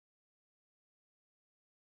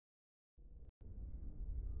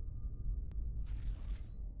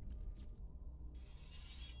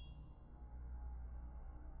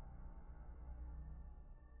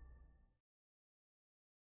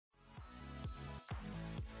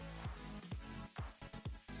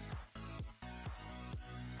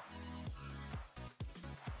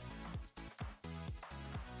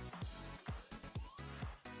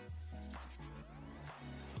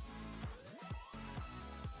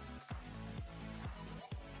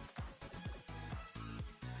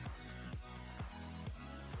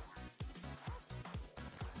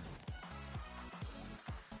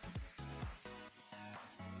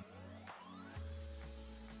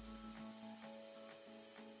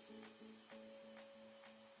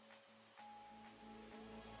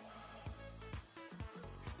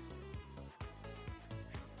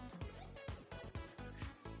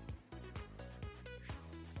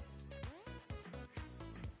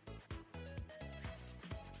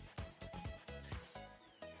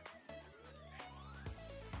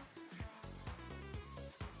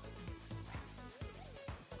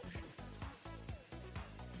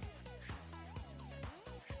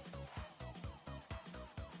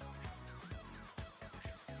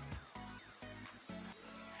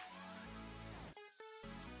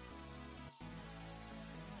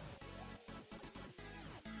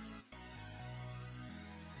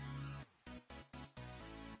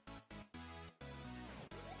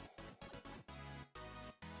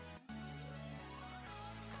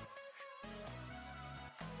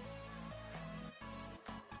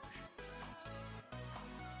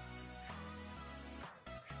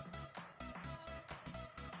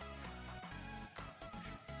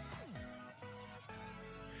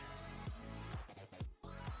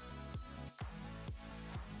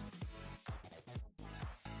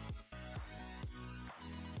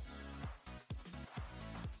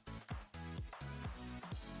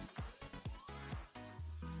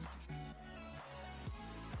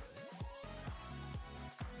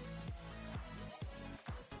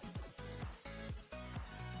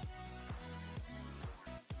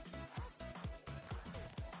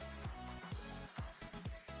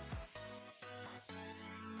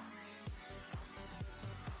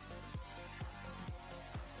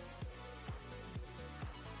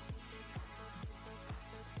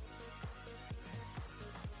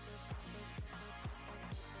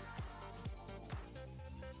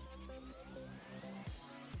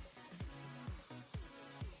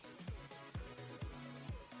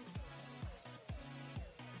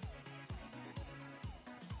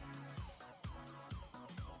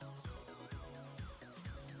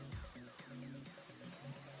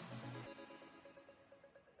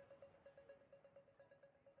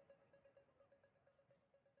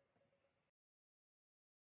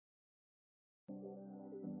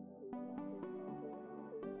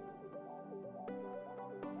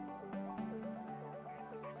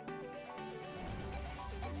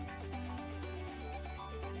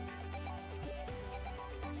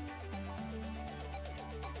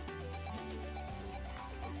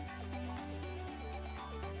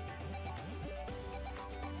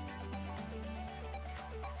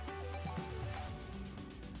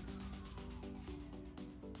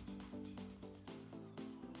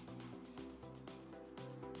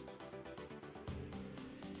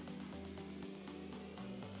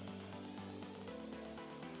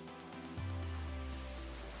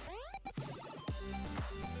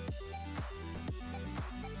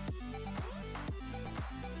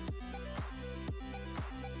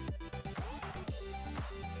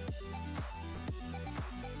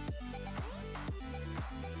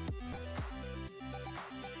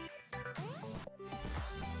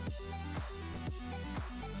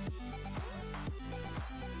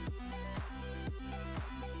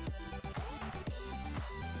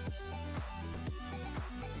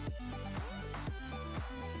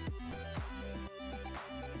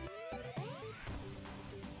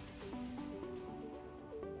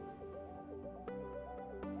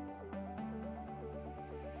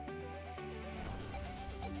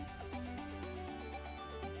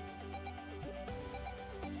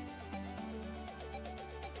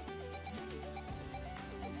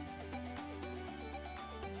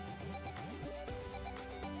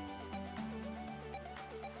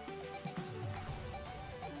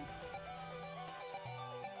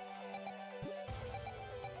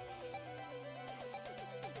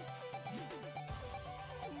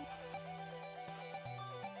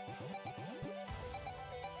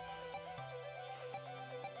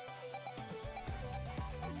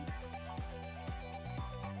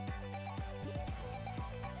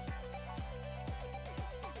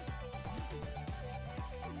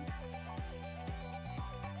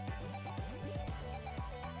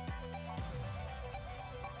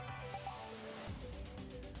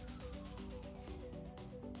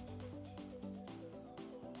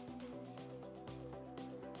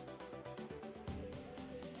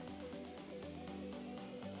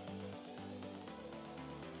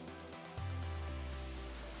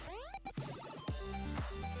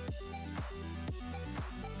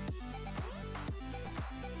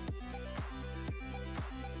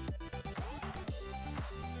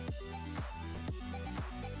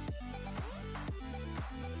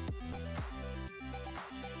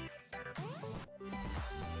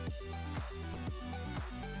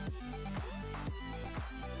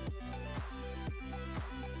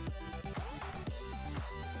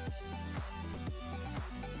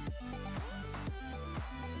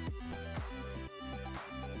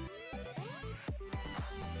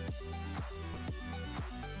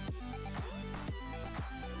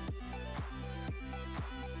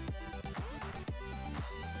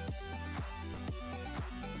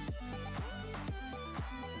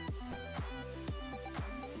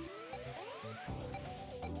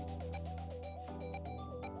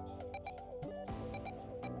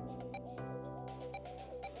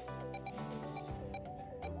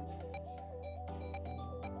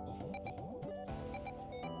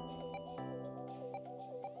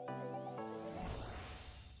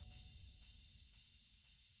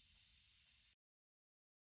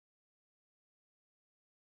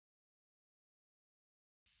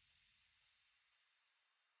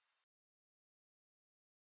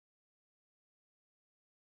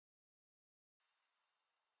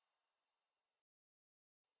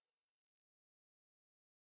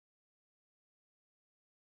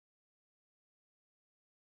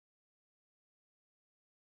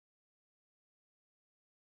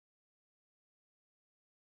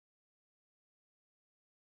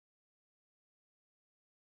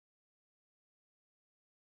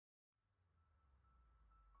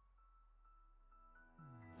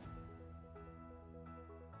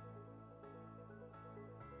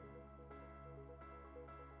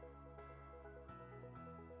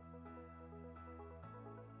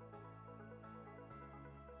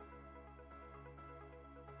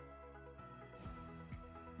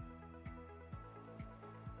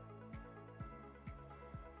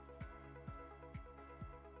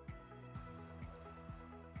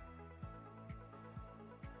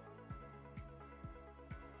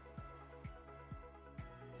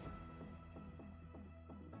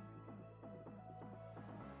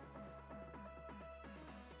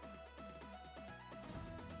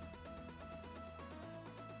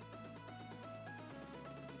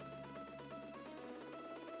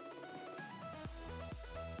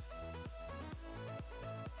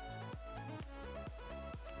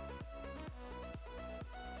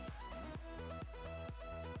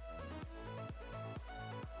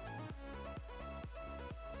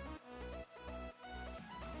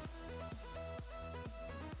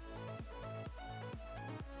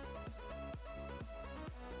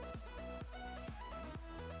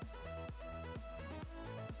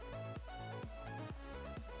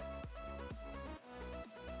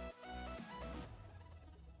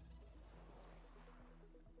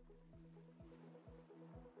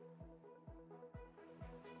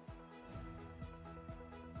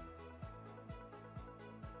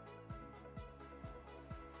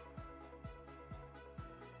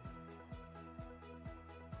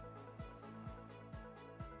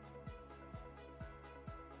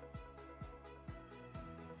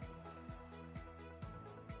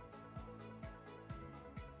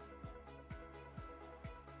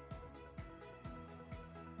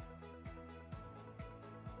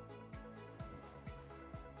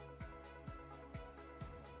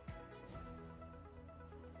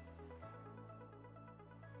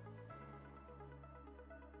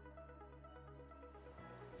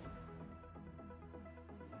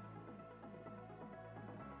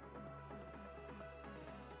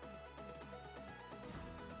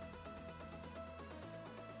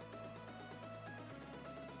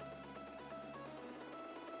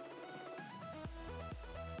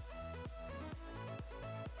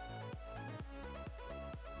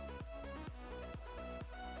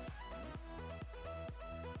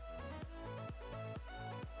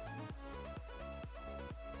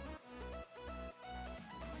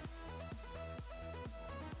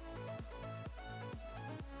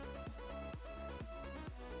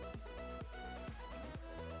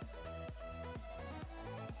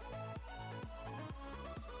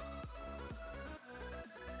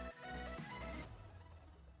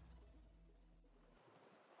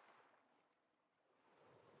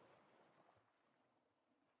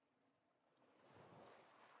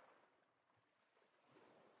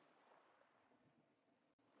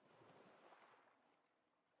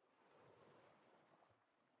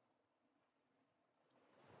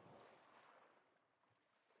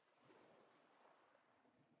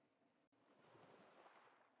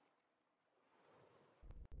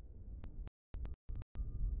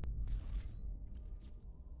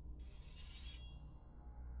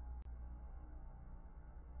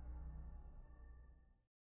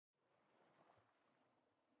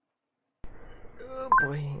Oh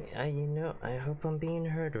boy, I hope I'm being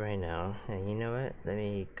heard right now. And you know what? Let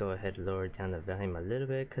me go ahead and lower down the volume a little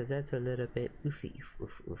bit, because that's a little bit oofy,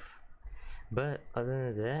 oof, oof. But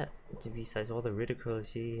other than that, besides all the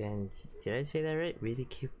ridiculousy, and did I say that right? Really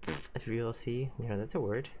cute, real C. You know, that's a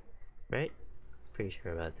word, right? Pretty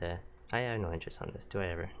sure about that. I have no interest on this. Do I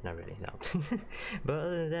ever? Not really, no. But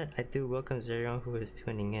other than that, I do welcome everyone who is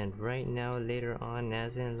tuning in right now, later on,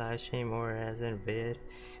 as in live stream or as in vid,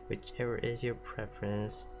 whichever is your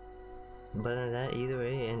preference. But other than that, either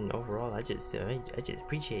way, and overall, I just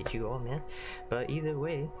appreciate you all, man. But either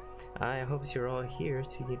way, I hope you're all here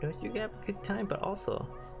so you have a good time. But also,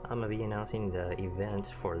 I'm gonna be announcing the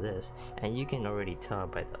event for this, and you can already tell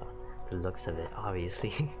by the looks of it,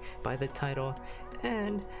 obviously, by the title,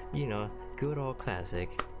 and good old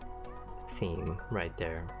classic theme right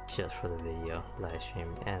there, just for the video live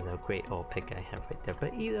stream, and the great old pic I have right there.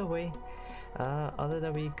 But either way, other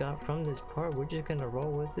than we got from this part, we're just gonna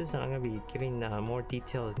roll with this, and I'm gonna be giving more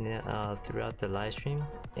details throughout the live stream.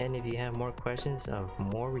 And if you have more questions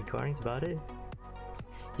more regarding about it,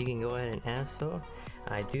 you can go ahead and ask. So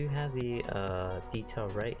I do have the detail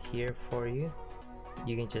right here for you.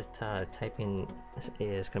 You can just type in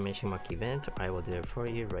exclamation mark event, or I will do it for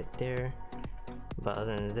you right there. But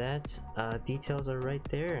other than that, details are right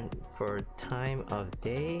there for time of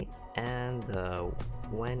day and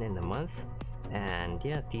when in the month. And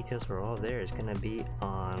yeah, details are all there. It's gonna be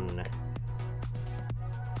on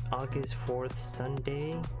August 4th,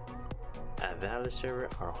 Sunday, at Valor Server,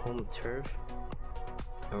 our home turf.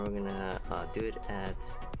 And we're gonna do it at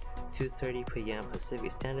 2:30 p.m. Pacific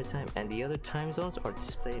Standard Time, and the other time zones are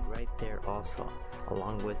displayed right there also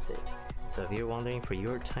along with it. So if you're wondering for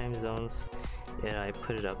your time zones, yeah, I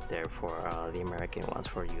put it up there for the American ones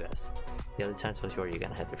for US. The other time zones, you're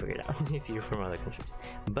gonna have to figure it out if you're from other countries.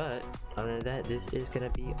 But other than that, this is gonna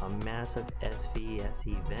be a massive SvS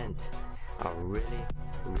event, a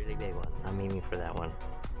really big one. I'm aiming for that one.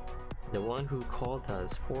 The one who called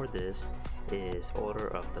us for this is Order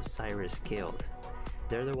of Osiris Guild.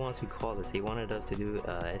 They're the ones who called us. They wanted us to do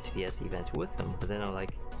SvS events with them, but then I'm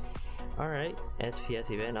like, alright,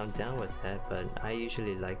 SvS event, I'm down with that, but I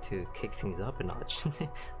usually like to kick things up a notch,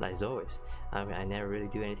 like always. I never really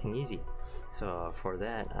do anything easy. So for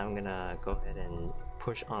that, I'm gonna go ahead and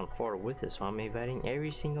push on forward with it. So I'm inviting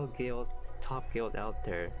every single guild, top guild out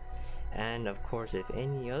there. And of course, if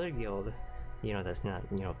any other guild, that's not,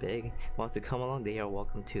 big, wants to come along, they are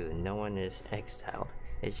welcome too. No one is exiled.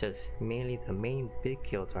 It's just mainly the main big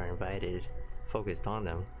guilds are invited, focused on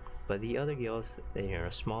them. But the other guilds, they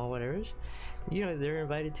are small, whatever, they're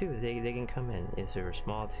invited too. They can come in. If they're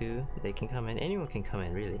small too, they can come in. Anyone can come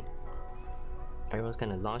in, really. Everyone's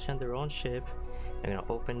gonna launch on their own ship. They're gonna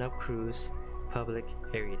open up crews, public,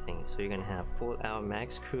 everything. So you're gonna have full out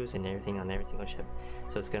max crews and everything on every single ship.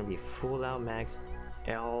 So it's gonna be full out max,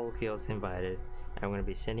 all guilds invited. I'm gonna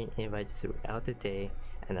be sending invites throughout the day,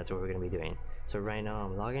 and that's what we're gonna be doing. So right now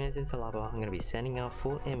I'm logging into TLOPO. I'm gonna be sending out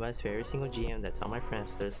full invites to every single GM that's on my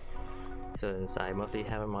friends list. So since I mostly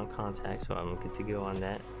have them on contact, so I'm good to go on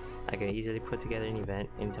that. I can easily put together an event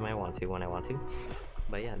anytime I want to, when I want to.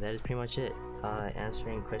 But yeah, that is pretty much it.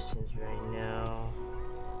 Answering questions right now.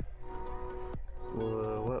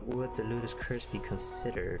 What would the Ludus Curse be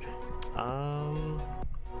considered?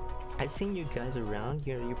 I've seen you guys around.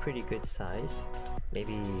 You're pretty good size.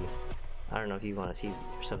 Maybe, I don't know if you want to see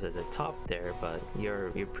yourself as a top there, but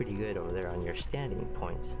you're pretty good over there on your standing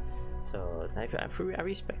points. So I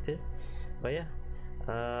respect it. But yeah,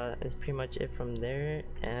 that's pretty much it from there.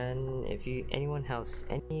 And if anyone has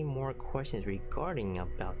any more questions regarding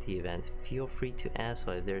about the event, feel free to ask.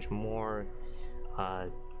 So if there's more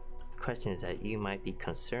questions that you might be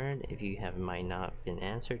concerned, if you might not been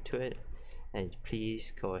answered to it, and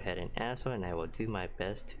please go ahead and ask, and I will do my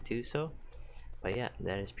best to do so. But yeah,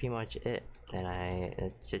 that is pretty much it. And I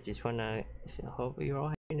just wanna hope you're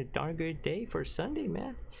all having a darn good day for Sunday,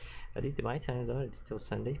 man. At least in my time zone, it's still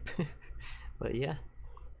Sunday. But yeah,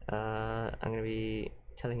 I'm gonna be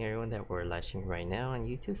telling everyone that we're live streaming right now on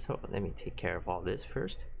YouTube. So let me take care of all this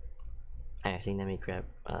first. Actually, let me grab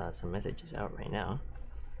some messages out right now.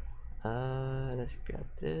 Let's grab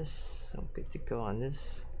this. I'm good to go on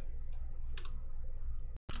this.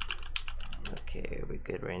 Okay, we're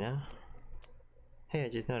good right now. Hey, I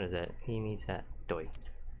just noticed that he needs that doi.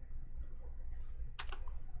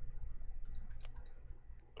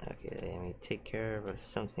 Okay, let me take care of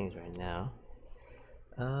some things right now.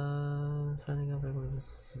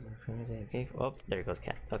 Okay. Oh, there goes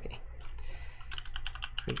cat. Okay.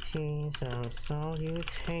 Greetings and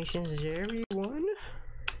salutations, everyone.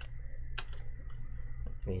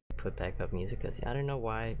 We put back up music because I don't know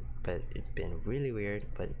why, but it's been really weird.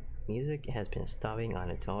 But music has been stopping on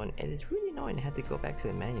its own, and it's really annoying. I had to go back to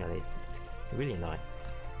it manually. It's really annoying,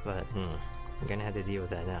 but I'm gonna have to deal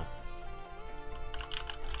with that now.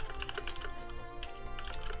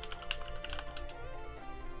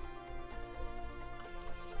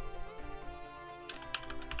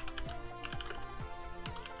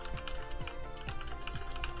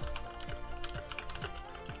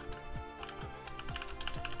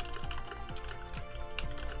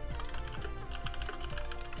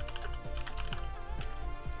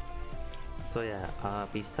 So yeah,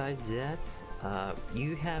 besides that,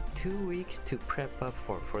 you have 2 weeks to prep up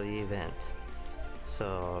for the event.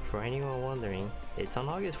 So for anyone wondering, it's on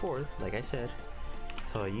August 4th, like I said.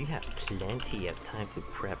 So you have plenty of time to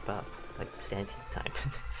prep up, like plenty of time.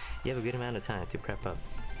 You have a good amount of time to prep up.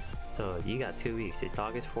 So you got 2 weeks. It's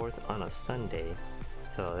August 4th on a Sunday.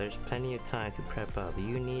 So there's plenty of time to prep up.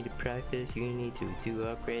 You need to practice, you need to do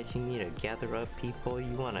upgrades, you need to gather up people,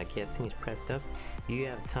 you want to get things prepped up. You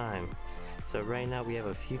have time. So right now we have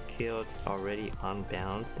a few kills already on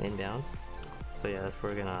inbounds. So yeah, that's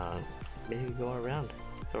where we're gonna basically go around.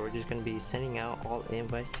 So we're just gonna be sending out all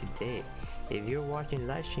invites today. If you're watching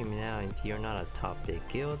live stream now and you're not a top big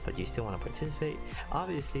guild but you still want to participate,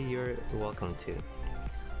 obviously you're welcome to.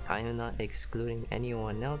 I am not excluding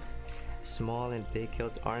anyone else. Small and big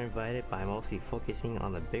guilds are invited, but I'm mostly focusing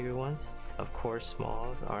on the bigger ones. Of course,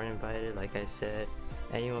 smalls are invited, like I said.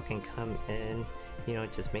 Anyone can come in, you know,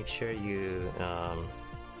 just make sure you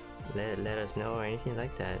let us know or anything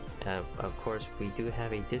like that. Of course, we do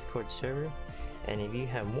have a Discord server, and if you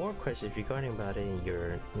have more questions regarding about it and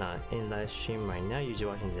you're not in live stream right now, you're just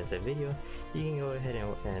watching this video, you can go ahead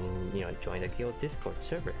and you know, join the guild Discord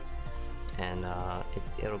server. And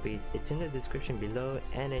it's in the description below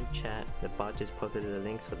and in chat. The bot just posted the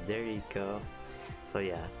link, so there you go. So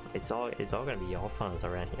yeah, it's all gonna be all fun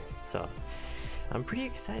around here. So I'm pretty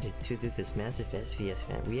excited to do this Massive SvS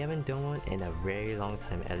event. We haven't done one in a very long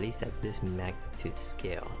time, at least at this magnitude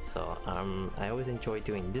scale. So I always enjoy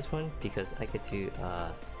doing this one because I get to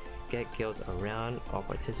get guilds around or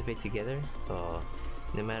participate together. So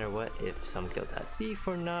no matter what, if some guilds have beef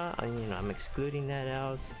or not, you know, I'm excluding that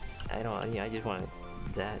out. I don't, you know, I just want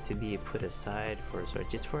that to be put aside for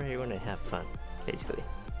just for everyone to have fun, basically.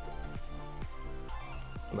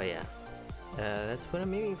 But yeah, that's what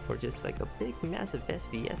I'm aiming for, just like a big Massive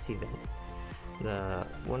SvS event. The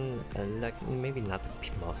one, like maybe not the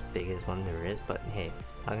most biggest one there is, but hey,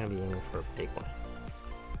 I'm gonna be aiming for a big one.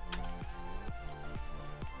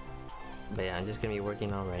 But yeah, I'm just gonna be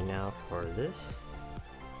working on right now for this,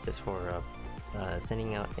 just for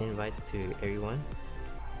sending out invites to everyone.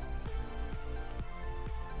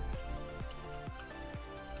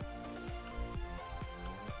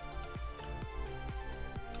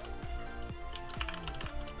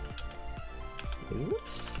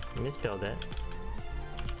 Oops, misspelled that.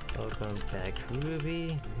 Welcome back,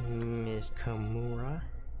 Ruby, Miss Kamura.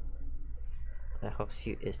 I hope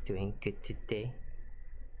you is doing good today.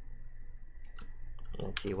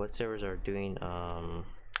 Let's see what servers are doing.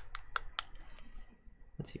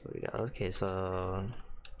 Let's see what we got. Okay, so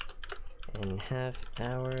in half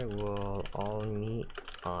hour we'll all meet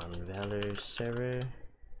on Valor Server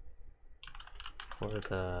for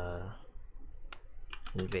the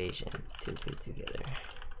invasion to be together.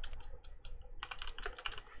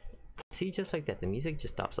 See, just like that, the music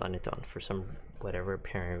just stops on its own for some whatever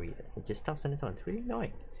apparent reason. It just stops on its own. It's really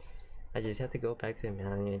annoying. I just have to go back to it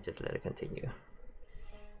manually and just let it continue.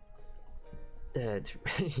 That's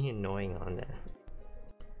really annoying on that.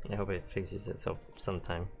 I hope it fixes itself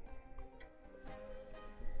sometime.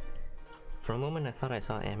 For a moment I thought I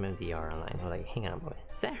saw MMDR online. I was like, hang on a moment,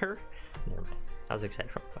 is that her? Never mind. I was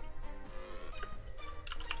excited for a moment.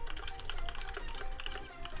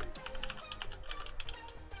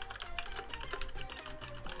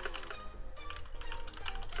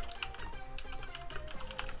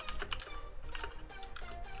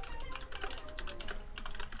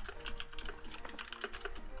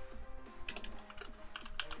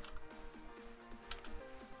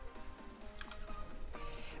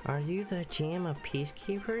 Are you the GM of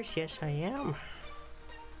Peacekeepers? Yes, I am.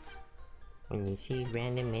 When you see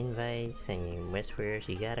random invites and you whispers,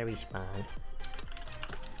 you gotta respond.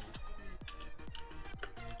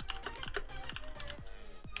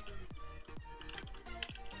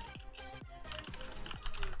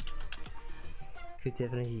 Could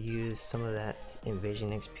definitely use some of that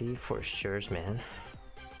invasion XP for sure, man.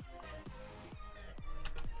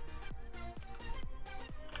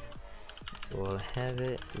 We'll have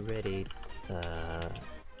it ready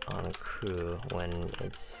on crew when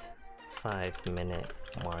it's 5-minute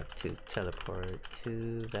mark to teleport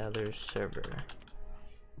to Valor Server.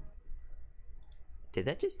 Did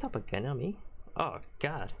that just stop a gun on me? Oh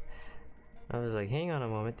god. I was like, hang on a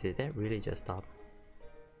moment, did that really just stop?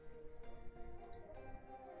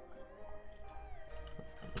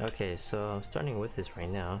 Okay, so I'm starting with this right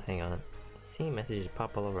now. Hang on. Seeing messages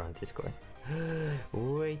pop all over on Discord.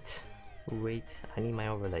 Wait, I need my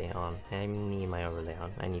overlay on. I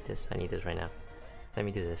need this right now. Let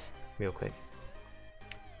me do this real quick.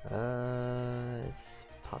 Let's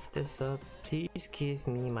pop this up. Please give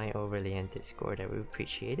me my overlay on Discord. I would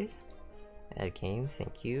appreciate it. Add game,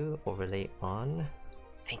 thank you. Overlay on,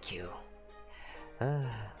 thank you.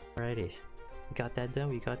 Alrighties. We got that done,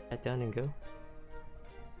 and go.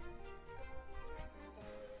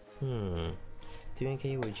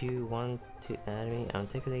 2NK, would you want to add me? I'm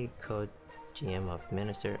technically code GM of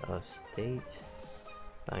Minister of State.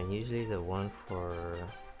 I'm usually the one for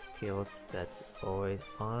guilds that's always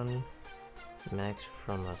on. Max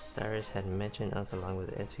from Osiris had mentioned us along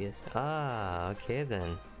with SvS. Ah, okay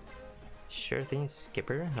then. Sure thing,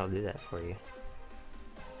 Skipper. I'll do that for you.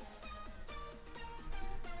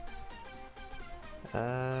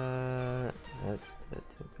 I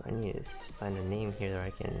need to find a name here that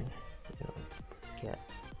I can, get.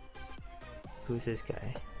 Who's this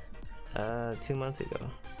guy? 2 months ago.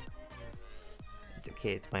 It's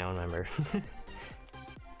okay, it's my own member.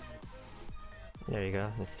 There you go.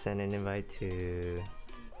 Let's send an invite to.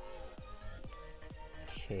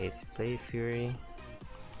 Okay, it's Blade Fury.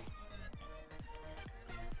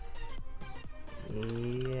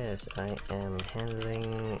 Yes, I am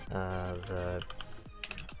handling the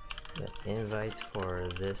invite for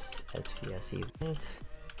this SvS event.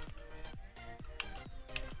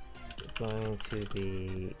 Going to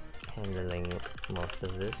be handling most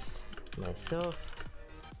of this myself.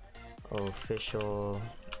 Official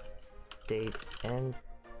date and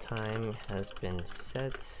time has been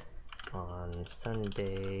set on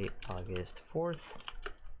Sunday, August 4th.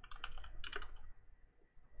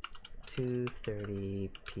 2:30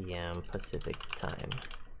 p.m. Pacific time.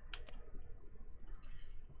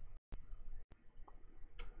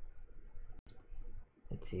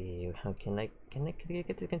 Let's see, how can I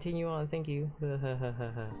get to continue on? Thank you.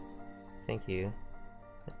 Thank you.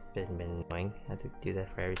 It's been annoying. I have to do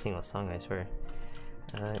that for every single song, I swear.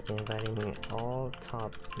 Inviting all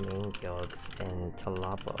top main guilds in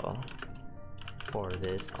TLOPO for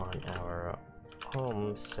this on our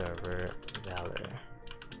home server, Valor.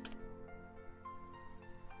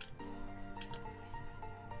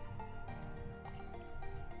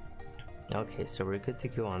 Okay, so we're good to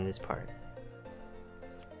go on this part.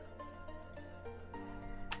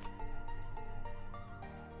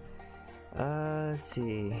 Let's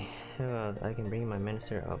see. Well, I can bring my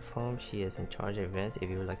minister of home. She is in charge of events. If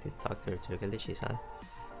you would like to talk to her directly, she's on.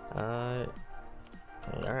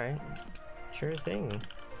 Alright. Sure thing.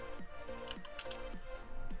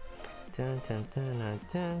 Dun dun dun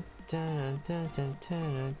dun dun dun dun dun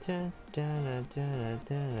dun dun dun dun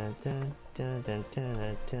dun dun dun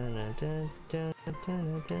dun dun dun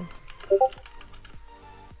dun dun.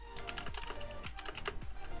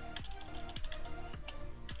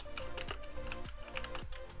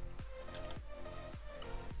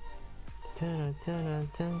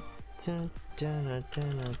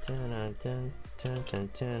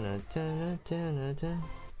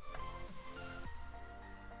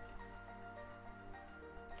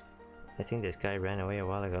 I think this guy ran away a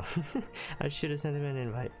while ago. I should have sent him an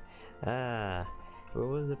invite. What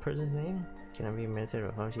was the person's name? Can I be minister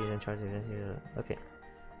of home? She's in charge of this. Okay.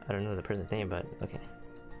 I don't know the person's name, but okay.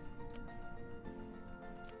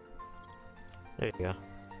 There you go.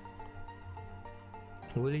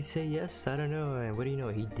 Will he say yes? I don't know. And what do you know?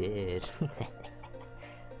 He did.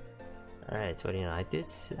 Alright, so what do you know? I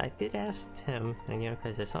did ask him, and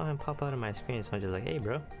because I saw him pop out of my screen, so I'm just like, hey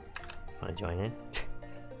bro, wanna join in?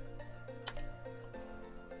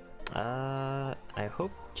 I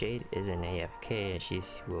hope Jade isn't AFK and she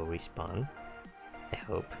will respawn. I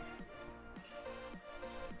hope.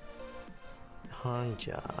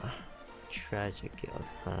 Hanja. Tragic Guild,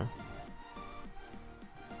 huh?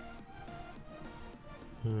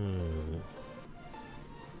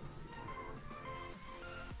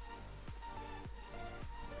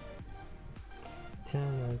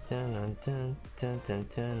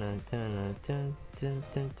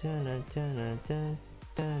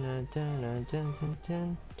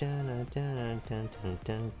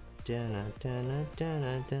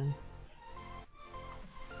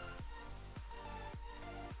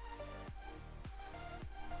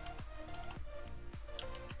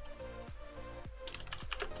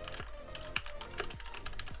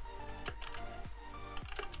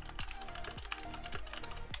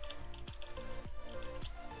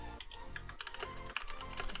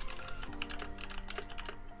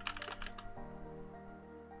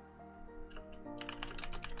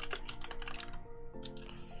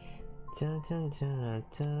 She's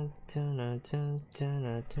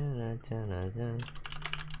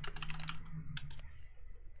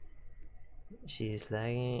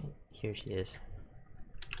lagging. Here she is.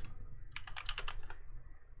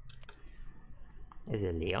 Is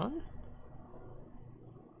it Leon?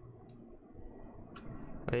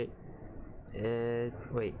 Wait.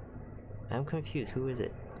 Wait. I'm confused. Who is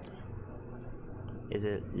it? Is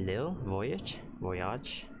it Lil? Voyage?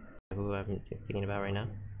 Voyage? Who I'm thinking about right now?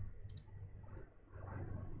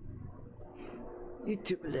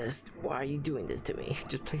 YouTube list, why are you doing this to me?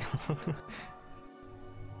 Just play along.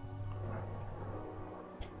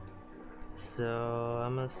 So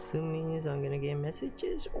I'm assuming I'm gonna get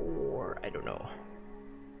messages, or I don't know.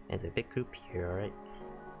 It's a big group here, alright.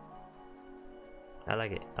 I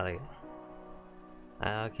like it, I like it.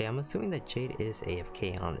 Okay, I'm assuming that Jade is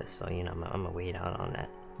AFK on this, so you know, I'm gonna wait out on that.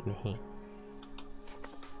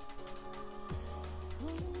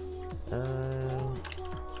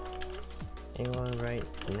 Anyone right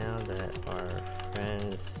now that are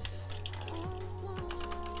friends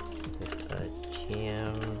with a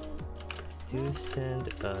GM, do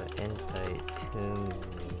send an invite to me,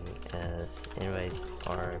 as invites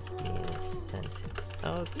are being sent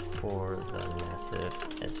out for the Massive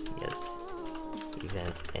SvS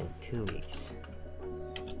Event in 2 weeks.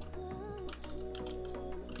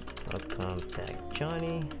 Welcome back,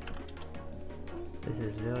 Johnny. This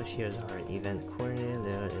is Lil. She is our event coordinator.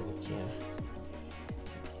 Lil is the GM.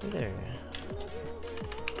 Hey there.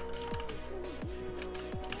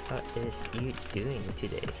 How is you doing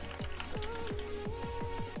today?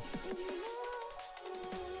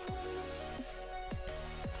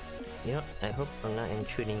 You know, I hope I'm not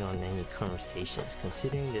intruding on any conversations,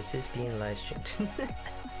 considering this is being live streamed.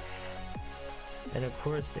 And of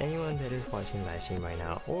course, anyone that is watching live stream right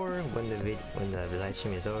now, or when the live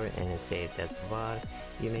stream is over and it says that's VOD,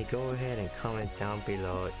 you may go ahead and comment down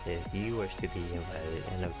below if you wish to be invited,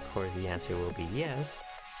 and of course the answer will be yes,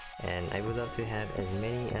 and I would love to have as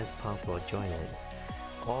many as possible join in.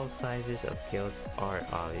 All sizes of guilds are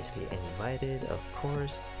obviously invited, of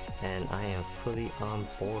course, and I am fully on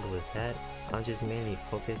board with that. I'm just mainly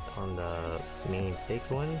focused on the main big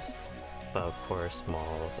ones, but of course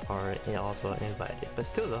smalls are also invited. But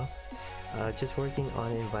still though, just working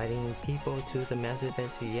on inviting people to the Massive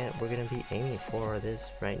SvS. We're gonna be aiming for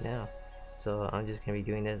this right now, so I'm just gonna be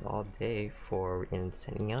doing this all day for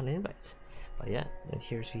sending out invites. But yeah,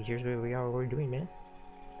 here's where we are, what we're doing, man.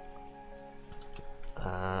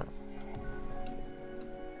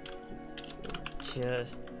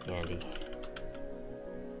 Just dandy.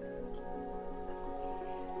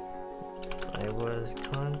 I was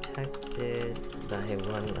contacted by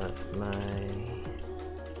one of my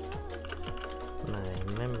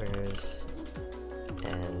members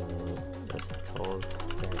and was told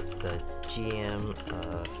that the GM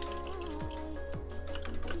of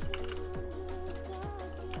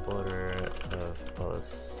Order of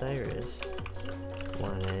Osiris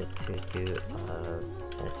wanted to do a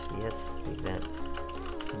SvS event,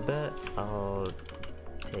 but I'll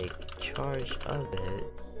take charge of it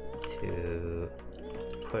to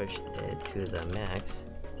push it to the max,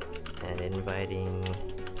 and inviting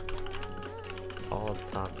all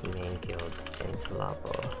top main guilds in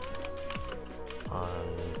TLOPO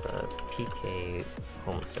on the PK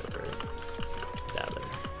home server, Valor.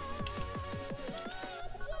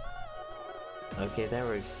 Okay, that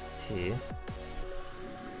works too.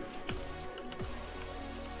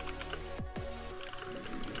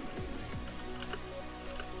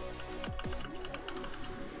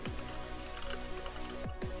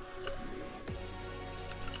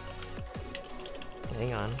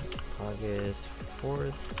 Hang on, August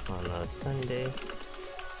 4th on a Sunday,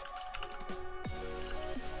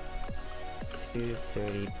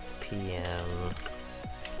 2:30 p.m.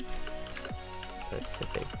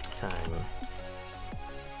 Pacific time.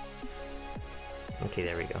 Okay,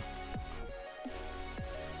 there we go.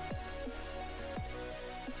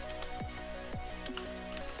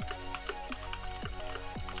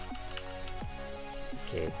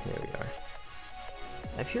 Okay, there we are.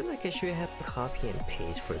 I feel like I should have copy and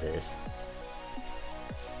paste for this.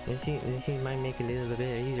 This might make it a little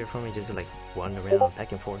bit easier for me just to like wander around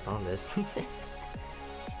back and forth on this.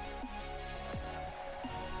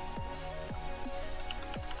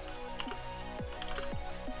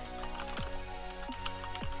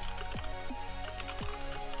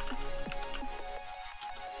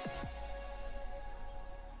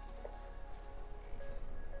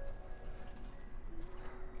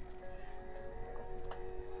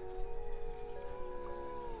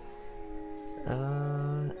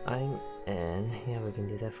 I'm in. Yeah, we can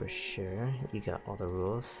do that for sure. You got all the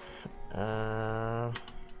rules. At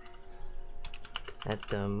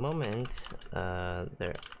the moment,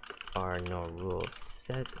 there are no rules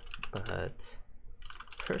set, but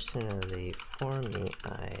personally, for me,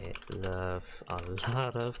 I love a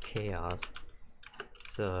lot of chaos.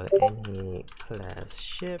 So any class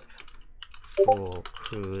ship, full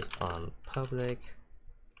cruise on public,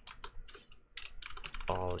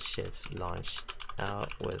 all ships launched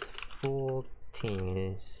out with full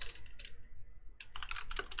teams,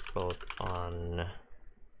 both on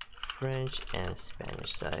French and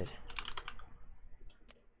Spanish side.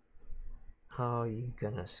 How you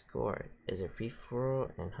gonna score it? Is it free for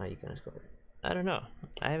all, and how you gonna score it? I don't know.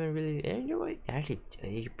 I haven't really. You know what? Actually,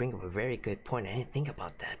 you bring up a very good point. I didn't think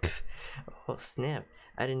about that. Oh snap!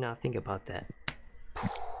 I did not think about that.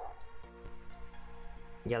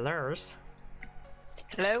 Yellers.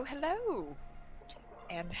 Hello, hello,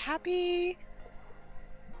 and happy.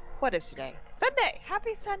 What is today? Sunday.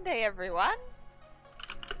 Happy Sunday, everyone.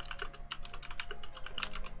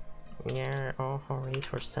 Yeah, all hooray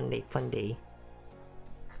for Sunday fun day.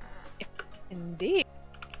 Indeed.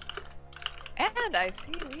 And I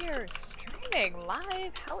see we are streaming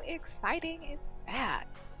live. How exciting is that?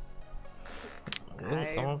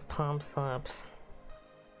 All pumps ups.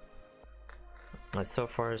 So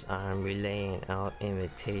far as I'm relaying out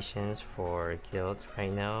invitations for guilds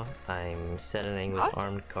right now, I'm settling with Awesome.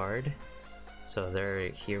 Armed Guard. So they're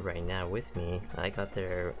here right now with me. I got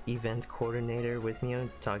their event coordinator with me.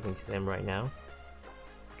 I'm talking to them right now.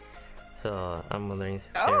 So I'm wondering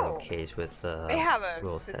if they're okay with they have a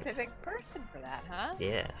rule specific set. person for that, huh?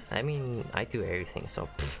 Yeah, I mean, I do everything, so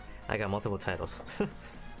I got multiple titles.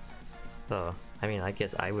 So, I mean, I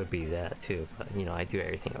guess I would be that too, but you know, I do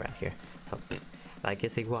everything around here. So, I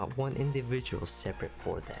guess they want one individual separate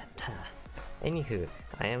for that. Anywho,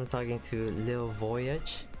 I am talking to Lil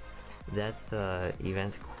Voyage. That's the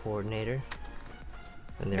event coordinator.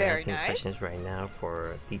 And they're Very asking nice. questions right now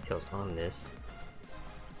for details on this.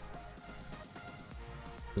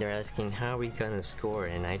 They're asking how we gonna score,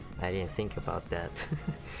 and I didn't think about that.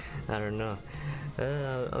 I don't know.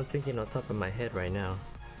 I'm thinking on top of my head right now.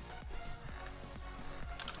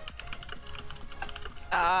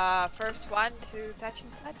 First one to such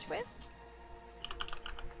and such wins.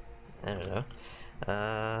 I don't know.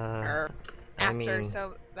 Or I after mean,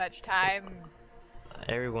 so much time.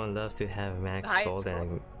 everyone loves to have max High gold score.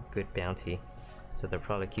 and good bounty, so they'll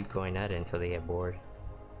probably keep going at it until they get bored.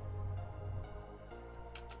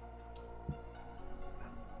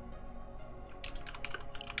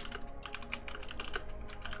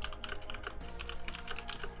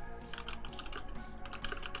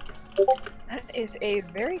 That is a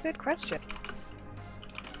very good question.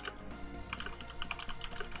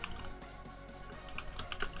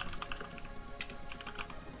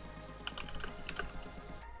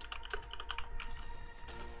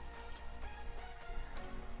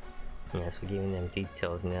 Yeah, so giving them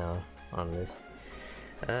details now on this.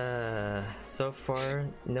 So far,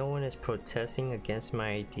 no one is protesting against my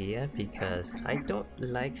idea because I don't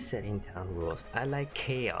like setting down rules. I like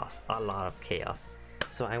chaos, a lot of chaos.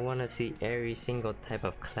 So I want to see every single type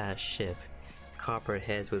of class ship,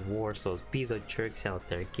 copperheads with war souls, be the jerks out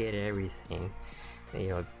there, get everything. You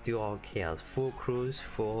know, do all chaos, full cruise,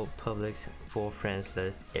 full publics, full friends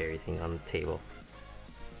list, everything on the table.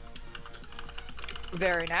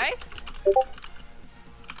 Very nice.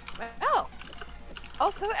 Well,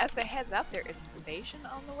 also as a heads up, there is invasion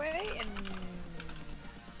on the way in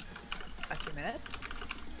a few minutes,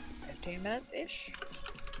 15 minutes ish.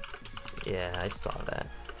 Yeah, I saw that.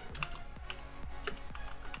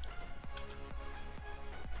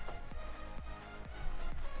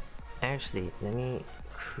 Actually, I need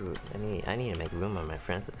to make room on my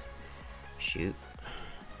friends list. Shoot.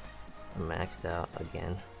 I'm maxed out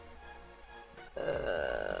again.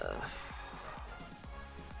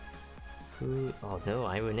 Who? Oh no,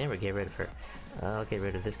 I would never get rid of her. I'll get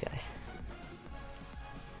rid of this guy.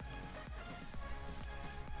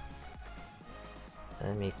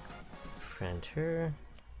 Let me friend her.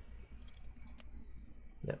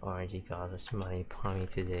 The RNG got us money upon me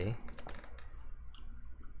today.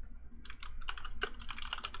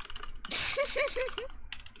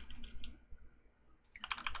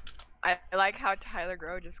 I like how Tyler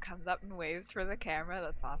Grow just comes up and waves for the camera.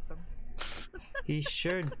 That's awesome. He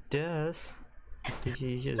sure does.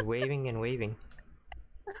 He's just waving and waving.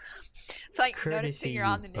 It's like Courtesy noticing you're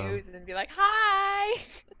on the bum. news and be like, "Hi."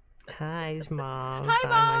 Hi, mom. Hi,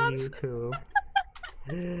 I'm on Mom. YouTube.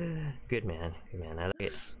 Good man. Good man. I like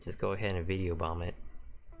it. Just go ahead and video bomb it.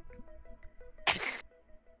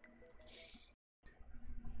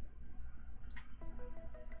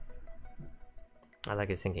 I like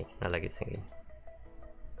it sinking. I like it sinking.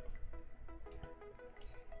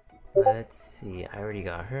 Let's see. I already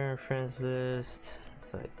got her friends list,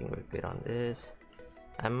 so I think we're good on this.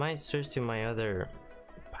 I might switch to my other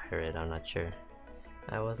pirate. I'm not sure.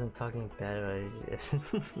 I wasn't talking bad about it.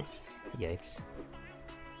 Yikes.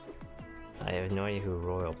 I have no idea who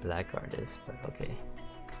Royal Blackguard is, but okay.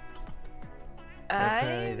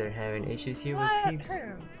 Apparently they're having issues here with peeps.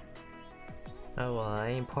 Oh well, I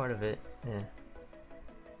ain't part of it. Yeah.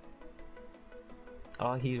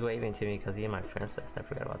 Oh, he's waving to me because he's in my friends list. I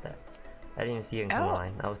forgot about that. I didn't even see him come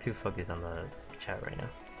online. I was too focused on the chat right now.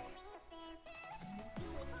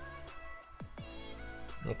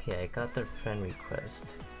 Okay, I got their friend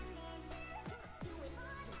request.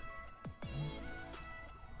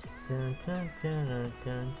 Dun, dun, dun,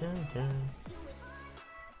 dun, dun, dun.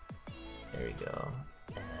 There we go.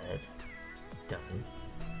 Add. Done.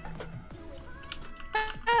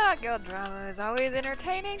 Guild drama is always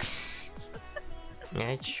entertaining.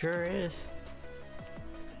 Yeah, it sure is.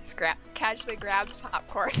 Casually grabs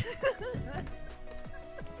popcorn.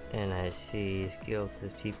 And I see skills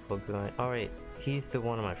as people going. Alright, he's the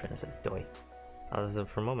one of my friends that's Doi. I was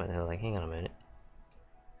for a moment, I was like, hang on a minute.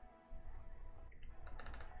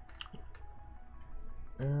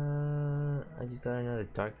 I just got another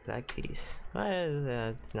dark black piece.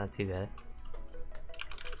 It's not too bad.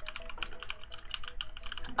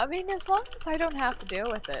 I mean, as long as I don't have to deal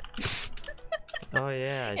with it. Oh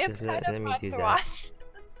yeah, just let me do that.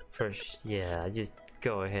 First, yeah, just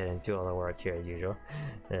go ahead and do all the work here as usual.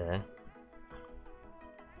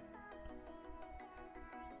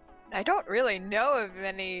 I don't really know of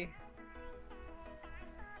any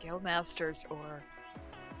guildmasters or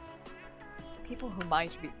people who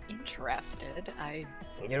might be interested.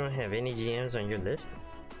 You don't have any GMs on your list?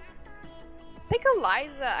 I think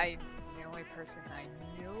Eliza, the only person I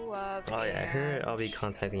know of. Oh yeah, her I'll be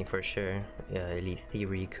contacting for sure. Yeah, Elite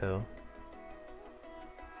Theorico.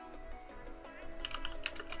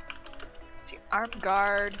 See, Armed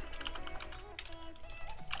Guard.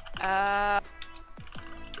 I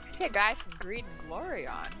see a guy from Greed and Glory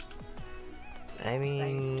on. I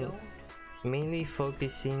mean, mainly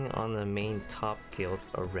focusing on the main top guilds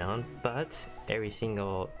around, but every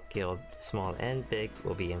single guild, small and big,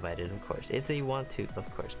 will be invited, of course. If they want to,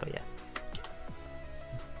 of course, but yeah.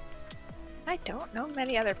 I don't know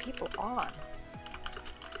many other people on.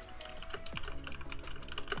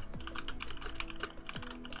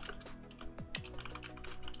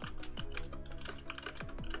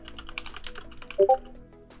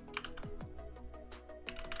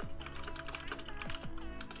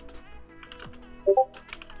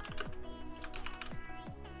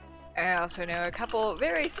 I also know a couple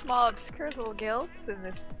very small, obscure little guilds in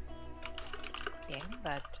this game,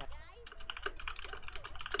 but...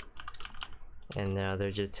 And now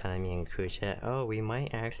they're just telling me in crew chat, oh, we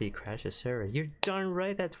might actually crash a server. You're darn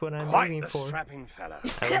right, that's what I'm aiming for. Strapping fella.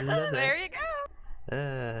 I would love that. There you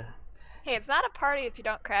go! Hey, it's not a party if you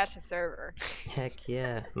don't crash a server. Heck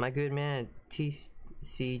yeah. My good man,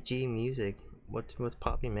 TCG Music. What's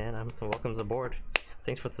popping, man? I'm welcome aboard.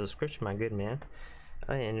 Thanks for the subscription, my good man.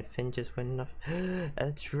 Oh, and Finn just went enough.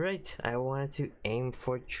 That's right. I wanted to aim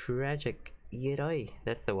for Tragic. Yidoi.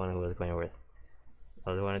 That's the one who was going with.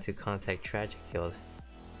 I wanted to contact Tragic Guild.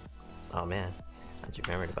 Oh man, I just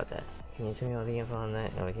remembered about that. Can you tell me all the info on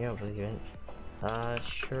that? Oh yeah, please event.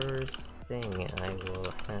 Sure thing. I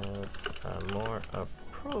will have more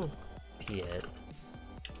appropriate.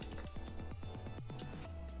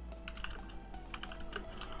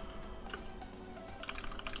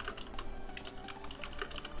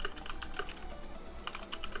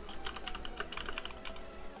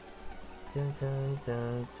 Dun, dun,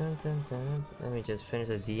 dun, dun, dun, dun. Let me just finish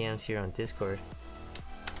the DMs here on Discord.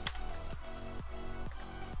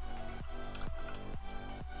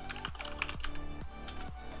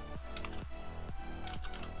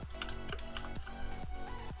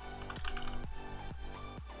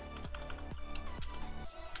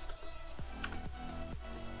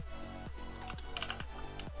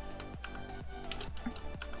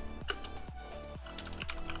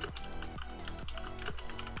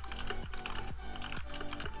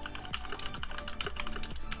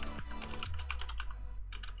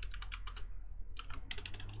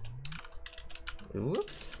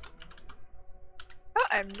 Whoops. Oh,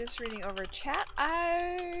 I'm just reading over chat.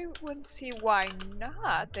 I wouldn't see why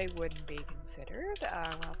not. They wouldn't be considered. We'll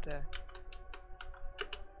have to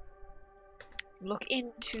look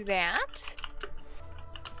into that.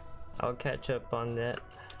 I'll catch up on that.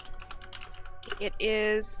 It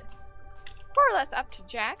is more or less up to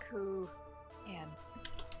Jack, who can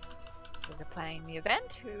is planning the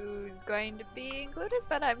event who's going to be included,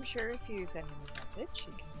 but I'm sure if you send him a message,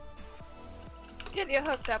 he can get you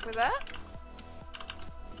hooked up with that.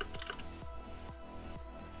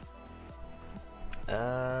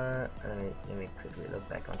 Alright, let me quickly look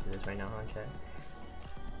back onto this right now on chat.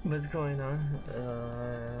 What's going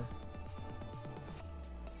on?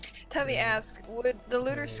 Tubby asks, would the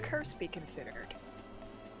Looter's Curse be considered?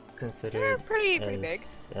 Considered They're pretty big.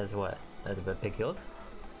 As what? A big guild?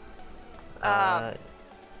 Um,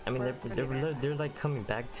 I mean, they're like coming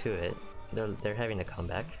back to it. They're having a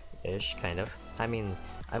comeback-ish, kind of. I mean,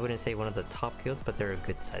 I wouldn't say one of the top guilds, but they're a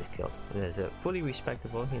good-sized guild. And it's a fully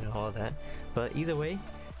respectable, you know, all that. But either way,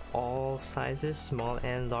 all sizes, small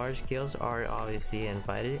and large guilds are obviously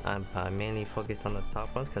invited. I'm mainly focused on the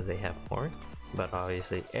top ones because they have more. But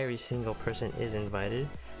obviously, every single person is invited,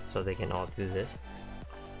 so they can all do this.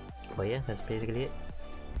 But yeah, that's basically it.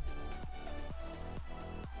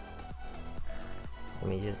 Let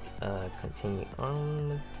me just continue on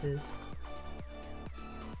with this.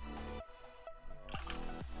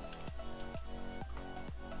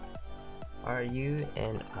 Are you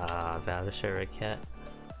an Valor Server cat?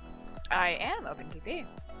 I am OpenTP.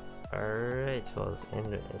 Alright, well,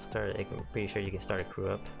 I'm pretty sure you can start a crew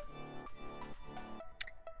up.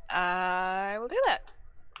 I will do that.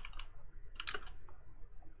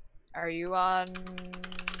 Are you on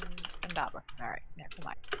Andaba? Alright, never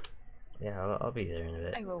mind. Yeah, I'll be there in a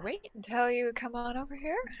bit. I will wait until you come on over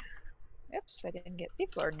here. Oops, I didn't get Thief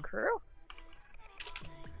Lord and crew.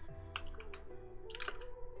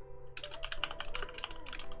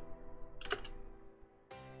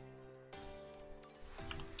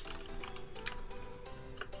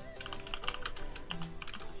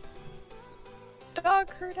 Dog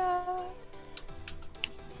crew dog.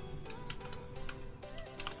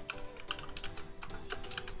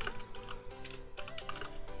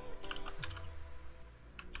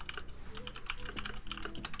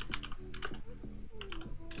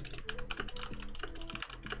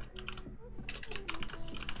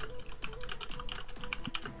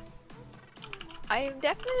 I am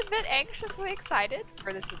definitely a bit anxiously excited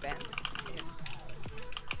for this event.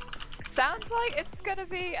 It sounds like it's gonna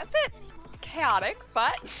be a bit chaotic,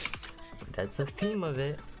 but that's the theme of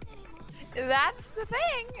it. That's the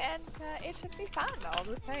thing, and it should be fun all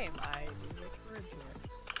the same. I do look forward to it.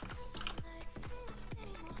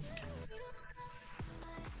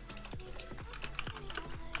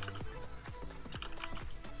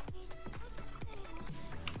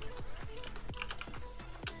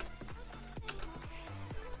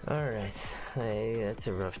 Alright, hey, that's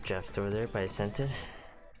a rough draft over there, but I sent it.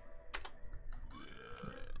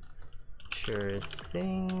 Sure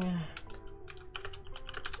thing.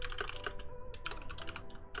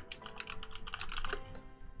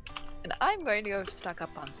 And I'm going to go stock up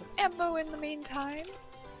on some ammo in the meantime.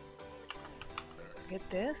 Get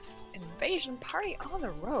this invasion party on the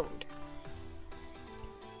road.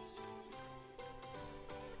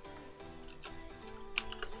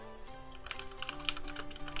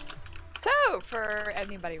 So, for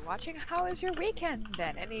anybody watching, how was your weekend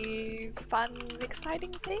then? Any fun,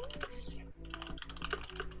 exciting things?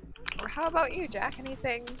 Or how about you, Jack?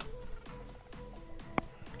 Anything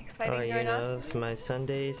exciting going on? My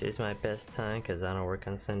Sundays is my best time because I don't work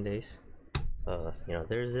on Sundays. So, you know,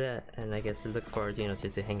 there's that, and I guess to look forward, you know,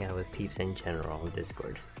 to hang out with peeps in general on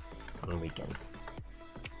Discord on weekends.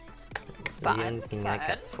 That's the only thing I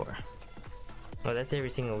got for. Well, that's every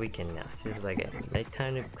single weekend now. It's just like a night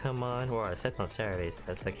time to come on, or except on Saturdays,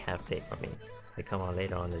 that's like half day for me. I come on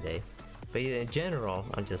later on the day. But in general,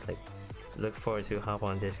 I'm just like, look forward to hop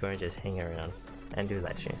on Discord and just hang around and do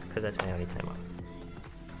live stream, because that's my only time off.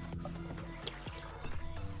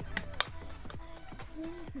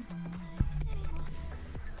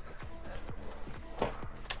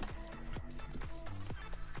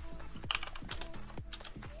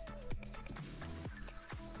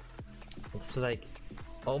 It's like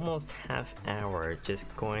almost half hour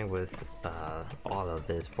just going with all of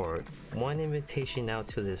this for one invitation out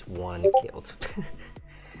to this one guild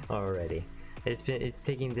already. It's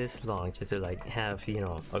taking this long just to like have, you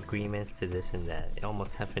know, agreements to this and that.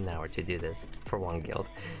 Almost half an hour to do this for one guild.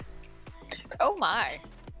 Oh my.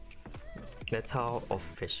 That's how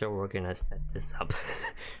official we're gonna set this up.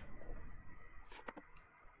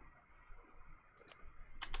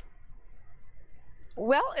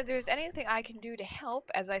 Well, if there's anything I can do to help,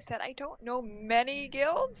 as I said, I don't know many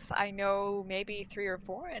guilds. I know maybe 3 or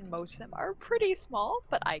 4, and most of them are pretty small,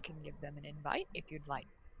 but I can give them an invite if you'd like.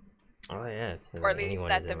 Oh yeah, or at least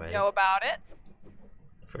let them know about it.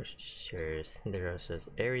 For sure, there are just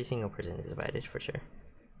every single person is invited for sure.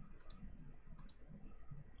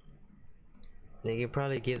 They could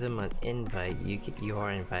probably give them an invite. You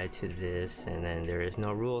are invited to this, and then there is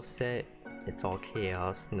no rule set. It's all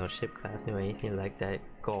chaos. No ship class, no anything like that.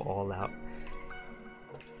 Go all out.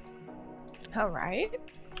 All right.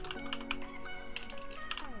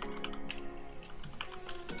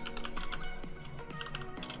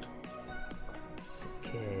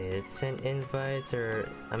 Okay, it sent invites, or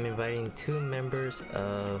I'm inviting 2 members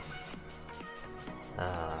of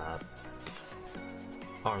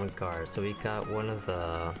armed guard. So we got one of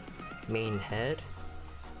the main head,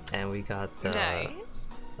 and we got the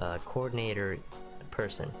Nice. coordinator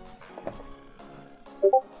person.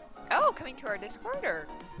 Oh, coming to our Discord, or?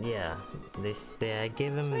 Yeah, I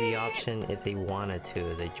gave them the option if they wanted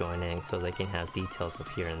to, they join in, so they can have details of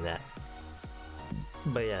here and that.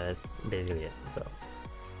 But yeah, that's basically it. So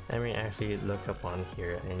let me actually look up on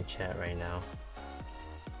here in chat right now.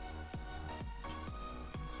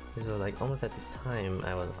 So like almost at the time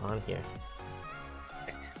I was on here.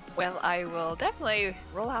 Well, I will definitely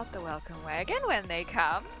roll out the welcome wagon when they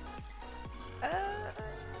come.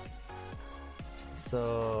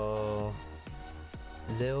 So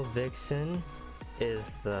Lil Vixen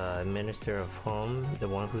is the Minister of Home, the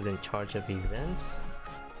one who's in charge of events.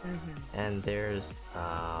 And there's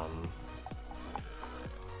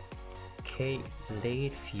Kate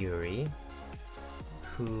Blade Fury,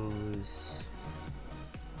 who's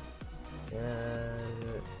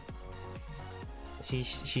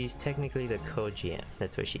she's technically the co-GM.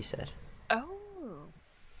 That's what she said. Oh.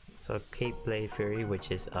 So Kate Blade Fury,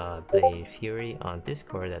 which is Blade Fury on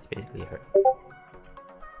Discord, that's basically her.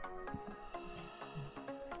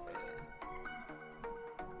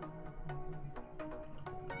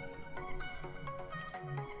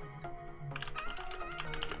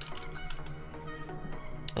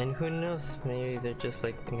 And who knows, maybe they're just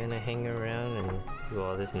like gonna hang around and do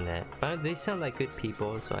all this and that. But they sound like good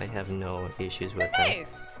people, so I have no issues with them.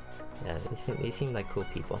 Nice. Yeah, they seem like cool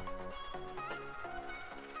people.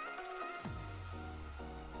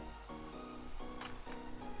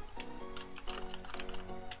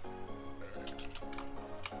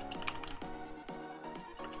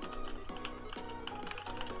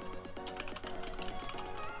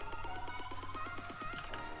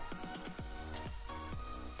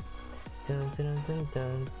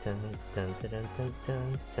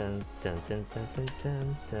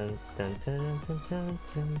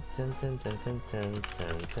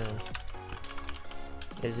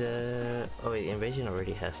 Is oh wait, invasion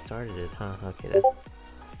already has started it, huh? Okay, that.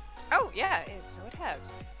 Oh yeah, it is. So it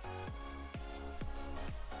has.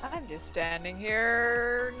 I'm just standing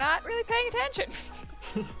here, not really paying attention.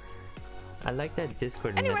 I like that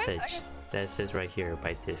Discord message that says right here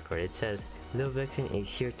by Discord. It says, Lil Vixen is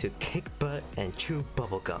here to kick butt and chew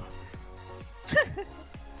bubblegum.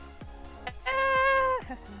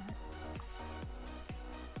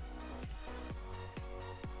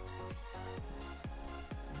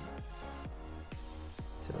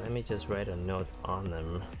 So let me just write a note on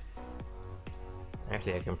them.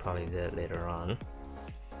 Actually, I can probably do that later on.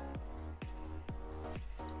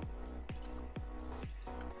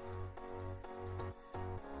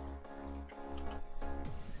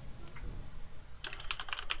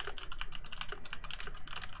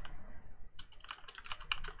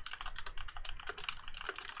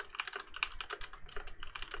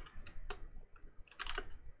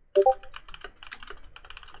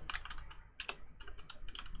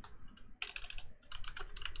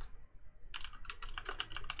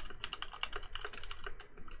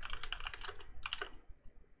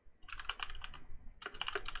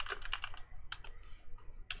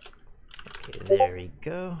 Okay, there we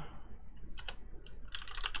go.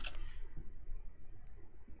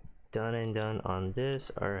 Done and done on this.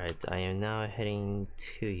 Alright, I am now heading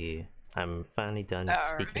to you. I'm finally done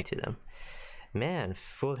speaking to them. Man,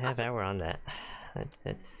 full half hour on that.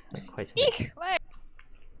 That's quite something. Eek,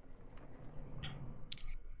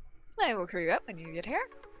 I will crew you up when you get here.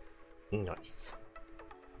 Nice.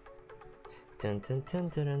 Dun dun dun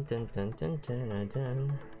dun dun dun dun dun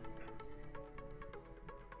dun.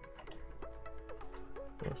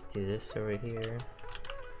 Let's do this over here.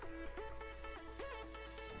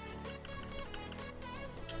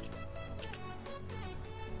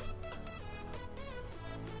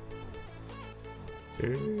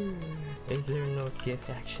 Is there no GIF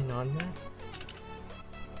action on that?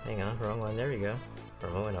 Hang on, wrong one. There we go. For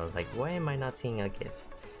a moment I was like, why am I not seeing a GIF?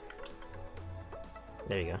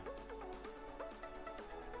 There you go.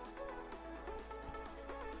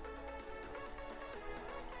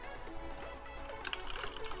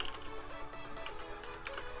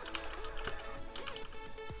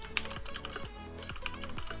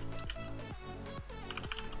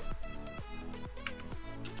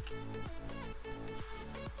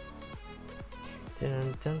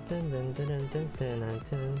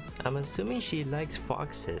 I'm assuming she likes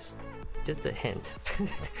foxes. Just a hint.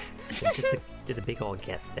 just a big old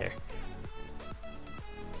guess there.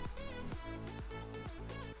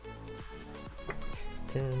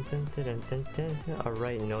 I'll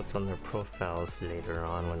write notes on their profiles later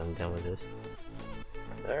on when I'm done with this.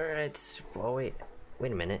 Alright, oh wait a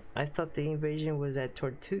minute. I thought the invasion was at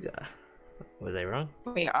Tortuga. Was I wrong?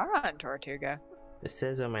 We are on Tortuga. It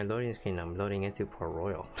says on my loading screen I'm loading into Port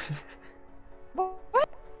Royal. What?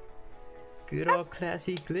 Good old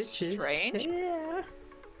classy glitches. Strange. Yeah.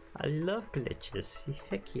 I love glitches.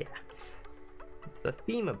 Heck yeah. It's the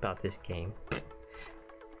theme about this game.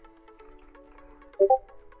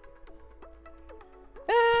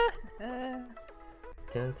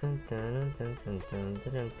 Dun, dun, dun, dun, dun, dun,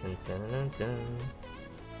 dun, dun, dun, dun, dun.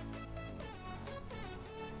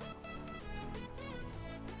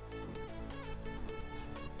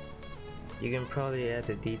 You can probably add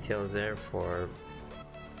the details there for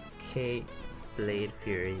Kate. Blade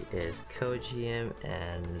Fury is co-GM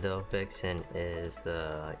and Lil Vixen is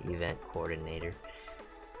the event coordinator.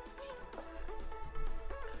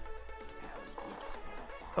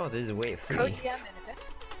 Oh, this is wave 3. Co-GM and event.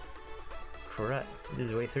 Correct. This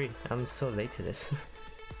is wave 3. I'm so late to this.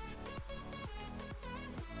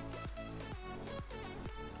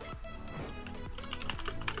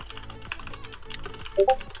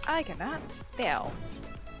 I cannot spell.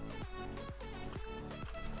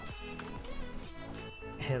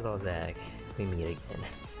 Hello lag. We meet again.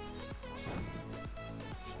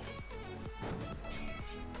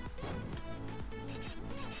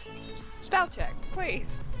 Spell check,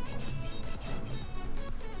 please.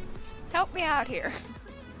 Help me out here.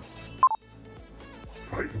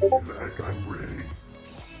 Fight me like I'm ready.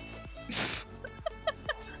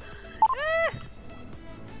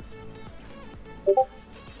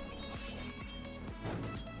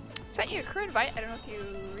 Sent you a crew invite. I don't know if you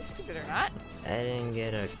received it or not. I didn't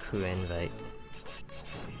get a crew invite.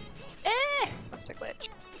 Must have glitched.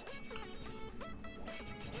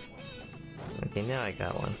 Okay, now I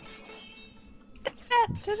got one.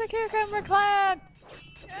 Death to the Cucumber Clan!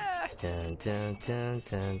 Yeah. Dun dun dun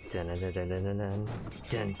dun dun dun dun dun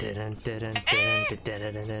dun dun dun dun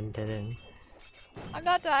dun dun dun dun. I'm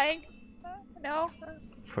not dying. No.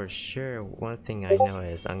 For sure, one thing I know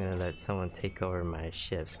is I'm gonna let someone take over my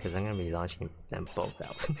ships because I'm gonna be launching them both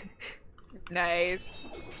out. Nice.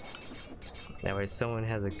 That way someone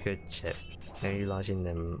has a good ship. And you're launching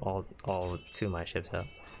them all to my ships out.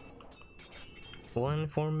 One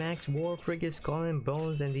for Max War Frigate Skull and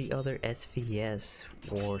Bones and the other SvS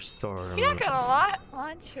War Storm. You're not gonna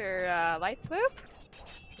launch your light swoop?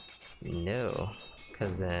 No,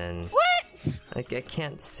 because then What? I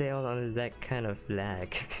can't sail under that kind of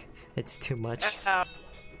lag. It's too much.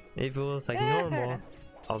 If it was like normal,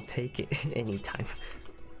 I'll take it anytime.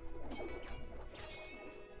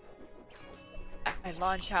 I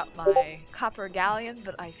launch out my copper galleon,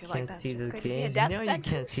 but I feel like that's just going to be a death Now you sentence.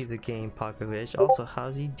 can't see the game, POTCO Glitch. Also,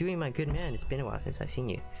 how's he doing, my good man? It's been a while since I've seen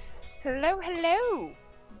you. Hello, hello.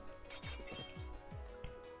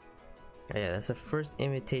 Oh, yeah, that's the first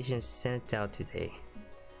invitation sent out today.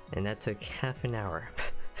 And that took half an hour.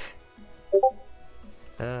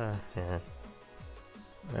 Yeah.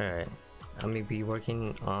 Alright. I'm gonna be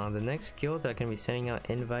working on the next guild that I'm gonna be sending out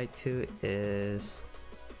invite to is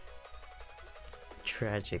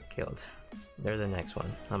Tragic Guild. They're the next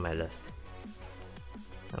one on my list.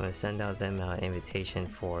 I'm gonna send out them an invitation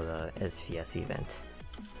for the SvS event.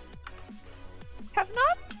 Have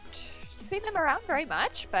not seen them around very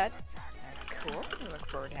much, but that's cool. We look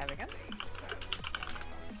forward to having them.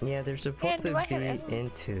 Yeah, they're supposed And to do I have be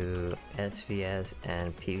into SvS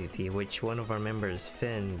and PvP, which one of our members,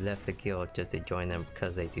 Finn, left the guild just to join them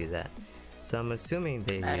because they do that. So I'm assuming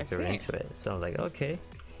they're see. into it. So I'm like, okay,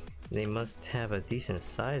 they must have a decent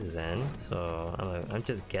size then. So I'm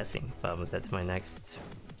just guessing, but that's my next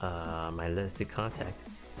my list to contact.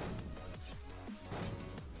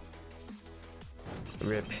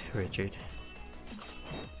 Rip Richard.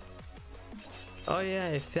 Oh yeah,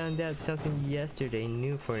 I found out something yesterday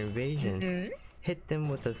new for invasions. Hit them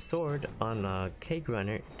with a sword on a cake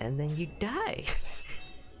runner and then you die.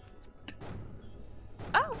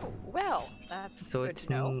 Oh, well, that's So good it's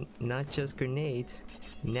to know. not just grenades,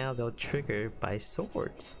 now they'll trigger by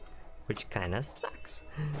swords, which kinda sucks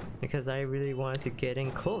because I really wanted to get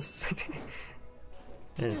in close.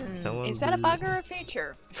 And someone Is that a bug or a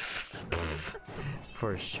feature?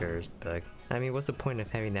 For sure, it's bug. I mean, what's the point of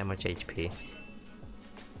having that much HP?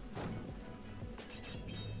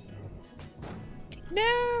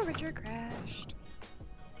 No, Richard crashed.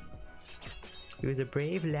 He was a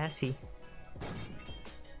brave lassie.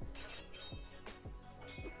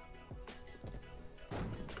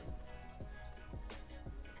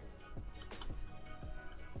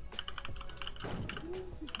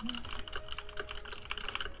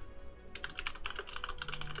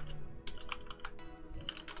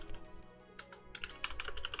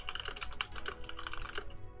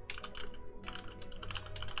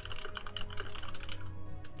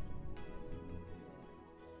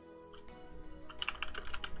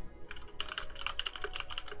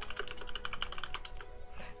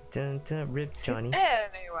 Dun, dun, rip Johnny.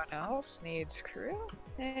 If anyone else needs crew?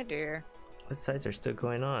 Oh dear. What sides are still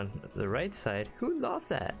going on? The right side? Who lost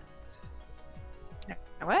that?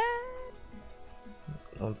 What?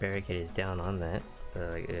 One barricade is down on that.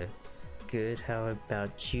 Good. How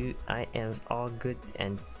about you? I am all good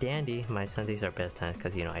and dandy. My Sundays are best times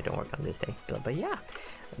because, you know, I don't work on this day. But yeah,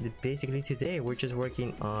 basically today we're just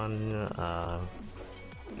working on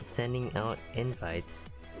sending out invites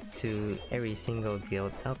to every single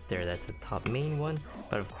guild out there. That's the top main one,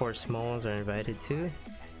 but of course small ones are invited too.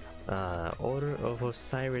 Order of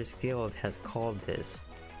Osiris Guild has called this.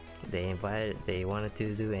 They wanted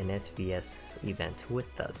to do an SvS event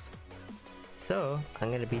with us. So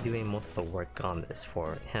I'm gonna be doing most of the work on this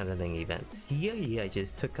for handling events. Yeah, I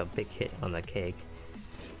just took a big hit on the cake.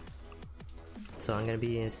 So I'm gonna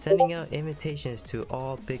be sending out invitations to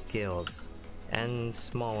all big guilds and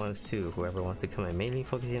small ones too, whoever wants to come in, mainly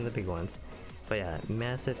focusing on the big ones. But yeah,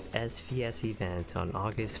 Massive SvS Event on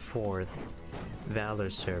August 4th, Valor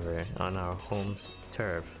Server on our home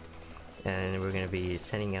turf. And we're gonna be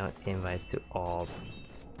sending out invites to all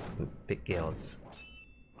big guilds.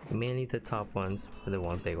 Mainly the top ones for the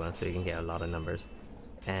one big one, so you can get a lot of numbers.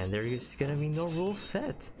 And there is gonna be no rule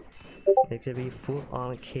set. It's gonna be full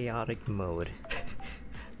on chaotic mode.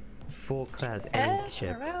 Full class and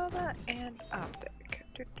ship. Esmeralda and Optic.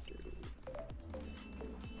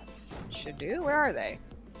 Should do? Where are they?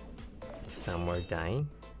 Somewhere dying.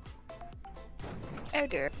 Oh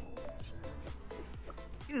dear.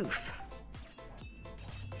 Oof.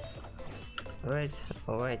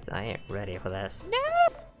 Alright, I ain't ready for this. No!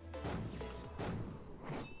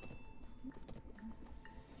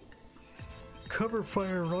 Cover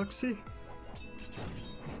fire, Roxy!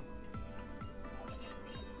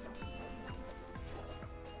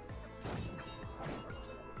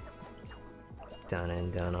 Done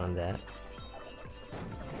and done on that.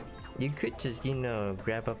 You could just, you know,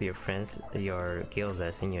 grab up your friends, your guild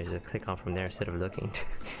list, and you just click on from there instead of looking.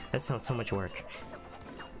 That sounds so much work.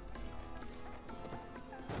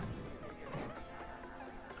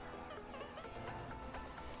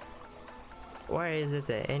 Why is it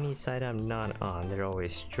that any side I'm not on, they're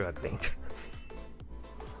always struggling?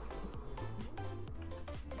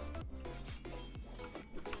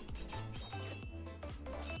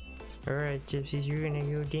 Alright, Gypsies, you're gonna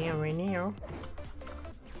go down right now.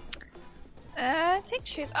 I think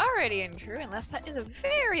she's already in crew, unless that is a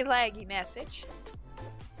very laggy message.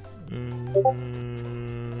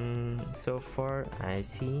 So far, I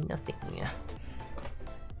see nothing.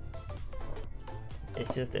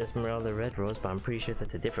 It's just Esmeralda Red Rose, but I'm pretty sure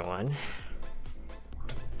that's a different one.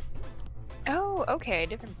 Oh, okay,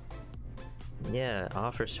 different. Yeah,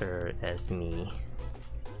 offers her as me.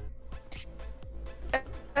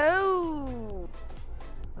 Oh!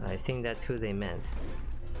 I think that's who they meant.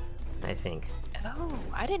 I think. Oh,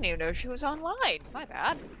 I didn't even know she was online. My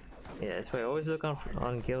bad. Yeah, that's why I always look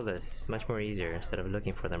on guild lists. It's much more easier instead of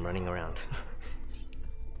looking for them running around.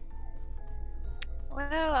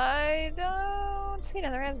 Well, I don't see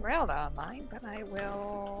another Esmeralda online, but I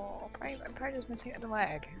will. I'm probably just missing the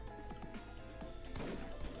lag.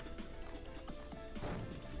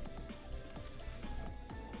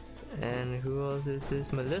 And who else is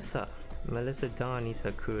this? Melissa. Melissa Dawn needs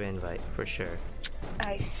a crew invite for sure.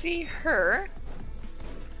 I see her.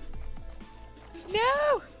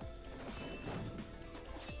 No!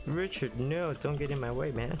 Richard, no, don't get in my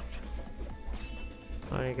way, man.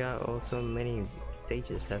 I got also many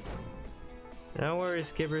stages left. No worries,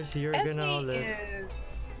 Skippers, you're gonna all live. Is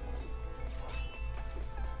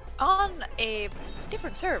on a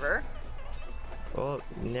different server. Well,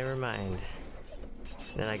 never mind.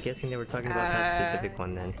 Then I'm guessing they were talking about that specific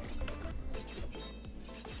one then.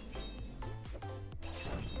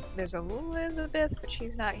 There's Elizabeth, but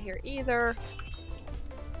she's not here either.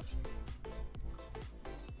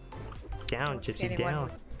 Down, Gypsy,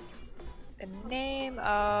 down. The name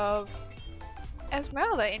of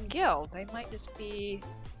Esmeralda in guild. They might just be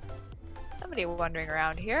somebody wandering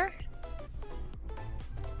around here.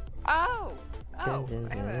 Oh! Oh!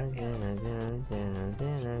 I have a-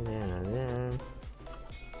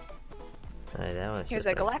 Alright, that one's Here's just a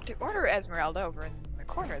like, Galactic Order Esmeralda over in the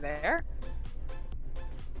corner there.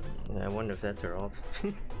 I wonder if that's her ult.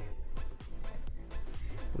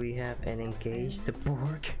 We have an engaged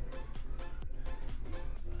Borg.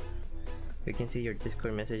 We can see your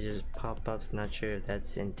Discord messages pop-ups. Not sure if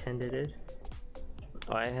that's intended.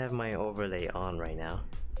 Oh, I have my overlay on right now.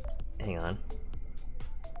 Hang on.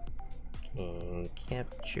 Game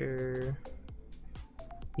capture.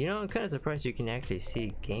 You know, I'm kind of surprised you can actually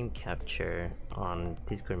see game capture on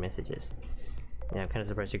Discord messages. Yeah, I'm kind of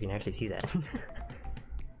surprised you can actually see that.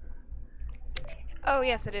 Oh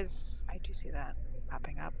yes, it is. I do see that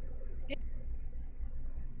popping up.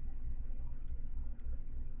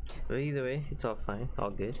 But either way, it's all fine, all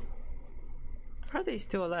good. How are they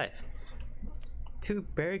still alive? 2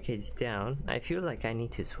 barricades down. I feel like I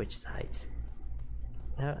need to switch sides.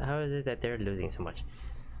 How is it that they're losing so much?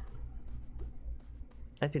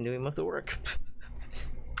 I've been doing most of the work.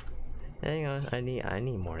 Hang on, I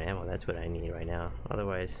need more ammo. That's what I need right now.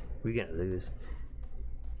 Otherwise, we're gonna lose.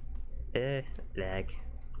 Lag.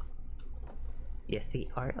 Yes, they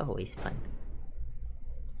are always fun.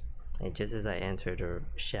 And just as I entered her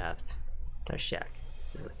shaft, or shack,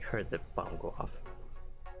 just like heard the bomb go off.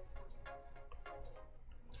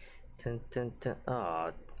 Dun dun dun. Oh,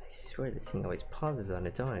 I swear this thing always pauses on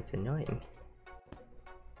its own. It's annoying.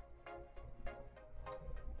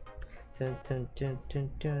 Dun dun dun dun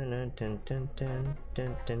dun dun dun dun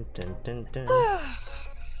dun dun dun dun dun.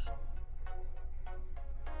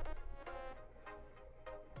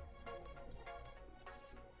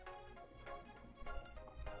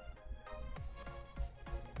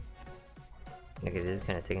 Okay, this is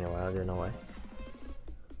kind of taking a while. I don't know why.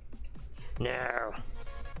 No.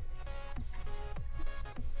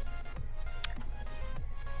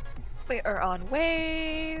 We are on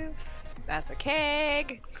wave. That's a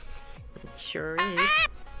keg. It sure is.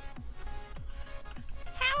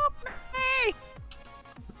 Help me!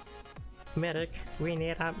 Medic, we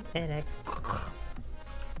need a medic.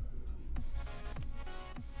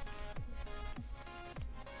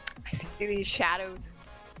 I see these shadows,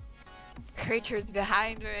 creatures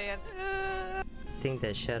behind me, and I think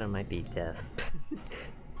that shadow might be death.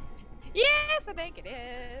 yes, I think it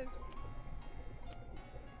is.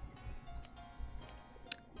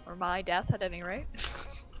 Or my death, at any rate.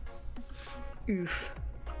 Oof.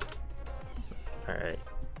 Alright.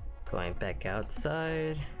 Going back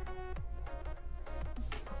outside.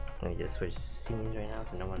 Let me just switch scenes right now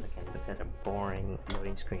so no one can look at a boring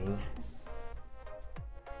loading screen.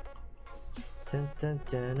 Dun dun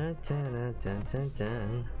dun dun dun dun dun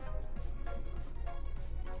dun.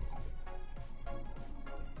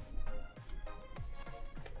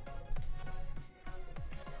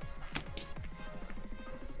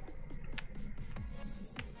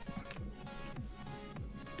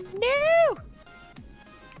 No!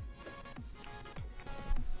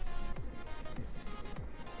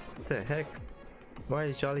 What the heck? Why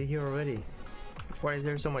is Jolly here already? Why is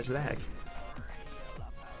there so much lag?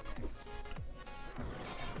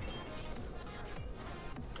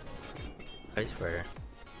 I swear.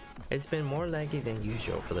 It's been more laggy than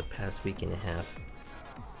usual for the past week and a half.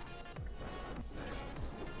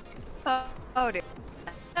 Oh, dude.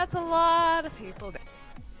 That's a lot of people.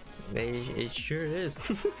 It sure is.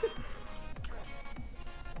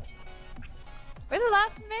 Where'd the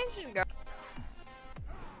last invasion go?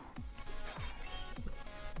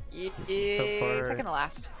 Yeah, So far, second to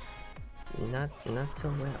last. not so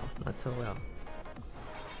well. Not so well.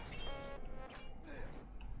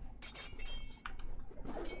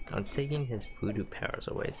 I'm taking his voodoo powers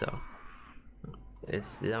away, so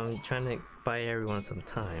I'm trying to buy everyone some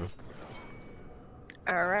time.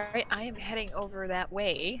 Alright, I am heading over that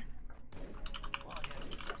way.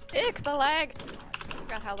 Ick, the lag!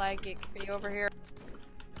 Forgot how laggy it can be over here.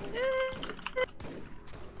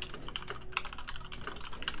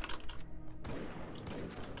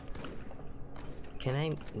 Can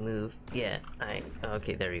I move? Yeah,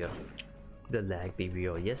 okay, there we go. The lag be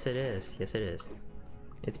real. Yes it is. Yes it is.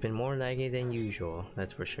 It's been more laggy than usual,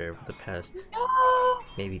 that's for sure, for the past No!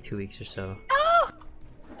 maybe 2 weeks or so. No!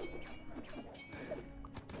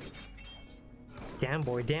 Down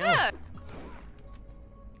boy, down! Yeah.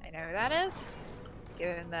 I know who that is.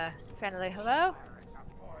 Giving the friendly hello.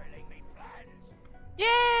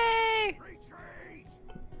 Yay!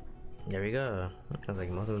 There we go. Sounds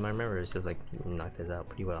like most of my members just like knocked this out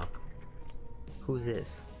pretty well. Who's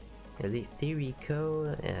this? Elite Theory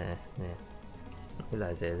Co. Yeah.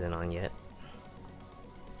 Eliza isn't on yet.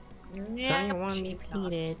 Someone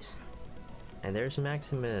repeated. And there's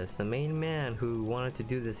Maximus, the main man who wanted to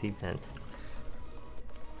do this event.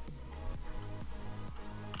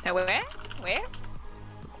 Now where?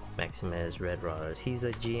 him as Red Rollers. He's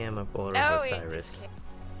a GM of Order Oh, of Osiris.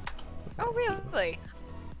 Oh, really?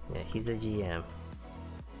 Yeah, he's a GM.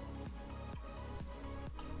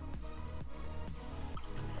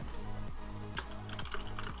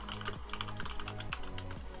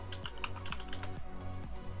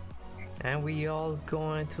 And we all's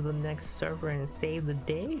going to the next server and save the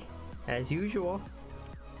day, as usual.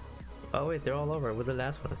 Oh wait, they're all over. We're the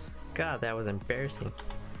last ones. God, that was embarrassing.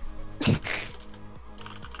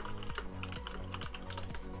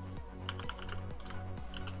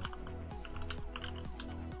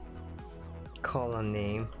 Call a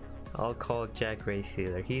name. I'll call Jack Ray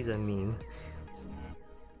Sealer. He's a meme.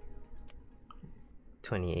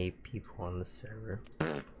 28 people on the server.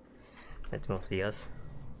 That's mostly us.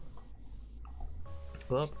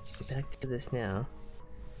 Well, back to this now.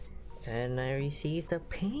 And I received a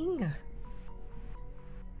ping!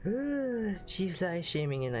 She's live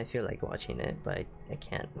streaming and I feel like watching it, but I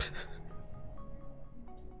can't.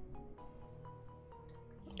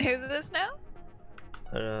 Who's this now?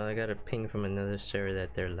 I got a ping from another server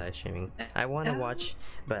that they're live streaming. I want to watch,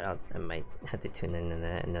 but I might have to tune in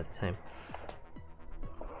another time.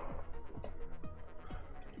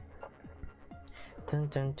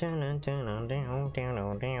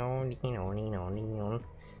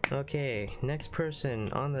 Okay, next person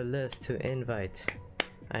on the list to invite.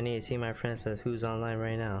 I need to see my friends list. Who's online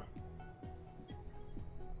right now?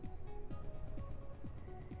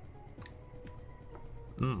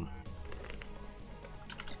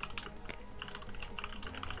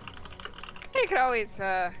 You could always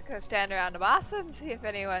go stand around the boss and see if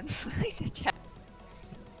anyone's willing to chat.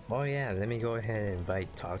 Oh yeah, let me go ahead and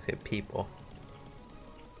invite toxic people.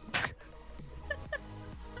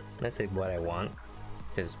 That's like what I want.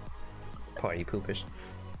 Just party poopers.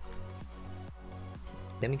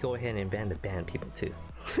 Let me go ahead and ban the band people too.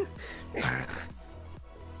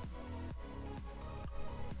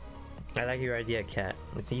 I like your idea, Kat.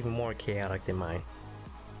 It's even more chaotic than mine.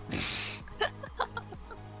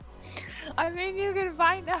 I mean, you can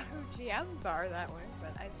find out who GMs are that way,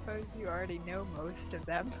 but I suppose you already know most of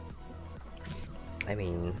them. I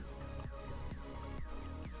mean,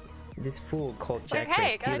 this fool called Like, Jack Ray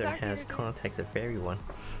hey, can I Steeler talk to has you? contacts of everyone.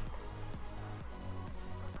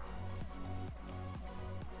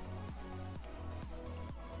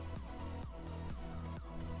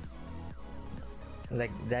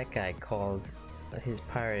 Like that guy called his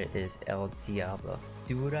pirate is El Diablo.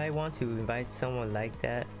 Would I want to invite someone like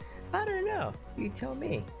that? I don't know. You tell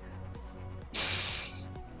me.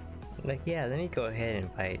 Like, yeah, let me go ahead and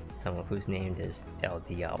invite someone whose name is El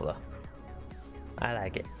Diablo. I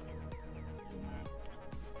like it.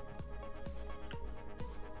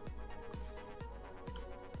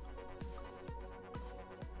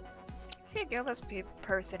 I see a guildless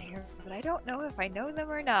person here, but I don't know if I know them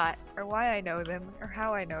or not, or why I know them, or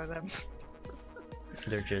how I know them.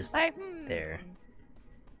 They're just Like, there.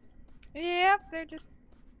 Yep, they're just.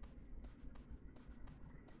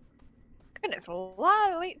 Goodness, a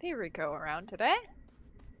lot of late theory go around today.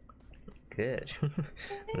 Good.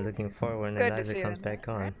 I'm looking forward when Good to Eliza see comes them, back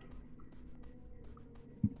on. right?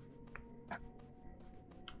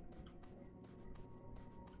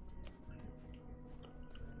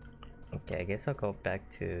 Okay, I guess I'll go back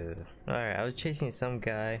to... Alright, I was chasing some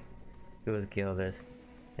guy who was guildless.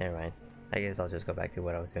 Never mind. I guess I'll just go back to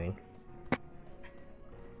what I was doing.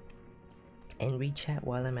 And re-chat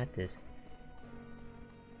while I'm at this.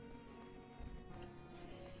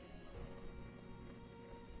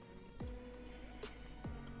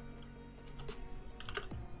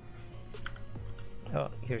 Oh,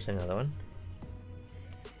 here's another one.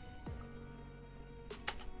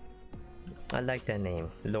 I like that name,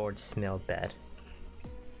 Lord Smell Bad.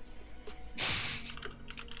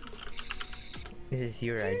 This is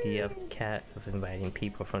your idea of cat of inviting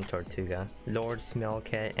people from Tortuga. Lord Smell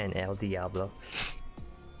Cat and El Diablo.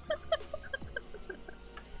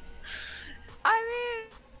 I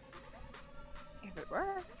mean, if it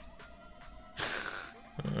works.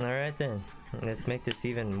 Alright then, let's make this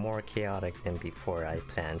even more chaotic than before I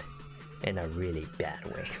planned. In a really bad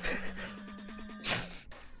way.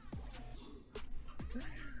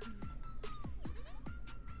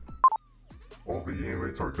 All the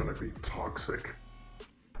inmates are gonna be toxic.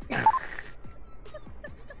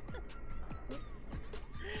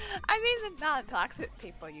 I mean, the non-toxic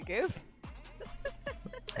people, you goof.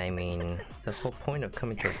 I mean, it's the whole point of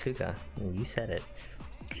coming to Tortuga. You said it.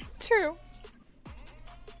 True.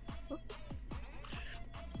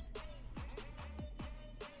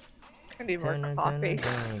 I need more coffee.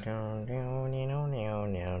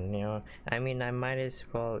 I mean, I might as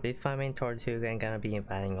well, if I'm in Tortuga and gonna be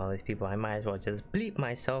inviting all these people, I might as well just bleep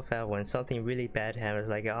myself out when something really bad happens,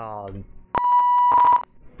 like, oh,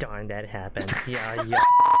 darn, that happened. Yeah.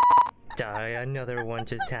 Another one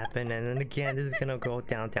just happened, and then again, this is gonna go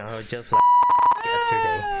downtown just like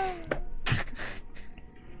yesterday.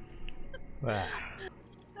 Wow.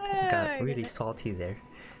 Got really salty there.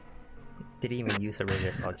 Didn't even use a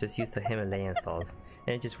regular salt, just used the Himalayan salt.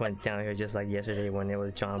 And it just went down here just like yesterday when it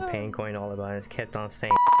was John Payne going all about it. It kept on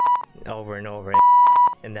saying over and over,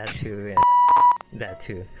 and that too, and that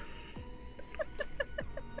too.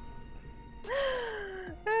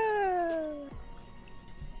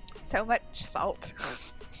 So much salt.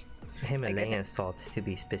 Himalayan salt, to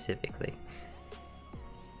be specifically.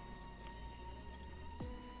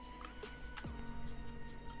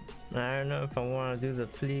 I don't know if I want to do the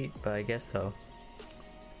fleet, but I guess so.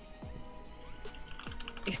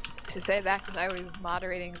 Used to say back when I was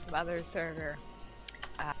moderating some other server,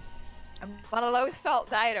 I'm on a low salt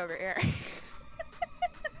diet over here.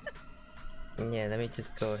 Yeah, let me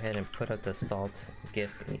just go ahead and put up the salt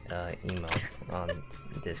gift emote on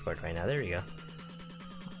Discord right now. There we go.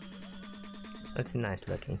 That's nice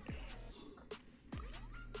looking.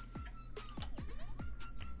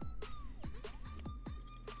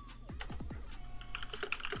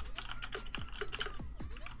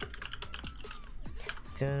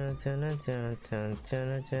 And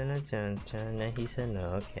he said no.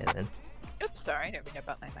 Okay then. Oops, sorry, I didn't mean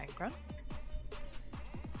about my microphone.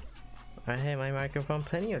 I had my microphone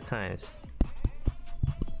plenty of times.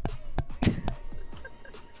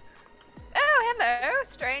 Oh, hello,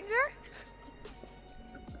 stranger.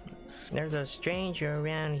 There's a stranger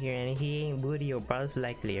around here and he ain't Woody or Buzz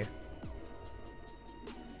Lightyear.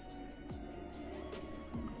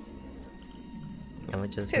 I'm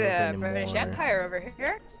just see the British Empire over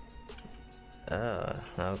here.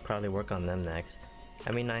 I'll probably work on them next.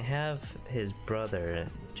 I mean, I have his brother,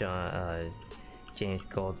 James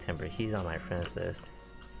Goldtemper. He's on my friends list.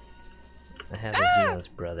 I have the GM's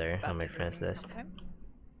brother on my friends list.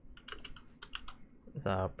 So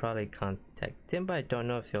I'll probably contact him, but I don't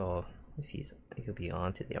know if he'll be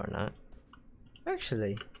on today or not.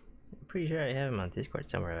 Actually, I'm pretty sure I have him on Discord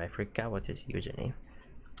somewhere. I forgot what's his username.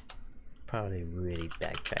 Probably really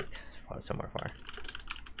backtracked somewhere far.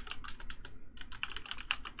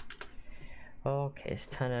 Okay, it's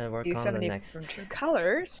time to work on the next. From True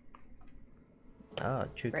Colors. Oh,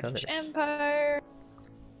 True British Colors. Empire.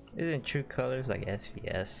 Isn't True Colors like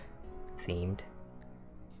SvS themed?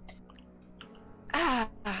 I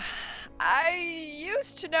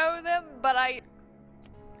used to know them, but I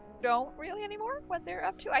don't really anymore what they're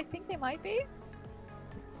up to. I think they might be.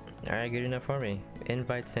 Alright, good enough for me.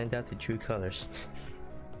 Invite sent out to True Colors.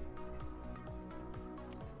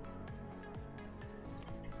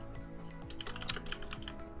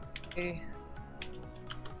 Okay.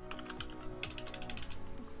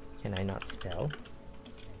 Can I not spell?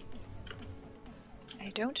 I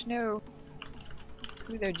don't know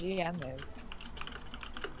who their GM is.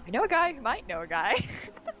 I know a guy who might know a guy.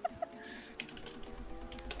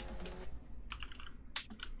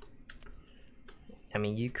 I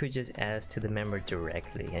mean, you could just ask to the member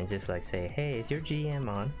directly and just like say, hey, is your GM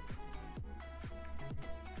on?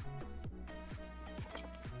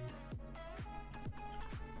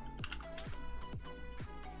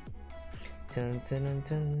 Dun, dun,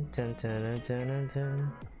 dun, dun, dun, dun, dun,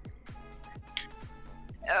 dun.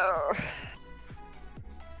 Oh.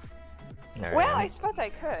 Right. Well, I suppose I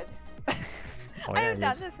could. Oh, I yeah, haven't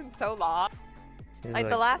done this in so long. Like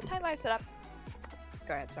the last time I set up.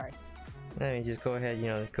 Go ahead, sorry. Let me just go ahead, you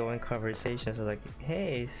know, go in conversations like,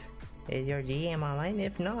 hey, is your GM online?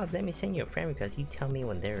 If not, let me send you a friend because you tell me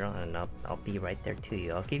when they're on and I'll be right there to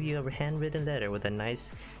you. I'll give you a handwritten letter with a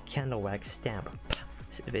nice candle wax stamp.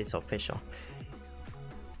 If it's official.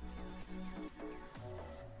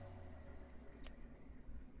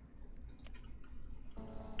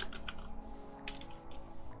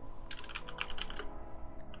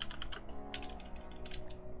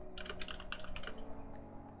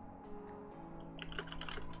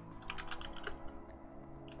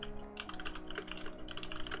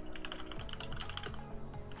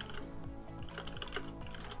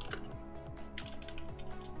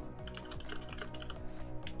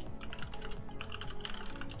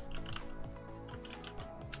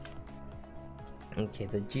 Okay,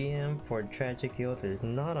 the GM for Tragic Guild is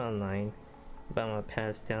not online, but I'm gonna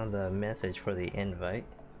pass down the message for the invite.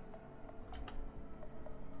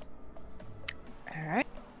 Alright.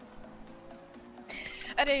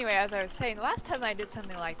 And anyway, as I was saying, the last time I did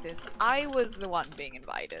something like this, I was the one being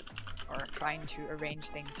invited. or trying to arrange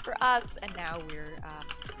things for us, and now we're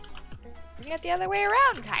doing it the other way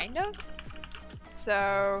around, kind of.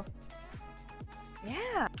 So,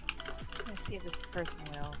 yeah. Let's see if this person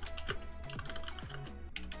will.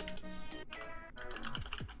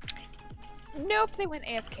 Nope, they went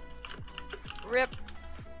AFK. RIP.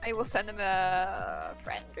 I will send them a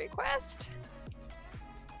friend request.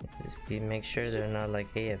 Just make sure they're not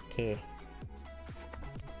like AFK.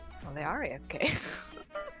 Well, they are AFK.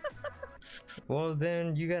 Well,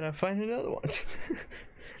 then you gotta find another one.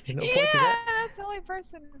 There's no Yeah, point to that. that's the only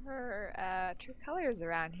person for True Colors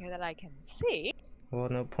around here that I can see. Well,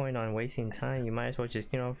 no point on wasting time. You might as well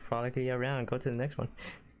just, you know, frolic around and go to the next one.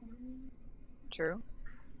 True.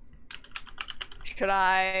 Should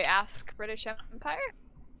I ask British Empire?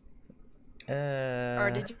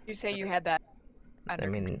 Or did you say you had that under I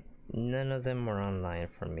mean, none of them were online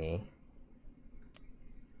for me.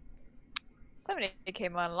 Somebody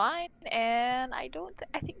came online, and I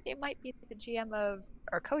think they might be the GM of,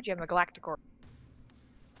 or co-GM of Galactic Order.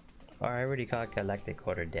 Oh, I already got Galactic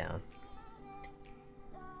Order down.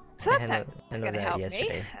 So that's not I gonna help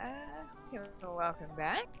yesterday. me. You're welcome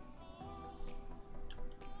back.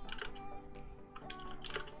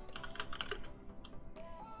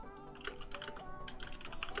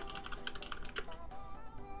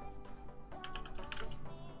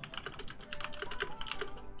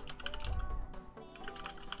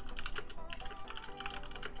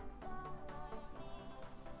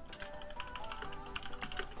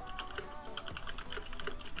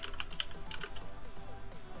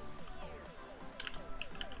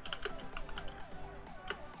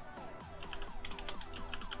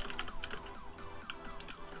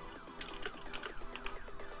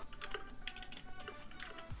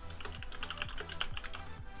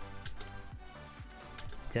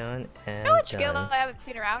 Done and You know which done. guild I haven't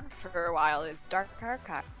seen around for a while is Dark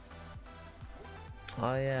Archive.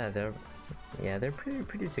 Oh yeah, they're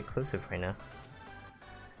pretty seclusive right now.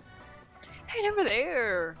 Hey, over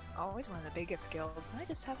there! Always one of the biggest guilds, and I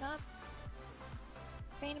just have not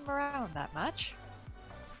seen them around that much.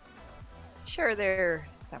 Sure, they're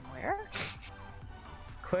somewhere.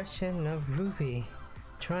 Question of Ruby.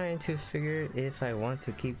 Trying to figure if I want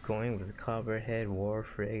to keep going with Copperhead War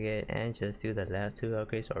Frigate and just do the last two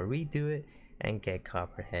upgrades, or redo it and get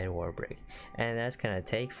Copperhead War Brig. And that's gonna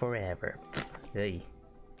take forever. Hey.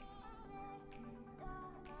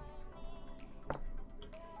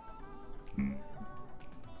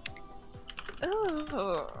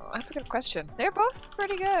 Ooh, that's a good question. They're both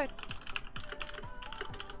pretty good.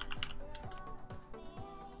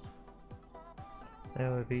 I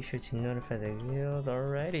will be sure to notify the guild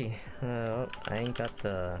already. I ain't got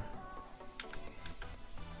the...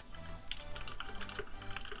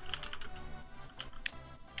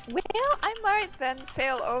 Well, I might then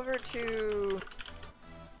sail over to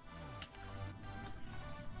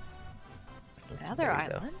another There we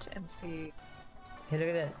go. island and see. Hey, look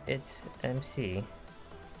at that. It's MC.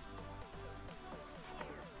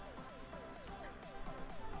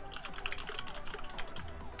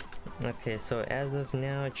 Okay, so as of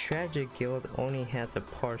now, Tragic Guild only has a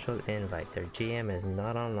partial invite. Their GM is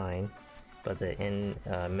not online, but the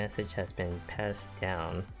message has been passed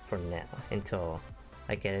down for now until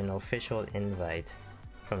I get an official invite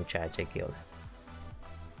from Tragic Guild.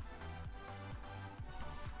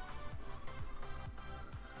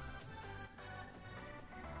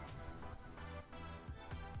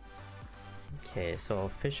 Okay, so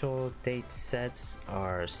official date sets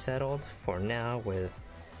are settled for now with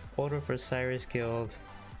Order for Cyrus Guild,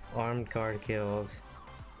 Armed Guard Guild,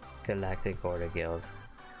 Galactic Order Guild,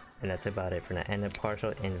 and that's about it for now, and a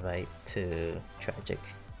partial invite to Tragic.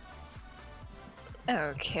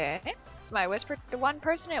 Okay. So I whispered to one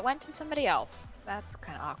person, it went to somebody else. That's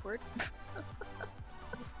kind of awkward.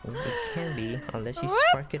 It can be, unless you What?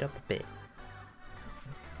 spark it up a bit.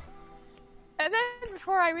 And then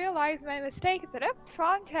before I realized my mistake, it said, oops,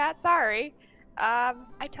 wrong chat, sorry. I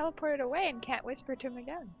teleported away and can't whisper to them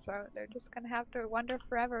again. So they're just gonna have to wonder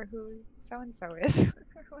forever who so-and-so is. Who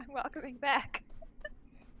I'm welcoming back.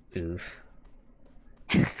 Oof.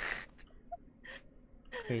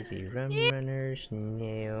 Crazy Rum Yeah. Runners,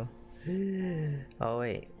 no. Oh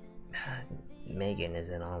wait, Megan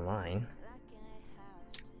isn't online.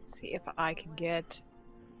 See if I can get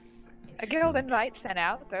a guild invite sent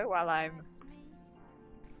out though while I'm.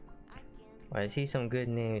 Well, I see some good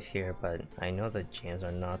names here, but I know the GMs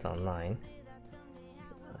are not online.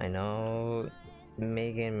 I know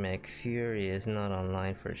Megan McFury is not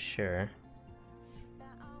online for sure.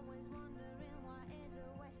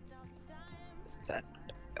 Send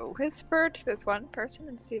a whisper to this one person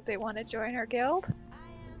and see if they want to join our guild.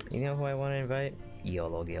 You know who I want to invite?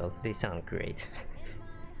 YOLO Guild. They sound great.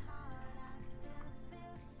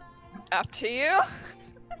 Up to you.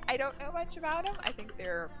 I don't know much about them. I think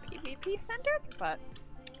they're PvP centered, but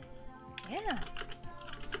yeah.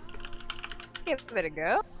 Give it a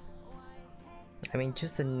go. I mean,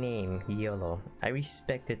 just the name, YOLO. I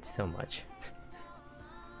respect it so much.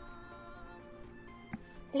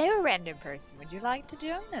 Hello, random person. Would you like to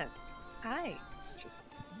join us? Hi.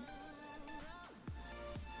 Just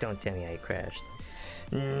Don't tell me I crashed.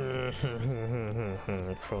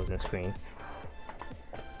 Frozen screen.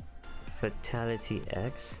 Fatality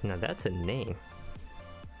X? Now that's a name.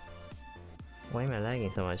 Why am I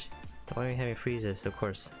lagging so much? Why am I having freezes? Of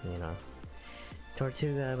course, you know.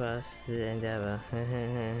 Tortuga bus endeavor.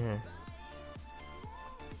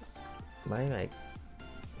 Why am I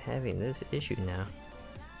having this issue now?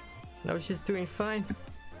 I was just doing fine.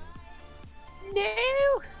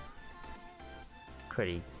 no.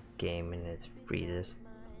 Cruddy game and it freezes.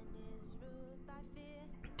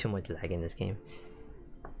 Too much lag in this game.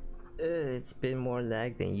 It's been more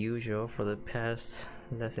lag than usual for the past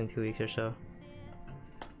less than 2 weeks or so.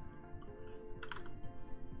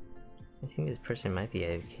 I think this person might be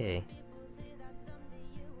AFK.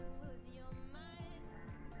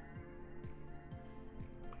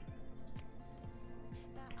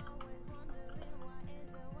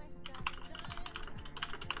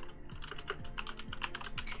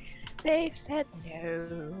 They said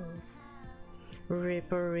no.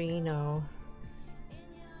 Ripperino.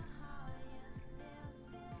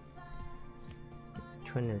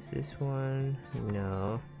 Which one is this one?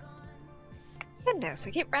 No. Goodness, I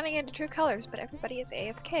keep running into true colors, but everybody is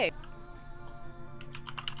AFK.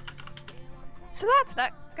 So that's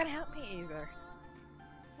not gonna help me either.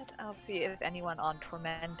 But I'll see if anyone on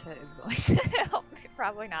Tormenta is willing to help me.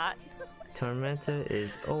 Probably not. Tormenta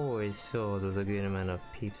is always filled with a good amount of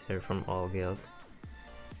peeps there from all guilds.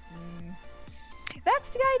 That's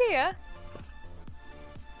the idea.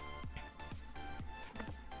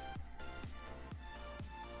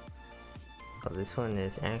 Oh, this one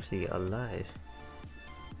is actually alive.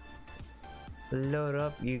 Load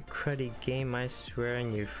up, you cruddy game, I swear,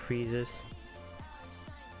 and you freezes.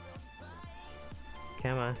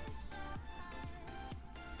 Come on.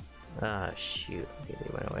 Ah, shoot. Okay, they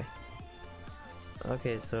went away.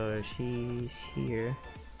 Okay, so she's here.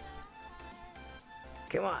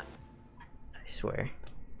 Come on. I swear.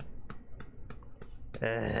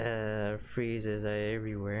 Freezes are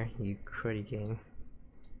everywhere, you cruddy game.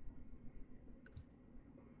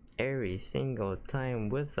 Every single time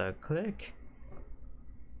with a click.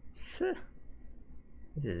 This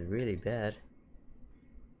is really bad.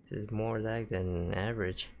 This is more lag than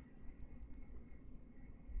average.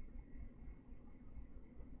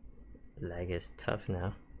 Lag is tough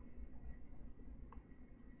now.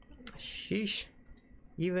 Sheesh.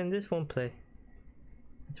 Even this won't play.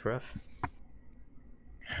 It's rough.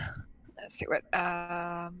 Let's see what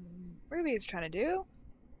Ruby is trying to do.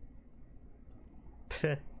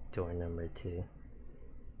 Door number 2.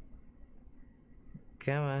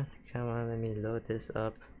 Come on, let me load this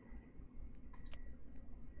up.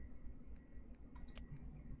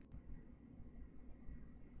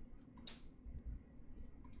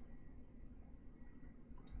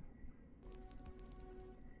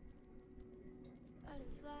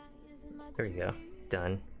 There we go.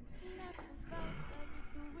 Done.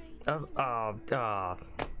 Oh,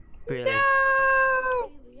 really?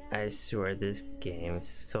 No! I swear this game is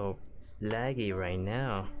so laggy right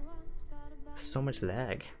now. So much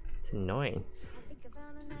lag. It's annoying.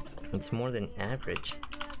 It's more than average.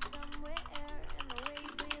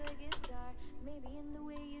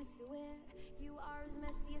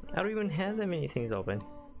 I don't even have that many things open.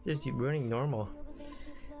 Just running normal.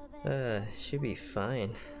 Should be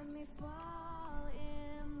fine.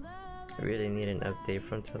 I really need an update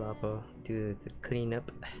from TLOPO to clean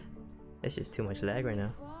up. It's just too much lag right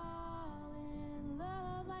now.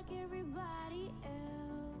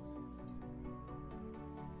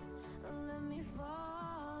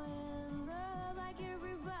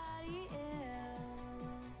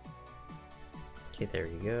 Okay, there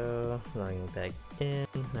we go. Logging back in.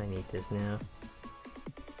 I need this now.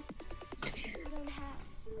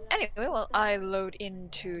 Anyway, well, I load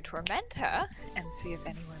into Tormenta and see if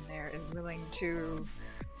anyone there is willing to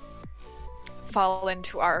fall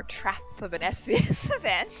into our trap of an SvS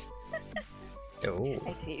event. Oh,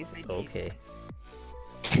 I tease. okay.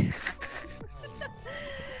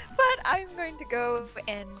 But I'm going to go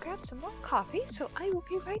and grab some more coffee, so I will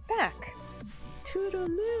be right back.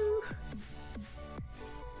 Toodaloo!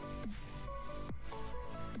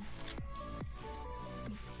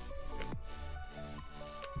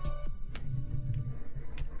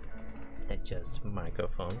 adjust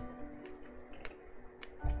microphone.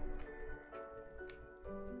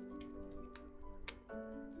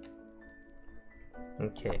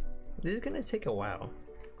 Okay, this is gonna take a while.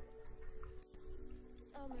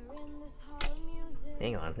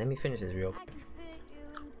 Hang on, let me finish this real quick.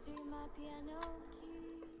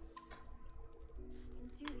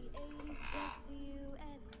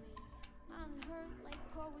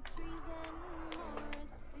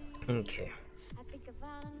 Okay.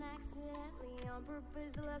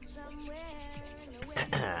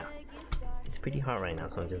 It's pretty hot right now,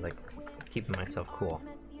 so I'm just like keeping myself cool.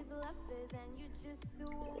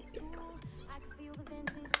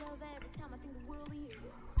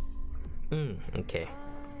 Okay.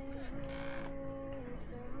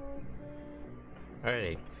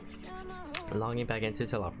 Alrighty. Logging back into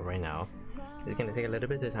TLOPO right now. It's gonna take a little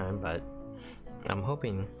bit of time, but I'm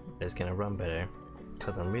hoping it's gonna run better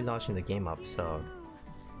because I'm relaunching the game up, so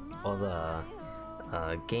all the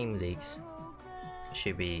game leaks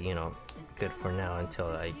should be, you know, good for now until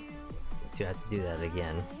I do have to do that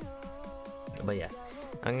again. But yeah,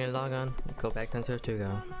 I'm gonna log on, go back on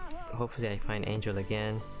Tortuga. Hopefully I find Angel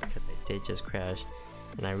again because I did just crash,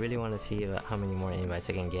 and I really want to see how many more invites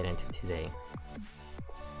I can get into today.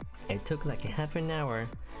 It took like a half an hour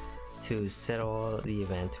to settle the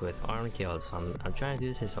event with Armed Guild, so I'm trying to do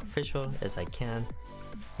this as official as I can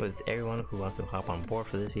with everyone who wants to hop on board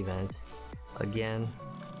for this event. Again,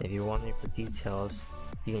 if you're wondering for details,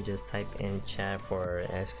 you can just type in chat for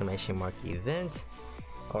 !event,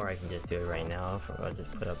 or I can just do it right now. I'll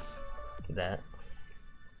just put up that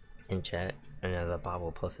in chat, and then the Bob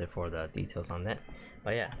will post it for the details on that.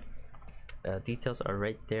 But yeah, details are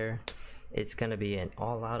right there. It's gonna be an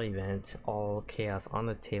all-out event, all chaos on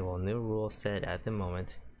the table, new rules set at the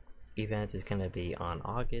moment. Event is gonna be on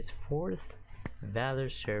August 4th, Valor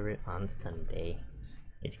Server on Sunday.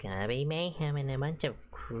 It's gonna be mayhem and a bunch of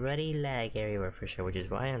cruddy lag everywhere for sure, which is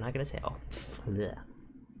why I'm not gonna say, oh, bleh.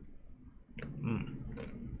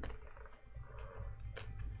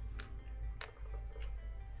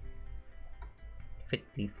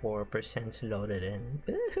 54% loaded in.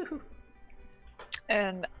 Boo.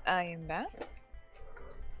 And I'm back.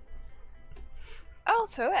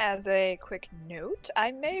 Also, as a quick note,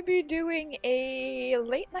 I may be doing a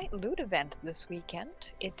late night loot event this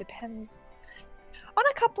weekend. It depends on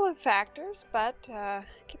a couple of factors, but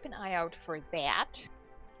keep an eye out for that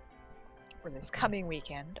for this coming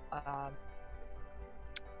weekend.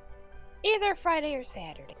 Either Friday or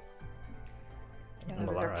Saturday. I know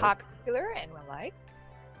those are popular and will like.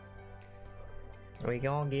 We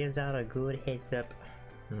all gives out a good heads up.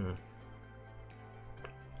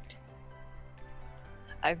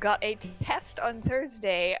 I've got a test on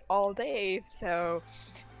Thursday all day, so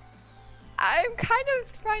I'm kind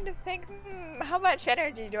of trying to think, how much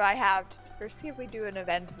energy do I have to foreseeably do an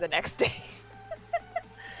event the next day?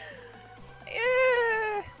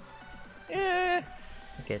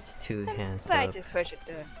 Gets two hands I up. just push it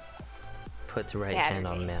to Put right Saturday. hand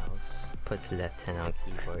on mouse. Put left hand on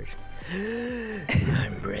keyboard.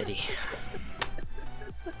 I'm ready.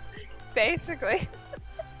 Basically.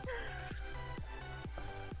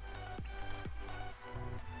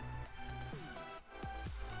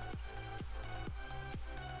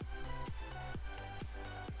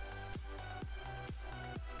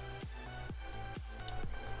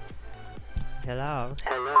 Hello.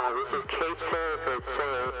 Hello, this is Kate Sanford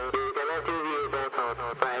saying you're gonna do the event on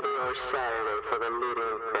Friday or Saturday for the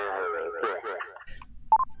meeting.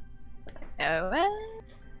 Oh well.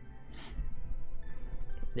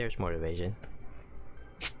 There's motivation.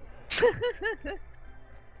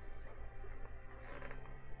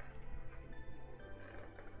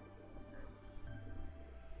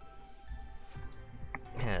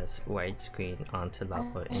 Has widescreen on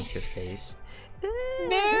TLOPO interface.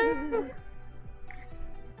 No!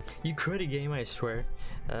 You cruddy game, I swear.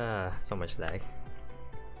 So much lag.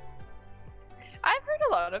 I've heard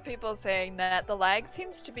a lot of people saying that the lag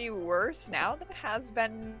seems to be worse now than it has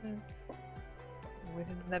been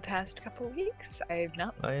within the past couple weeks. I've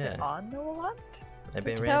not been on though a lot. I've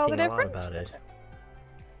been to tell ranting the a lot difference. about it.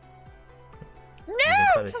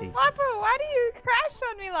 No! TLOPO, why do you crash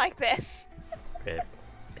on me like this?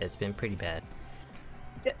 It's been pretty bad.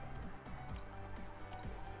 Yeah.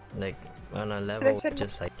 Like on a level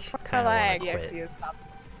just like kind of want to quit.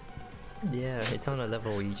 Yeah, it's on a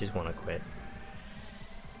level where you just want to quit.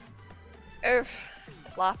 Oof,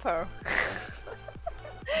 TLOPO.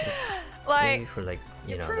 Like, maybe for like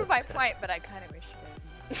you know. Prove my point, but I kind of wish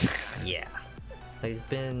you didn't. Yeah, like it's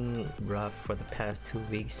been rough for the past 2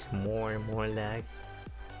 weeks. More and more lag.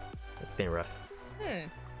 It's been rough.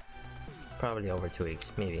 Probably over 2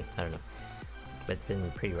 weeks, maybe. I don't know. but it's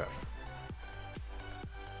been pretty rough.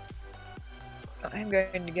 I'm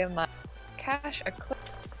going to give my cache a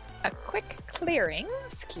quick clearing,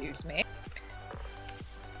 excuse me,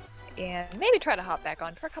 and maybe try to hop back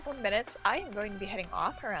on for a couple of minutes. I am going to be heading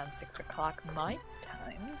off around 6 o'clock my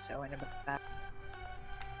time, so in about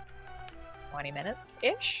 20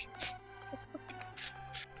 minutes-ish.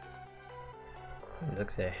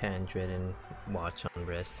 Looks like a handwritten watch on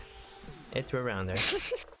wrist. It's around there.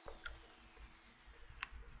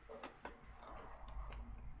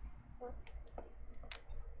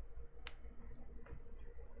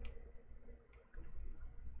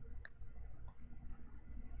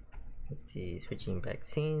 Let's see, switching back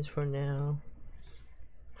scenes for now.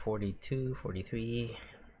 42, 43.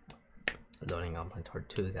 Loading up my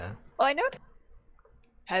Tortuga. Well, I know it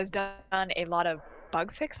has done a lot of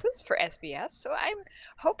bug fixes for SvS, so I'm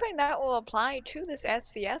hoping that will apply to this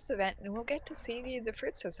SvS event, and we'll get to see the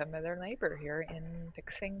fruits of some of their labor here in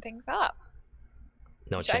fixing things up.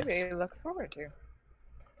 No which chance. I really look forward to.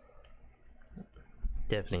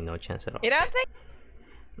 Definitely no chance at all. You don't think?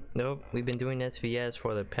 Nope, we've been doing SvS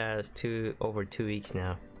for the past over 2 weeks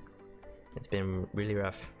now. It's been really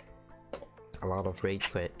rough. A lot of rage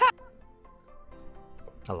quit.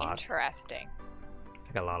 A lot. Interesting.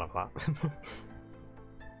 Like a lot.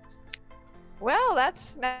 Well,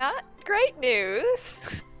 that's not great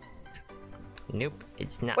news. Nope,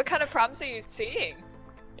 it's not. What kind of problems are you seeing?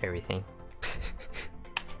 Everything.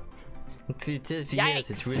 it's SvS,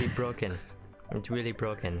 Yikes. it's really broken. It's really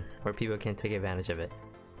broken, where people can take advantage of it.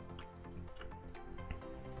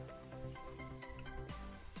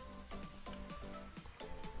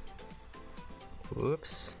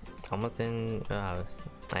 Whoops. Almost in. I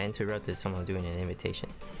interrupted someone doing an invitation.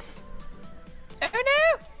 Oh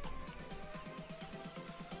no!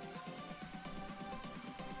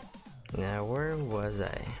 Now, where was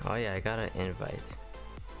I? Oh yeah, I got an invite.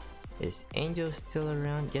 Is Angel still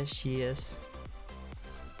around? Yes, she is.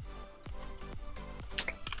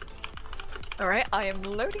 Alright, I am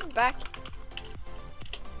loading back.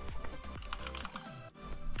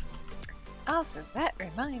 Also, that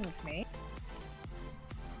reminds me.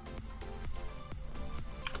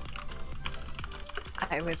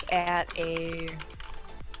 I was at a,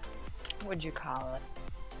 what'd you call it?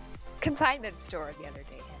 Consignment store the other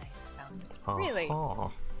day, and I found this really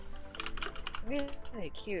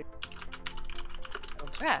cute little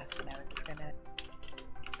dress, and I was gonna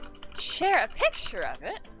share a picture of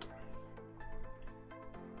it.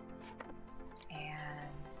 And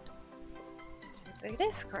to the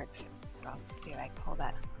Discord, so I'll see if I can pull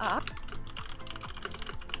that up.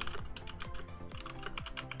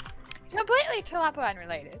 Completely TLOPO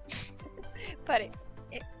unrelated, but it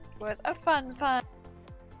was a fun, and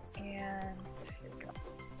here we go.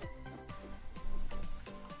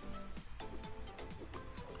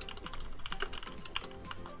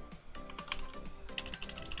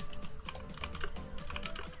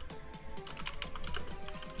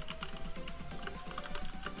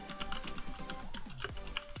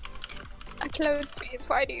 Upload speeds,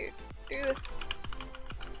 why do you do this?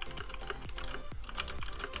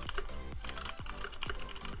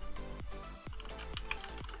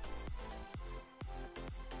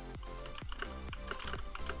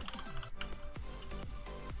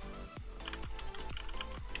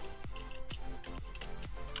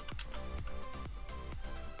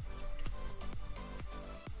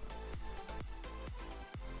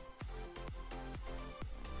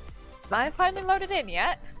 Am I finally loaded in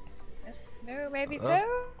yet? Yes, no, maybe so?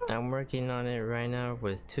 I'm working on it right now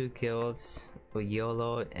with 2 guilds, with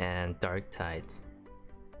YOLO and Dark Tides.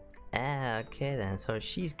 Ah, okay then, so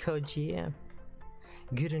she's co-GM.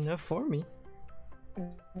 Good enough for me.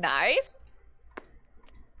 Nice.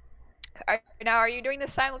 Now, are you doing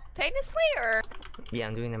this simultaneously, or? Yeah,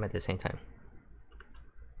 I'm doing them at the same time.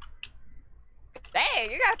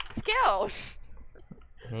 Dang, you got skills.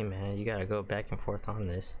 Hey man, you gotta go back and forth on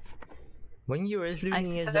this. When you're as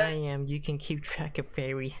looting as I suppose. am, you can keep track of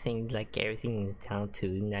everything, like everything is down to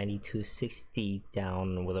 9260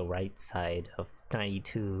 down with the right side of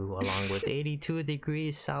 92, along with 82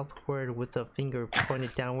 degrees southward with the finger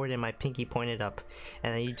pointed downward and my pinky pointed up.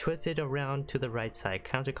 And then you twist it around to the right side,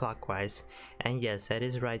 counterclockwise. And yes, that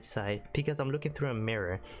is right side, because I'm looking through a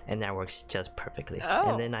mirror, and that works just perfectly. Oh.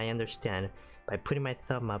 And then I understand, by putting my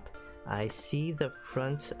thumb up, I see the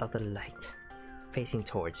front of the light facing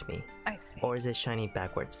towards me. I see. Or is it shining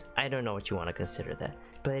backwards? I don't know what you want to consider that,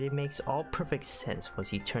 but it makes all perfect sense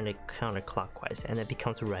once you turn it counterclockwise and it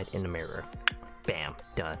becomes right in the mirror. Bam,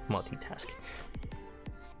 done, multitask.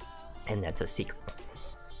 And that's a secret.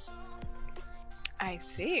 I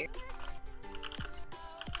see.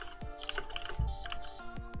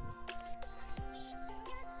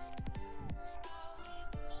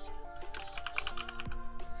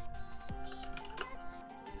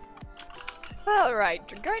 Alright,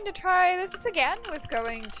 we're going to try this again with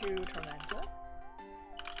going to Tormenta.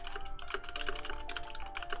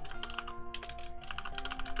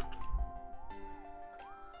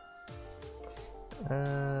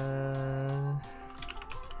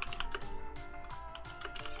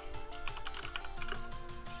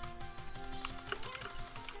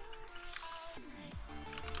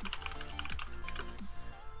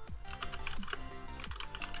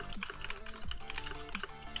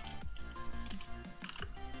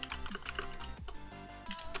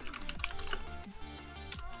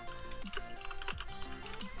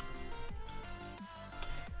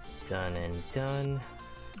 Done and done.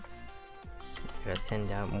 Gotta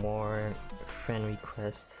send out more friend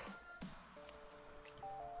requests.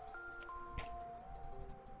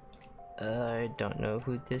 I don't know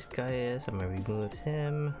who this guy is. I'm gonna remove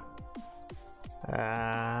him.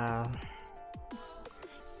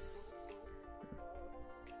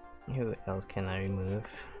 Who else can I remove?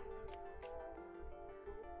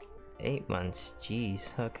 8 months.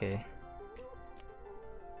 Jeez. Okay.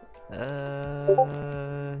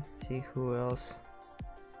 Let's see who else.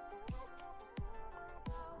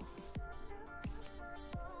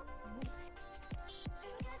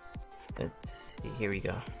 Let's see, here we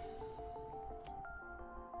go.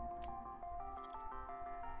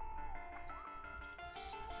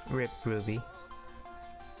 Rip Ruby.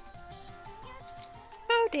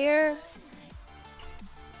 Oh dear.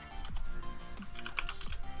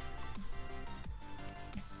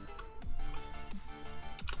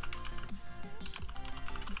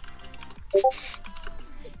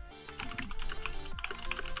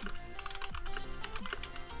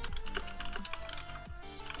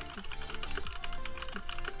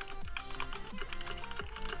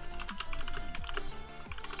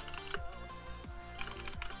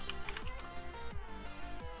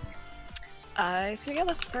 I see a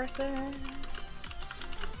left person.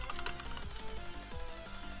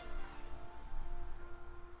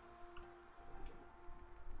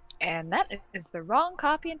 And that is the wrong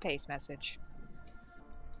copy and paste message.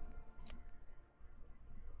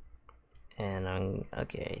 And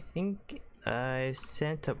okay, I think I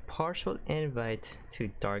sent a partial invite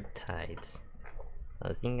to Dark Tides.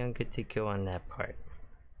 I think I'm good to go on that part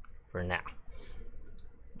for now.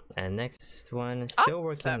 And next one, still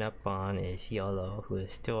working up on, is YOLO, who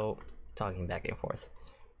is still talking back and forth.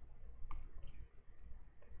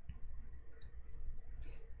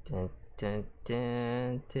 Dun, dun,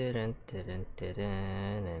 dun, dun, dun, dun,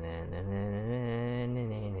 dun.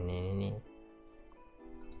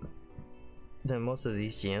 Then most of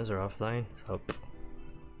these GMs are offline, so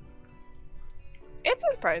It's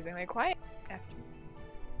surprisingly quiet.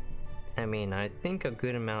 I mean, I think a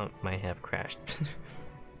good amount might have crashed.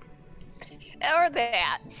 Or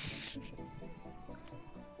that.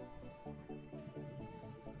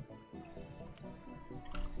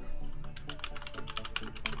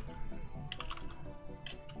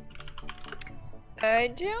 I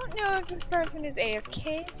don't know if this person is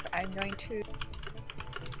AFK, so I'm going to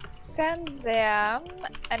send them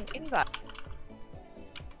an invite.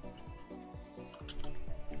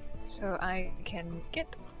 So I can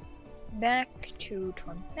get back to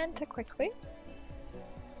Tormenta quickly.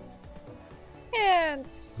 And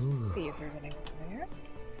see if there's anyone there.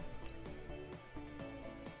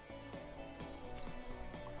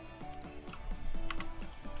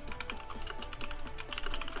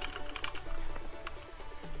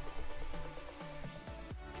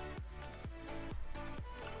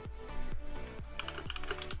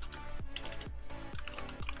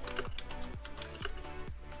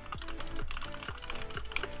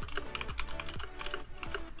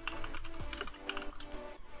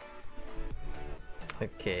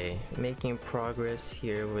 Okay, making progress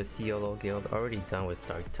here with YOLO Guild. Already done with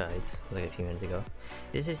Dark Tides, like a few minutes ago.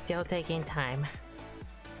 This is still taking time.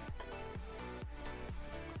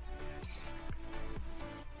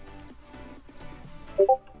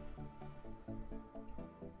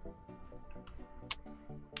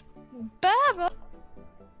 Bubble!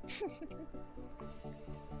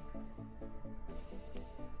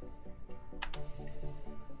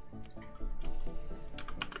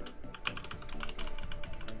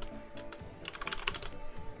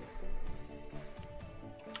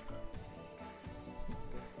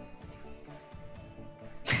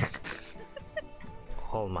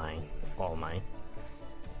 All mine, all mine.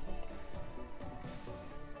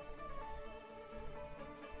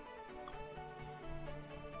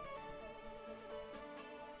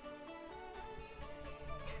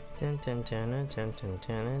 Dun, dun, dun, dun, dun, dun,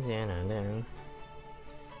 dun, dun, dun.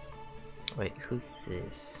 Wait, who's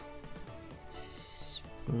this?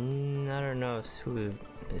 I don't know who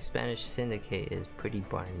Spanish Syndicate is pretty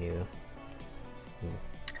brand new.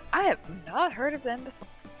 I have not heard of them before.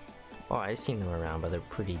 Oh, I've seen them around, but they're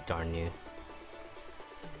pretty darn new.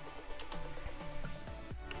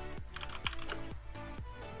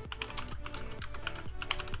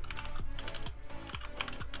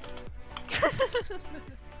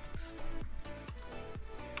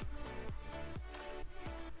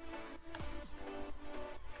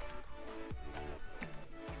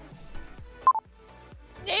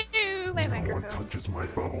 No, my No one microphone. touches my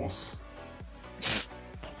bubbles.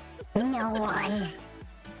 No one.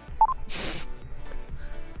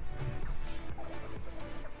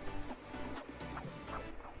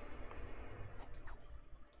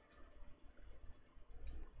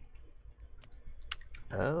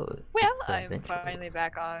 Oh. Well, it's the I'm adventure. finally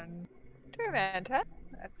back on Tormenta.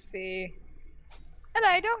 Let's see. And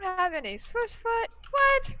I don't have any Swiftfoot.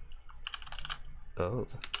 What? Oh.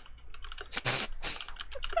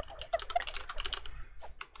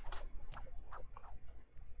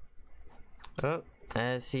 Oh,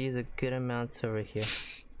 I see a good amount over here.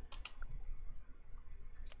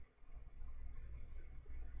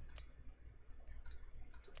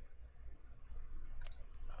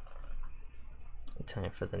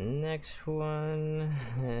 Time for the next one.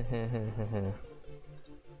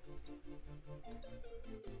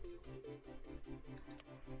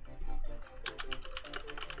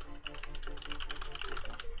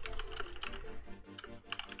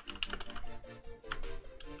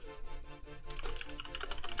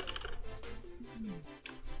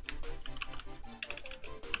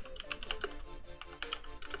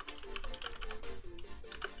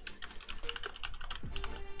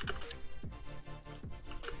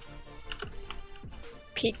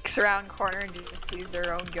 Peeks around corner and just sees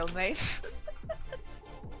their own guildmates.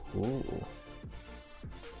 Ooh.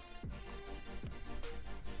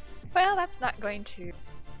 Well, that's not going to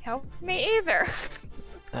help me either.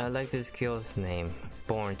 I like this guild's name,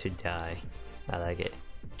 Born to Die. I like it.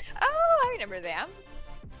 Oh, I remember them.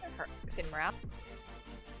 I've heard seen them around.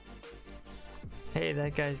 Hey,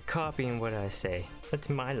 that guy's copying what I say. That's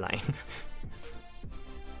my line.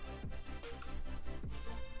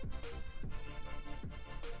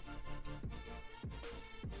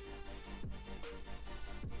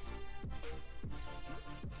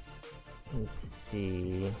 Let's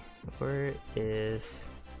see. Where is...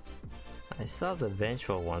 I saw the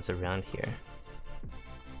vengeful ones around here.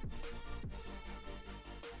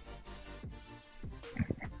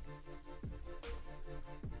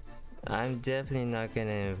 I'm definitely not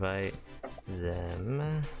gonna invite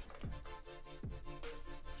them.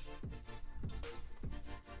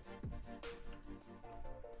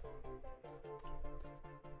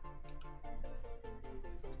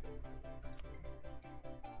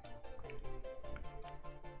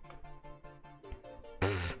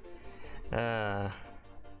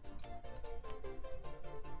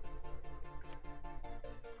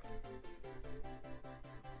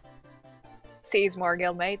 Sees more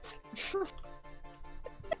guildmates.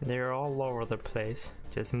 They're all over the place,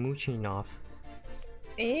 just mooching off.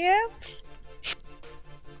 Yep.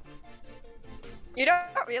 You don't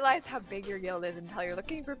realize how big your guild is until you're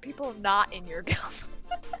looking for people not in your guild.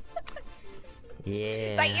 Yeah.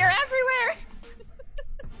 It's like you're everywhere!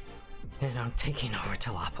 And I'm taking over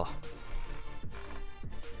TLOPO.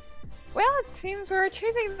 Well, it seems we're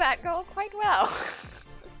achieving that goal quite well.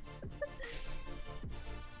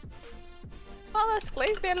 Wallace,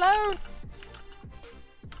 leave me alone!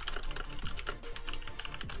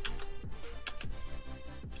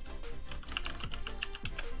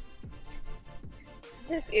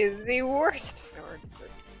 This is the worst sword for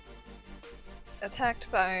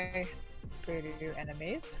attacked by voodoo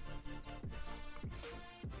enemies.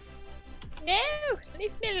 No!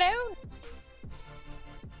 Leave me alone!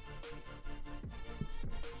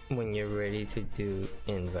 When you're ready to do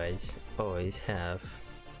invites, always have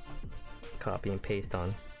copy and paste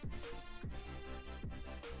on.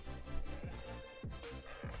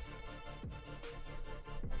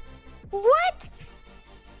 What?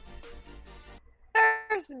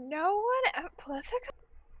 There's no one at Prolific?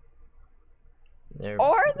 They're,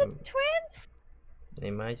 Or the twins?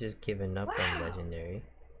 they might just given up on Wow. legendary.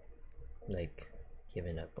 Like,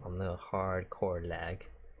 giving up on the hardcore lag.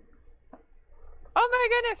 Oh my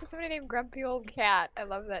goodness, it's somebody named Grumpy Old Cat. I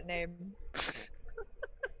love that name.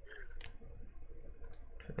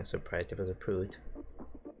 I'm surprised it was approved.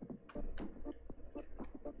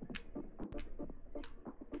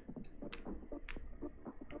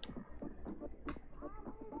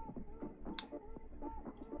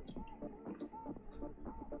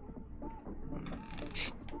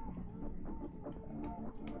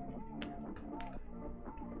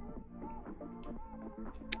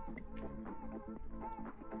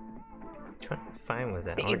 Trying to find was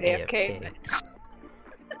that The on easy AFK. AFK.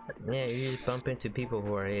 Yeah, you just bump into people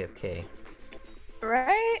who are AFK.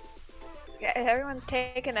 Right? Yeah, everyone's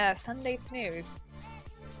taking a Sunday snooze.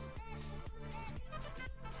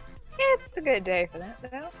 It's a good day for that,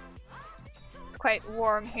 though. It's quite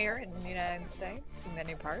warm here in the United States, in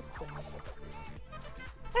many parts. And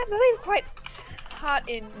I believe quite hot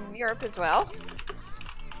in Europe as well.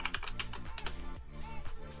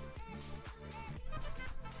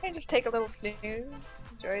 And just take a little snooze,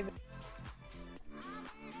 enjoy the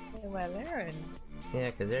weather, and Yeah,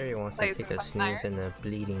 because everyone wants to Blaze take of a snooze fire. in the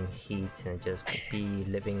bleeding heat and just be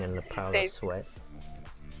living in a pile of sweat.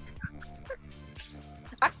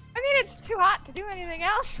 I mean, it's too hot to do anything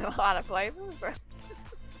else in a lot of places. So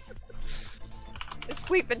just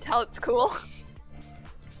sleep until it's cool.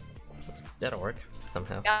 That'll work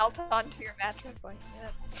somehow. Melt onto your mattress like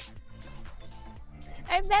that.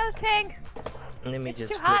 I'm melting! Let me It's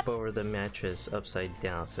just too flip hot. over the mattress upside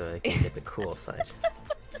down so I can get the cool side.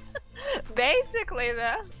 Basically,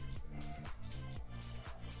 though.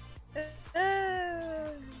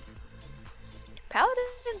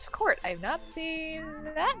 Paladin's Court. I've not seen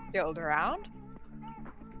that build around.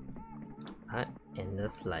 Not in the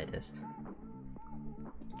slightest.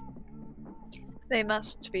 They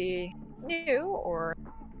must be new or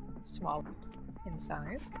small in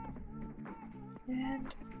size.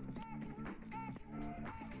 And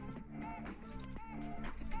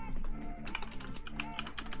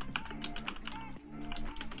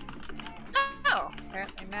oh,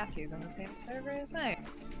 apparently Matthew's on the same server as I am.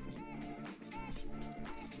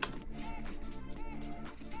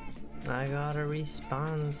 I got a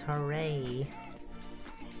response, hooray!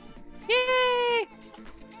 Yay!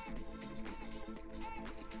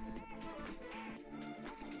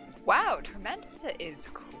 Wow, Tormenta is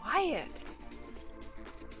quiet.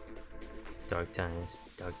 Dark times,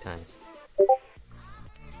 dark times. Kinda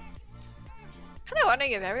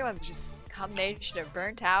wondering if everyone's just a combination of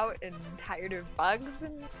burnt out and tired of bugs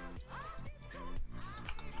and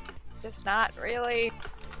just not really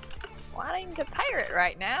wanting to pirate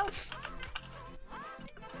right now.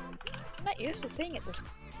 I'm not used to seeing it this way.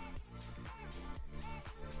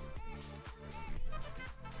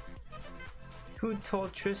 Who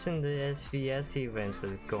told Tristan the SvS event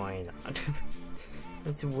was going on?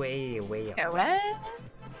 It's way up. What?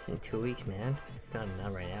 It's in 2 weeks, man. It's not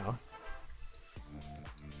right now.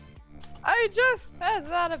 I just said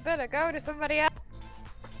that a bit ago to somebody else.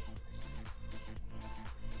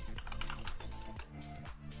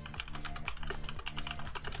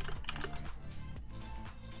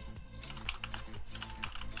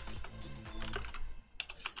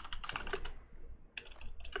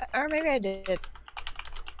 Or maybe I did.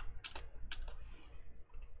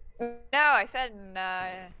 No, I said in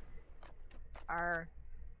our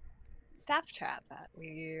staff chat that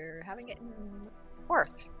we're having it in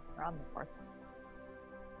 4th. We're on the 4th.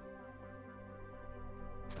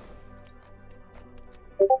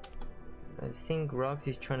 I think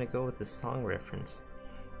Roxy's trying to go with the song reference.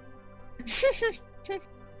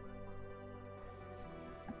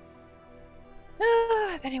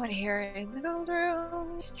 Is anyone here in the gold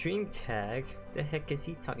room? Stream tag? The heck is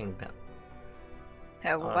he talking about?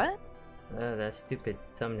 What? That stupid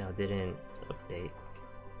thumbnail didn't update.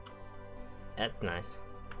 That's nice.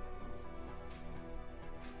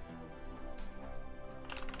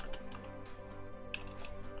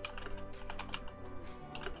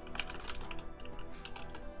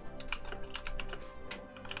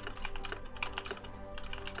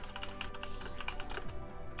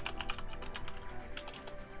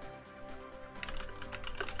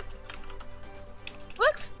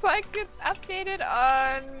 Looks like it's updated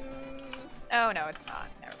on... Oh no, it's not.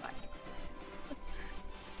 Never mind.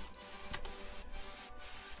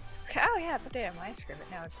 Oh yeah, it's updated on my screen,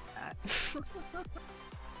 but now it's not.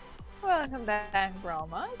 Welcome back, Brawl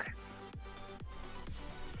Monk.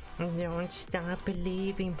 Don't stop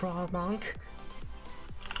believing, Brawl Monk.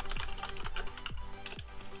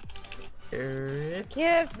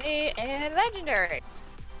 Give me a legendary.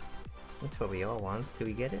 That's what we all want. Do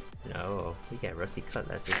we get it? No. We get rusty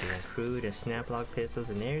cutlasses and crude and snaplock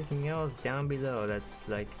pistols and everything else down below. That's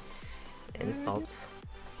like insults.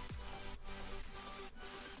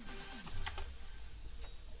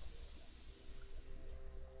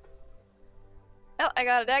 Oh, I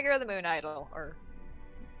got a Dagger of the Moon Idol, or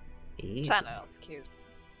Ew. Sentinel, excuse me.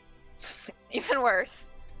 Even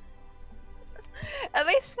worse. At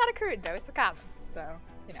least it's not a crude though, it's a common, so,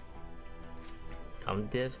 you know. I'm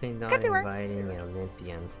definitely not Could be worse. inviting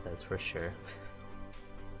Olympians, that's for sure.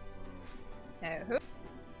 Who?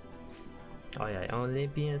 Oh yeah,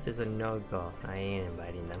 Olympians is a no-go. I ain't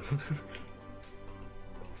inviting them.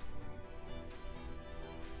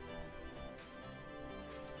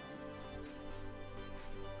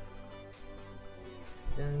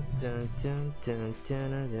 Dun, dun, dun, dun,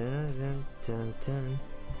 dun, dun, dun, dun,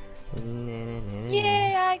 dun.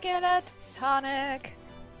 Yay, I get a tonic.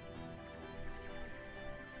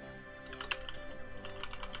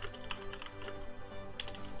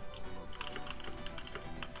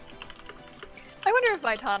 I wonder if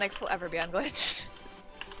my tonics will ever be unglitched.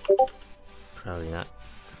 Probably not.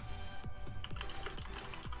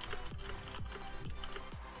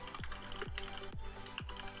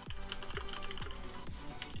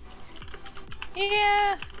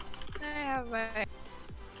 Yeah, I have my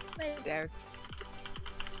doubts.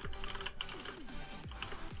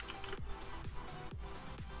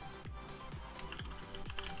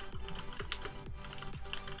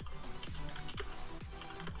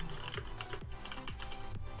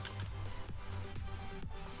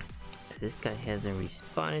 This guy hasn't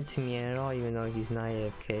responded to me at all, even though he's not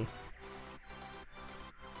AFK.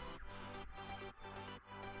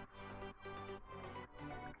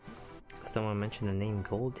 Someone mentioned the name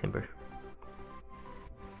Gold Timber.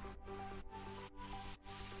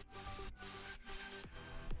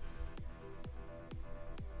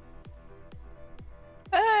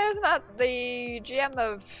 Isn't that the GM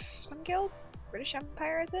of some guild? British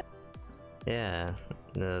Empire, is it? Yeah,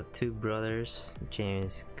 the two brothers,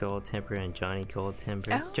 James Goldtemper and Johnny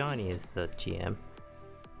Goldtemper. Oh. Johnny is the GM.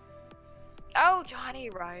 Oh, Johnny,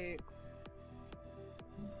 right.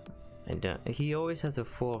 And he always has a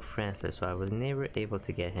full friends list, so I was never able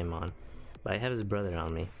to get him on. But I have his brother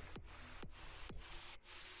on me.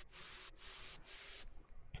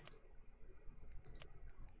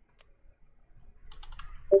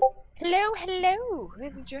 Hello, hello. Who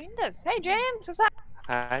has joined us? Hey, James, what's up?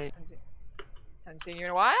 Hi, Haven't seen you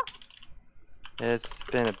in a while. it's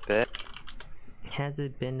been a bit. Has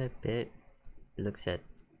it been a bit? Looks at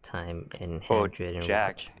time and Oh, handwritten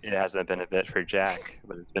Jack. watch. It hasn't been a bit for Jack,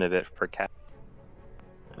 but it's been a bit for Cat.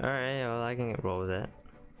 Alright, well I can roll with that.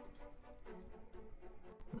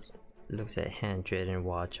 Looks at handwritten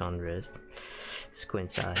watch on wrist.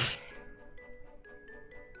 Squints eye.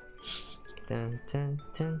 Dun, dun,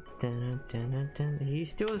 dun, dun, dun, dun, dun. He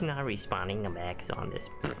still is not responding back on this.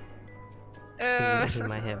 He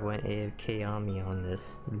might have went AFK on me on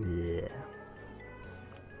this. Yeah.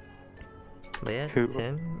 But yeah, Who?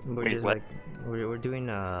 Tim, we're Wait, just what? like we're doing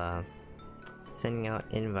sending out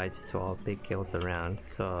invites to all big guilds around.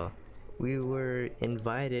 So we were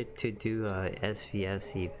invited to do a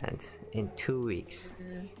SvS event in 2 weeks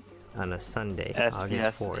on a Sunday,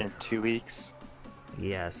 August SvS 4th. in 2 weeks.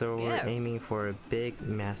 Yeah, so we're Yes. aiming for a big,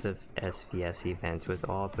 massive SvS event with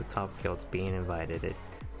all the top guilds being invited.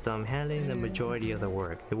 So I'm handling the majority of the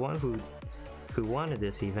work. The one who wanted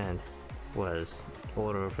this event was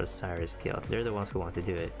Order of Osiris Guild. They're the ones who want to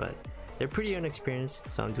do it, but they're pretty inexperienced,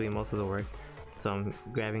 so I'm doing most of the work. So I'm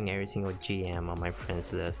grabbing every single GM on my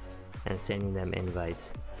friends list and sending them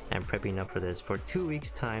invites and prepping up for this for 2 weeks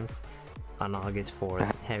time on August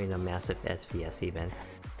 4th, having a massive SvS event.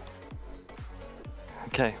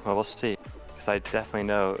 Okay, well we'll see. Because I definitely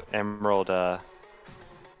know Emerald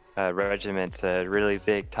Regiment's a really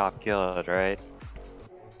big top guild, right?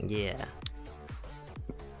 Yeah.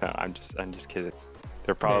 No, I'm just kidding.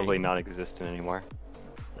 They're probably non-existent anymore.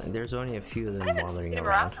 There's only a few of them I haven't wandering seen him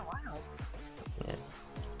around. around in a while. Yeah.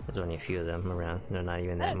 There's only a few of them around. They're not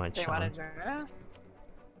even that much. They want to join us.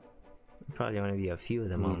 Probably only be a few of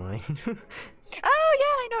them online. Oh yeah,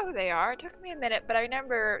 I know who they are. It took me a minute, but I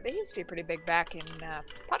remember they used to be pretty big back in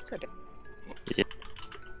POTCO. Yeah.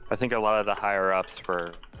 I think a lot of the higher ups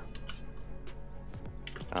were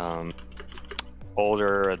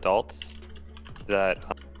older adults that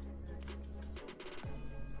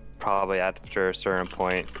probably after a certain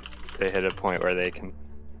point they hit a point where they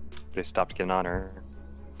stopped getting on her.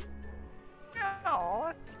 Oh,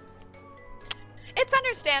 it's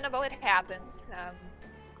understandable. It happens.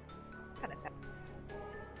 Kind of sad.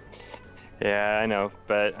 Yeah, I know,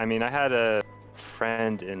 but I mean, I had a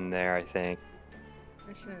friend in there, I think.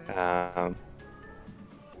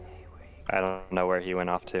 I don't know where he went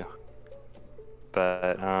off to,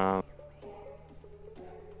 but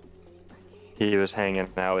he was hanging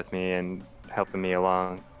out with me and helping me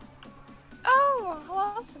along. Oh,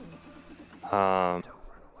 awesome.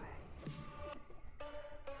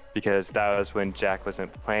 Because that was when Jack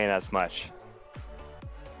wasn't playing as much.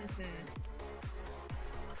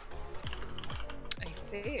 I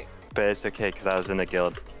see. But it's okay because I was in the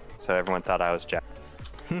guild, so everyone thought I was Jack.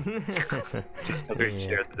 Just because we Yeah.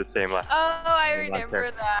 shared the same last. Oh, I Same last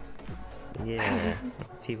remember that. Yeah,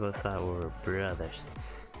 people thought we were brothers.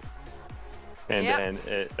 And Yep. then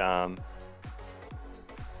it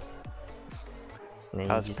And then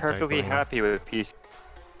I you was just start perfectly going, happy with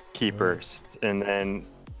Peacekeepers, and then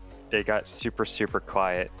it got super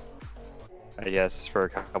quiet. I guess for a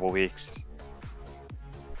couple weeks,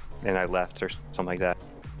 and I left or something like that.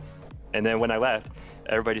 And then when I left,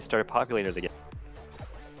 everybody started populating it again.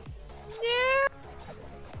 Yeah.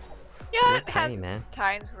 Yeah, We're it has tiny, its man.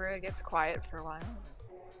 times where it gets quiet for a while.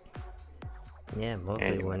 Yeah, mostly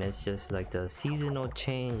Anyway. when it's just like the seasonal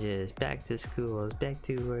changes, back to schools, back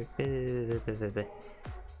to work, good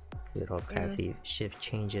old classy shift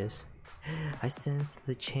changes. I sense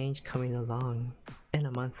the change coming along in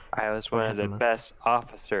a month. I was Or one of half a the month. best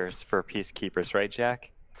officers for Peacekeepers, right,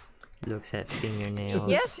 Jack? Looks at fingernails.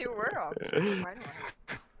 Yes, you were officer for quite a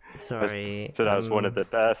while. Sorry, So I was one of the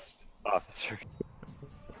best officers.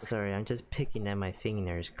 sorry, I'm just picking at my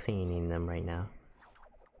fingers, cleaning them right now.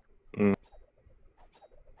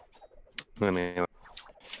 Anyway.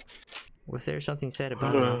 Was there something said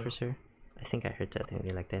about an officer? I think I heard something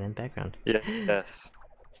like that in the background. Yes,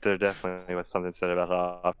 there definitely was something said about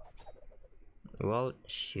off. Well,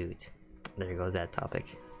 shoot. There goes that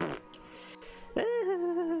topic.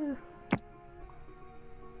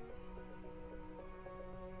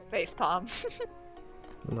 Facepalm.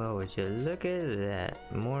 Well, would you look at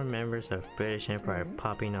that? More members of British Empire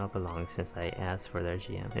popping up along since I asked for their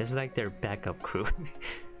GM. It's like their backup crew.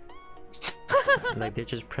 Like they're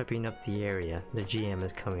just prepping up the area. The GM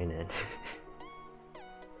is coming in.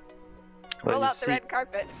 But Roll you out the see, red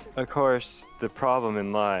carpet. of course, the problem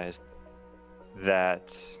in lies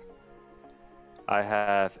that I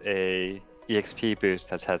have a EXP boost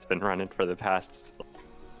that has been running for the past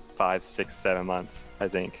 5, 6, 7 months, I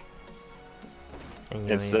think. And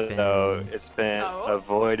you And ain't so been... it's been Oh.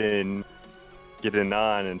 avoiding getting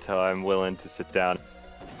on until I'm willing to sit down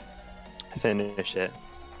and finish it.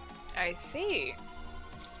 I see.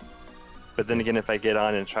 But then again, if I get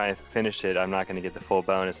on and try and finish it, I'm not going to get the full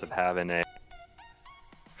bonus of having a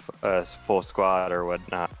full squad or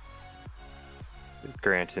whatnot.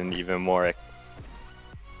 Granting even more.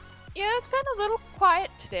 Yeah, it's been a little quiet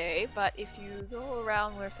today, but if you go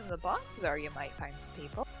around where some of the bosses are, you might find some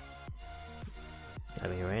people. I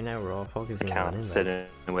mean, right now we're all focusing on Account invites.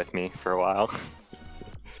 sitting with me for a while.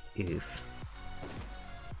 Oof.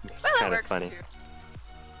 It's Well, that kind of works funny. too.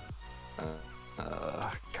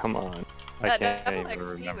 Come on. I That can't double even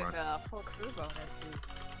XP remember. with full crew bonuses.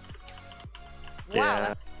 Yeah. Wow,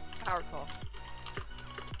 that's powerful.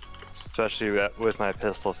 Especially with my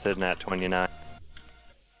pistol sitting at 29.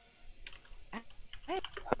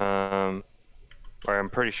 Or I'm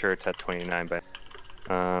pretty sure it's at 29, but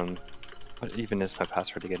what even is my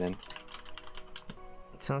password to get in?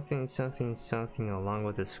 Something, something, something along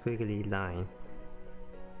with a squiggly line.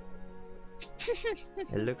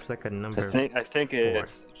 It looks like a number. I think 4.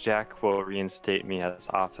 it's Jack will reinstate me as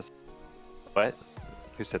officer. What?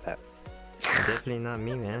 Who said that? Definitely not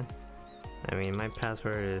me, man. I mean, my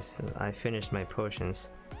password is I finished my potions.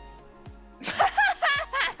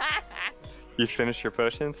 You finished your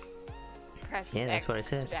potions? Press Yeah, that's X what I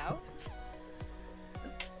said. down.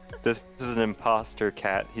 This is an imposter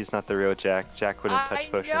cat. He's not the real Jack. Jack wouldn't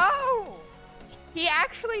touch potions. know! He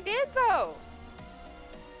actually did, though!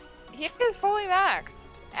 He is fully maxed,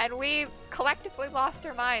 and we collectively lost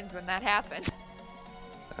our minds when that happened.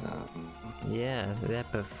 Yeah,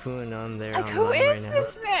 that buffoon on there Like, online who is right now.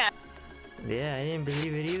 this man? Yeah, I didn't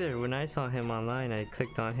believe it either. When I saw him online, I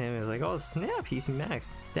clicked on him. It was like, oh snap, he's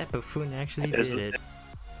maxed. That buffoon actually Is did it.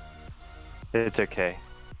 It's okay.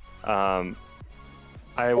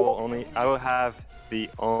 I will have the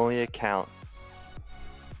only account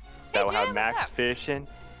that will Jam, have max what's up? fishing.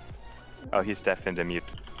 Oh, he's definitely mute.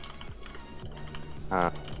 I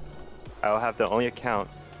will have the only account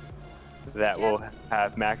that will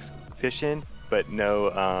have max fishing, but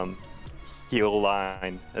no heal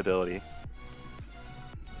line ability.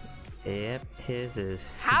 Yep, his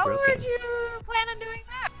is How broken. would you plan on doing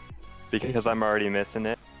that? Because I'm already missing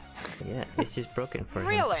it. Yeah, it's just broken for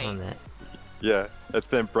Really? him on that. Yeah, it's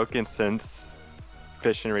been broken since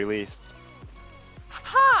fishing released.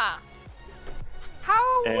 Huh!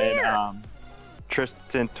 How And weird!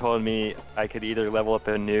 Tristan told me I could either level up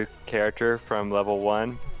a new character from level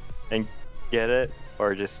 1 and get it,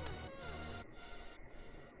 or just...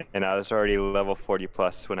 And I was already level 40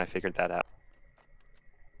 plus when I figured that out.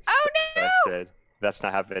 Oh So no! I said, that's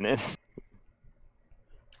not happening.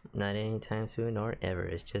 Not anytime soon or ever.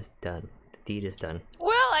 It's just done. The deed is done.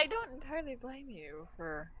 Well, I don't entirely blame you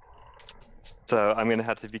for... So I'm gonna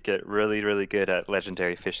have to get really, really good at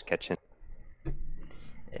legendary fish catching.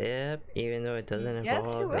 Yep, even though it doesn't Yes,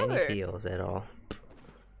 involve you any will. heals at all.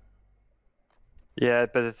 Yeah,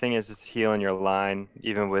 but the thing is, it's healing your line,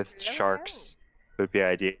 even with Really? sharks, would be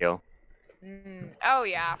ideal. Oh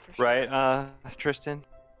yeah, for sure. Right, Tristan?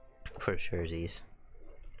 For sure, Z's.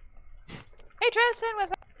 Hey Tristan,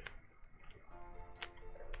 what's up?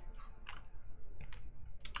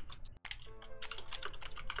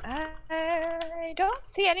 I don't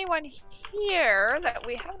see anyone here that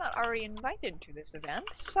we have not already invited to this event,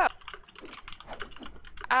 so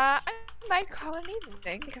I might call an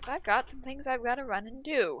evening because I've got some things I've got to run and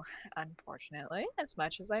do, unfortunately, as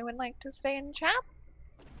much as I would like to stay and chat.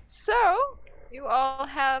 So, you all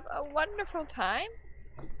have a wonderful time.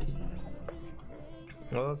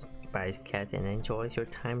 Well, bye, cat, and enjoy your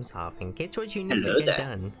times off and get what you need Hello to get there.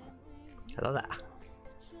 done. Hello there.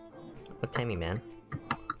 What timey, man?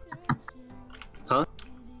 Huh?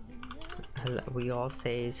 Hello, we all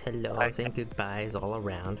says hellos and goodbyes all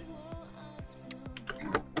around.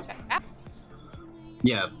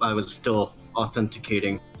 Yeah, I was still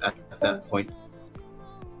authenticating at that point.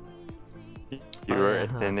 You were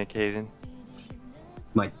Uh-huh. authenticating?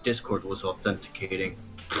 My Discord was authenticating.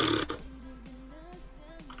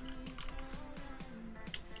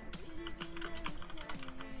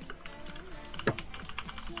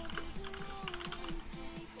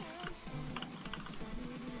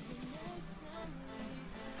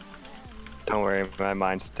 Don't worry, my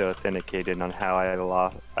mind's still authenticated on how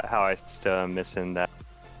I still am missing that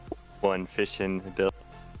one fishing ability.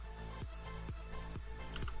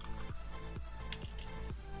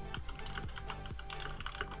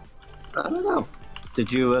 I don't know.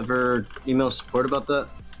 Did you ever email support about that?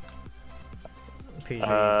 Pretty sure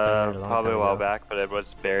you've done it a long Probably time a while ago. back, but it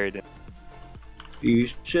was buried in. You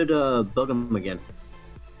should bug them again.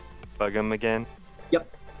 Bug him again?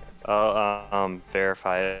 Yep. I'll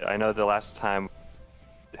verify it. I know the last time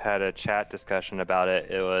we had a chat discussion about it,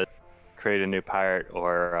 it was create a new pirate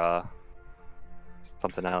or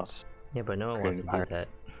something else. Yeah, but no one wants to do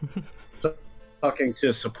that. Talking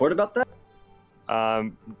to support about that?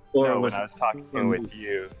 No, when I was talking with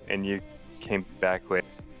you and you came back with,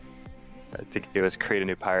 I think it was create a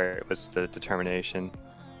new pirate was the determination.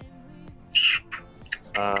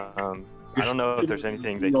 I don't know if there's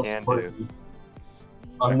anything they can do.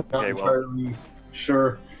 I'm not Okay, well- entirely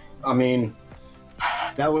sure. I mean,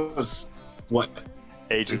 that was, what,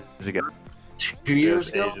 Ages ago. 2 years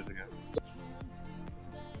It was ago? ages ago.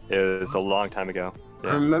 It was a long time ago. I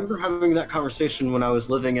Yeah. remember having that conversation when I was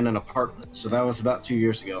living in an apartment, so that was about 2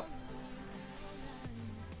 years ago.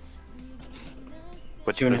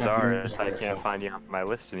 What's 2.5 bizarre years is I ago. can't find you on my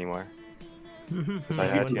list anymore. I I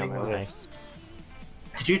had you on wonder my why. list.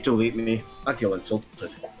 Did you delete me? I feel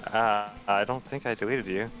insulted. I don't think I deleted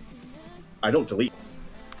you. I don't delete.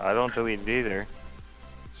 I don't delete it either.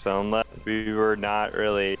 So unless we were not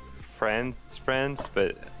really friends,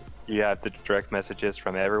 but you have the direct messages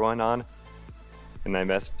from everyone on, and I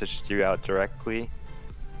messaged you out directly.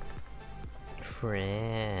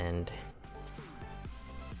 Friend.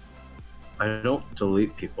 I don't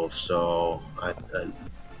delete people, so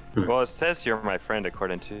Well, it says you're my friend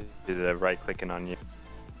according to the right clicking on you,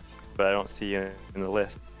 but I don't see you in the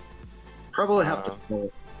list. probably have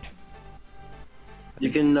to. You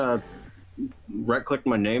can right-click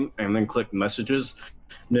my name and then click messages,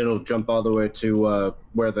 and it'll jump all the way to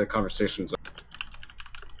where the conversations are.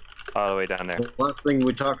 All the way down there. The last thing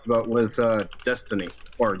we talked about was Destiny,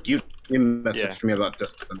 or you messaged me about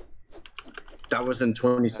Destiny. That was in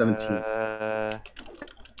 2017. That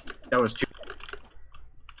was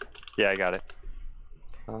Yeah, I got it.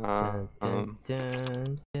 Dun, dun,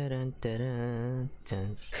 dun, dun, dun,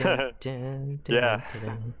 dun, dun, dun, Yeah. dun,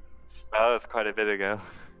 dun. That was quite a bit ago.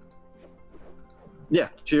 yeah,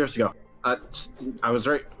 2 years ago. I was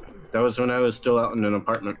right. That was when I was still out in an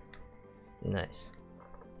apartment. Nice.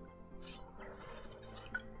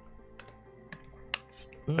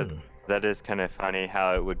 But Mm. that is kind of funny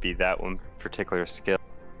how it would be that one particular skill.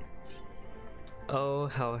 Oh,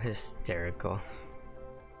 how hysterical.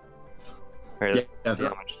 Right, Yeah, see how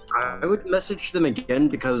much, I would message them again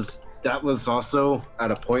because that was also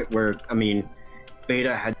at a point where, I mean,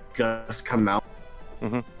 beta had just come out.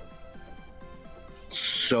 Mhm.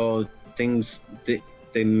 So things,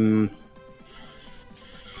 I'm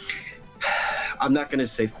not going to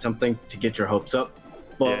say something to get your hopes up,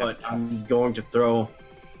 but Yeah.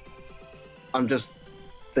 I'm just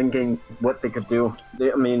thinking what they could do.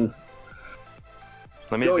 I mean,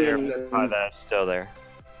 Let me going in verify and- that it's still there.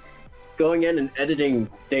 going in and editing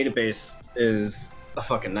database is a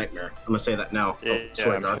fucking nightmare. I'm gonna say that now. Yeah, Oh,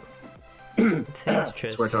 swear I'm to God. Thanks,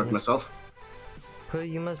 Swear to God Tristan. myself.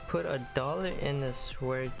 You must put $1 in the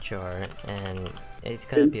swear jar, and it's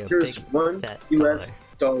gotta be a There's big $1 fat US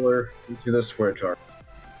dollar. dollar into the swear jar.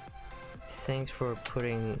 Thanks for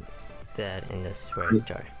putting that in the swear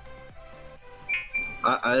jar.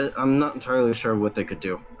 I'm not entirely sure what they could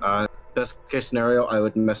do. Best case scenario, I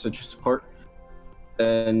would message support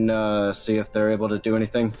and see if they're able to do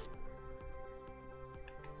anything.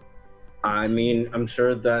 I mean, I'm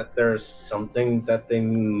sure that there's something that they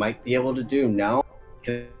might be able to do now,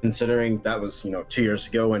 considering that was, 2 years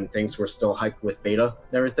ago and things were still hyped with beta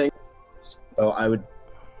and everything. So I would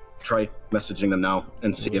try messaging them now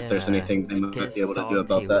and see if there's anything they might Get be able to do about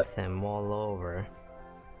salty that. with them all over.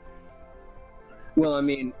 Well, I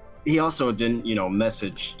mean, he also didn't,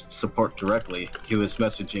 message support directly. He was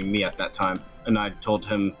messaging me at that time, and I told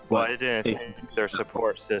him Well, what I didn't think their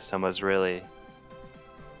support system was really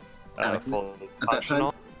fully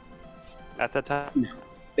functional at that time. No,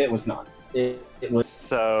 it was not. It was.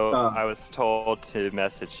 So I was told to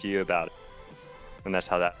message you about it, and that's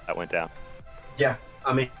how that went down. Yeah,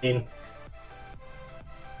 I mean,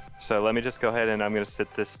 So let me just go ahead and I'm gonna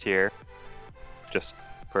sit this here, just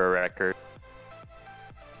for a record.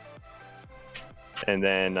 And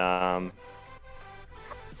then I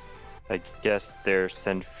guess there's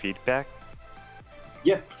send feedback.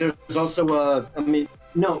 yeah. There's also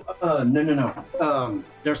no.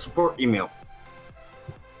 Their support email.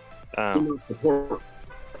 Email support.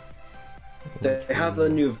 They have a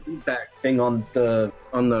new feedback thing on the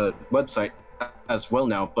website as well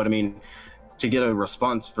now, but I mean, to get a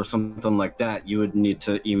response for something like that, you would need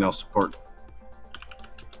to email support.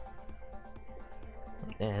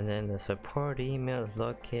 And then the support email is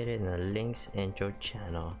located in the links in your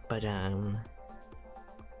channel. But in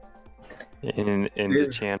the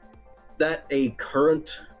channel. Is that a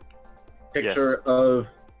current picture of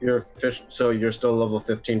your fish? So you're still level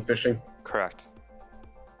 15 fishing? Correct.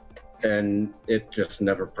 And it just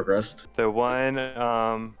never progressed? The one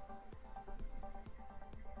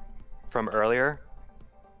from earlier,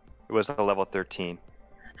 it was a level 13.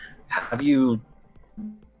 Have you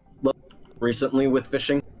leveled recently with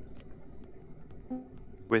fishing?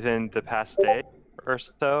 Within the past day or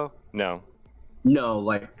so? No. No,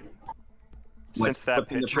 like Since that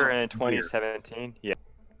within the picture past in year. 2017, yeah.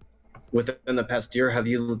 Within the past year, have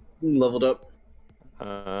you leveled up?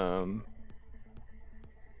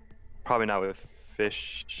 Probably not with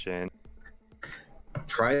fishing.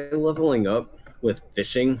 Try leveling up with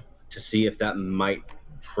fishing to see if that might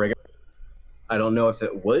trigger. I don't know if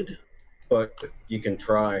it would, but you can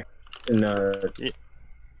try. And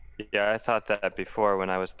Yeah, I thought that before when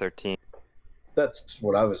I was 13. that's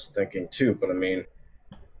what I was thinking too, but I mean,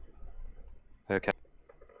 Okay.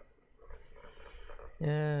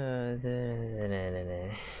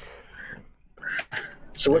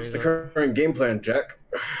 so what's the current game plan, Jack?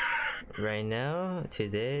 right now,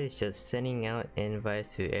 today is just sending out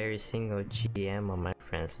invites to every single GM on my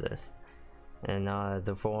friends list. And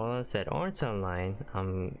the ones that aren't online,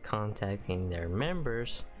 I'm contacting their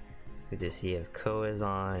members to see if Co is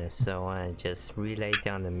on and so on, and just relay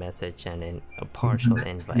down the message and then a partial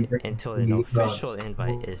invite until an official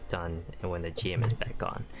invite is done and when the GM is back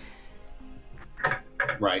on.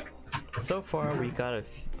 Right. So far we got a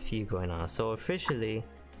few going on. So officially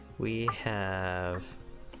we have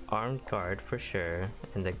Armed Guard for sure,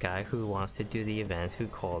 and the guy who wants to do the event who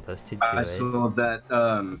called us to do I it. saw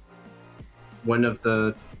that one of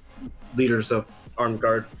the leaders of Armed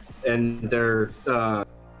Guard and their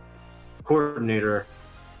coordinator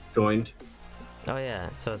joined. Oh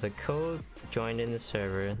yeah, so the code joined in the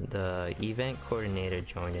server, the event coordinator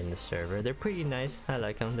joined in the server. They're pretty nice, I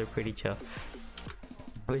like them, they're pretty chill.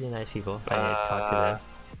 Really nice people, I talked to them.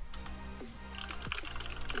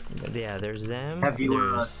 But yeah, there's them, Have you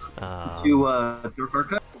there's Dark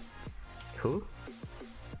Archive? who?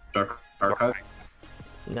 Dark Archive?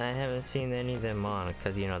 I haven't seen any of them on,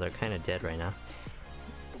 because you know, they're kind of dead right now.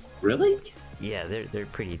 Really? Yeah, they're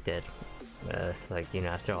pretty dead. Like, you know,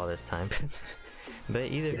 after all this time. But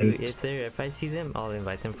either who, if I see them, I'll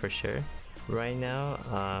invite them for sure. Right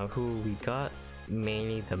now, who we got,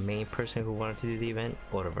 mainly the main person who wanted to do the event,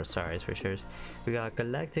 Order Versailles for sure. We got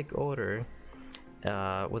Galactic Order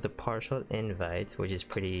with a partial invite, which is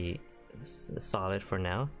pretty solid for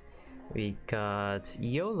now. We got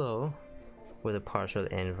YOLO with a partial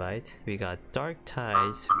invite. We got Dark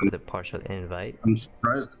Ties with a partial invite. I'm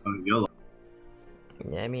surprised about YOLO.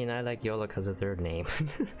 Yeah, I mean, I like YOLO because of their name,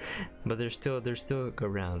 but they're still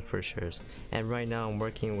around for sure. And right now, I'm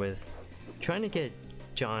working with trying to get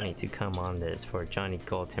Johnny to come on this for Johnny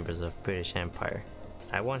Gold Timbers of British Empire.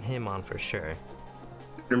 I want him on for sure.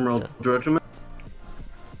 Emerald Regiment?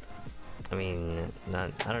 I mean,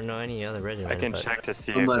 not. I don't know any other regiment. I can but... check to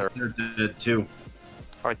see Unless if they're. they're dead too.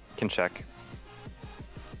 I can check.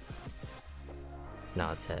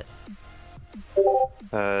 No, it's it.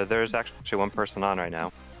 There's actually one person on right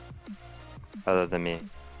now, other than me.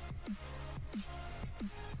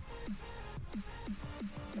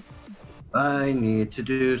 I need to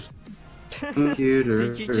do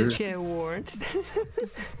computers. Did you just get warned?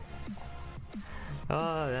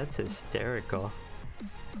 Oh, that's hysterical.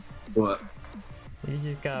 What? You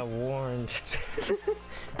just got warned.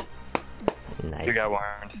 Nice. You got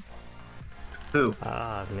warned. Who?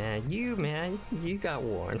 Ah, man, you got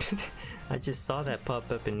warned. I just saw that pop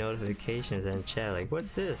up in notifications and chat, like,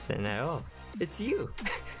 what's this? And oh, it's you.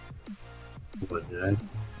 What did I?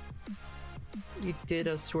 You did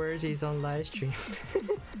a swearsies on live stream.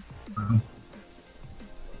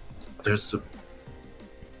 There's a...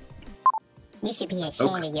 You should be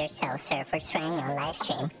ashamed of yourself, sir, for swearing on live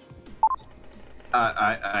stream.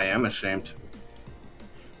 I am ashamed.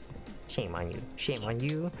 Shame on you. Shame on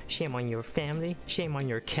you. Shame on your family. Shame on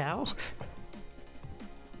your cow.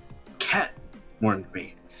 Cat warned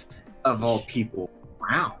me. Of all people.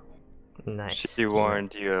 Wow. Nice. She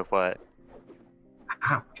warned you of what?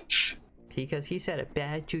 Ouch. Because he said a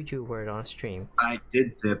bad juju word on stream. I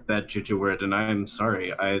did say a bad juju word, and I am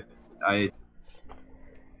sorry. I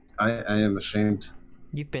am ashamed.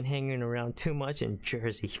 You've been hanging around too much in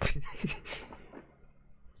Jersey.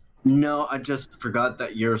 No, I just forgot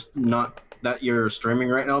that you're streaming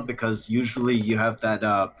right now, because usually you have that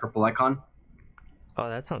purple icon. Oh,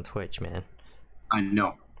 that's on Twitch, man. I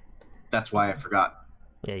know. That's why I forgot.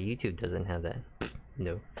 Yeah, YouTube doesn't have that.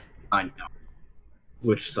 No. I know.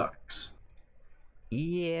 Which sucks.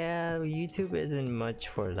 Yeah, YouTube isn't much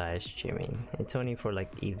for live streaming. It's only for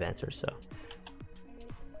like events or so.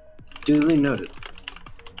 Duly noted.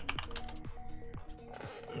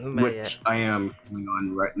 But Which yeah. I am going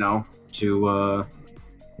on right now to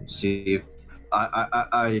see if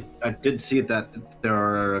I did see that there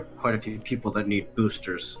are quite a few people that need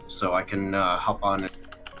boosters, so I can hop on and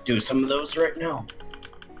do some of those right now.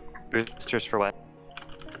 Boosters for what?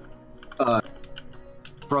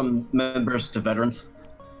 From members to veterans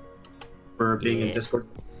for being in Yeah. Discord.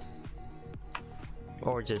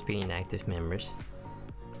 Or just being active members.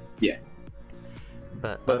 Yeah.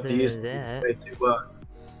 But But other the than easiest that, way to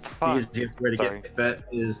the easiest way to Sorry. get vet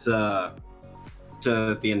is to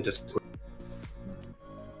be in Discord.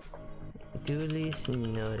 duly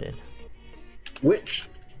noted. Which,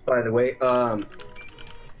 by the way, my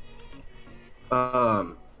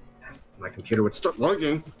computer would start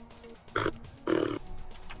lagging.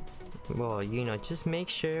 Well, you know, just make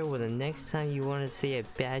sure when the next time you want to say a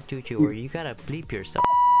bad juju or you gotta bleep yourself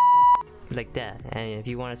like that. And if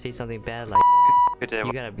you want to say something bad like you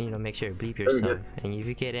gotta, you know, make sure to bleep yourself. And if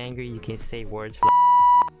you get angry, you can say words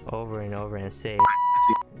like over and over and say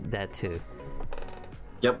that too.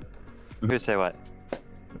 Yep. Who say what?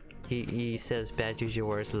 He says bad juju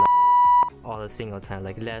words like all the single time.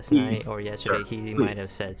 Like last night or yesterday, Sure, he please. might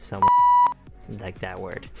have said some like that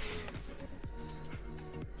word.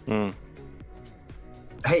 Hmm.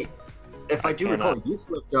 Hey, if I do cannot- recall, you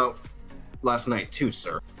slipped out last night too,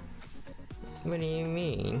 sir. What do you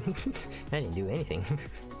mean? I didn't do anything.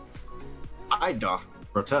 I doth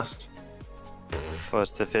protest. Well,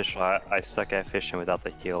 it's official. I suck at fishing without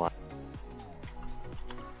the heel on.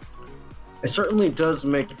 It certainly does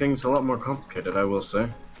make things a lot more complicated, I will say.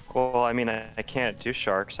 Well, I mean, I can't do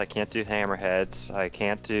sharks. I can't do hammerheads. I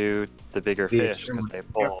can't do the bigger The fish extreme- because they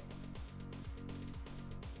pull.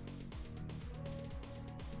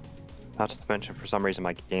 Not to mention, for some reason,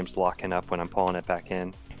 my game's locking up when I'm pulling it back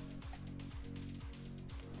in.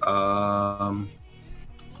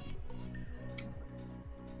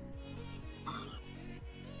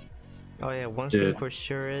 Oh yeah, one Dude. thing for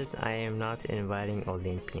sure is I am not inviting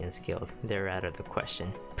Olympians Guild. They're out of the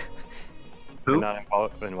question. Who? Not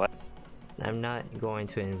involved in what? I'm not going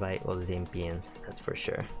to invite Olympians, that's for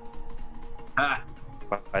sure. Ah,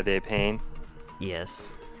 Are they a pain?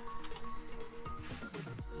 Yes.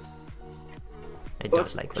 I don't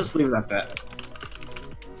let's like just them. leave it at that.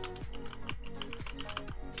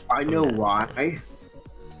 I know not- why,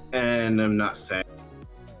 and I'm not saying.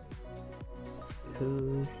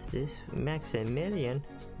 Who's this Maximilian?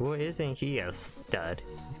 Well, isn't he a stud?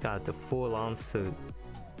 He's got the full-on suit.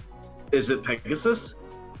 Is it Pegasus?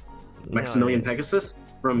 No, Maximilian Pegasus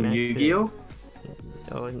from Maxi- Yu-Gi-Oh?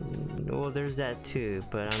 Oh, well, there's that too,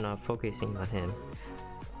 but I'm not focusing on him.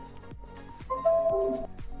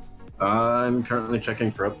 I'm currently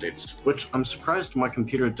checking for updates, which I'm surprised my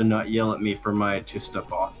computer did not yell at me for my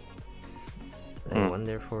two-step off. I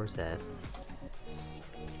wonder for that.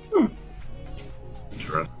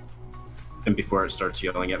 run. And before it starts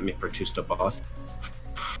yelling at me for 2-step off.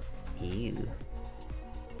 Ew.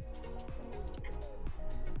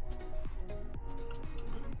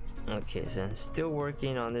 Okay, so I'm still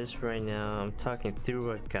working on this right now. I'm talking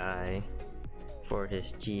through a guy for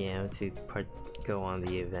his GM to go on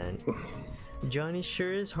the event. Johnny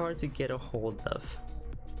sure is hard to get a hold of.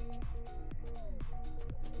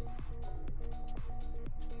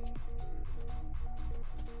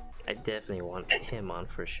 I definitely want him on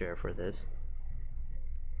for sure for this.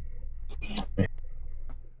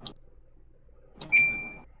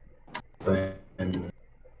 And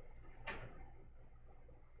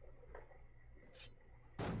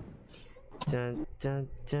Dun dun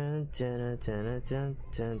dun dun dun dun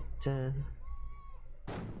dun dun.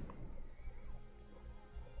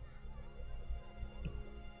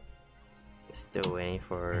 Still waiting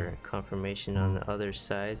for confirmation on the other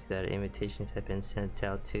sides that invitations have been sent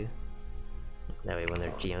out to. That way when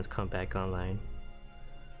their GMs come back online.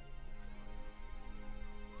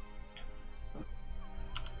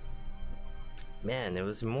 Man, there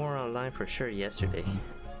was more online for sure yesterday.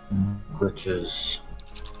 which is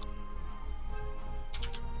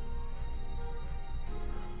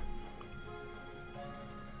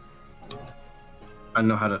I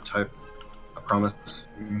know how to type, I promise.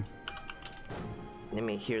 Let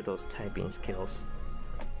me hear those typing skills.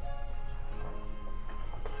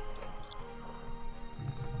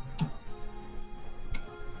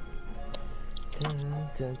 Dun,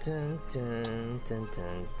 dun, dun, dun, dun,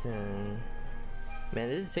 dun, dun. Man,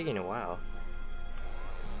 this is taking a while.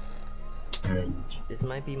 And This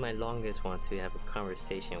might be my longest one to have a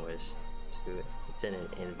conversation with, to send an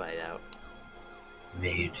invite out.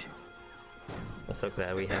 made. I'm so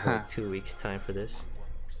glad we have like 2 weeks time for this.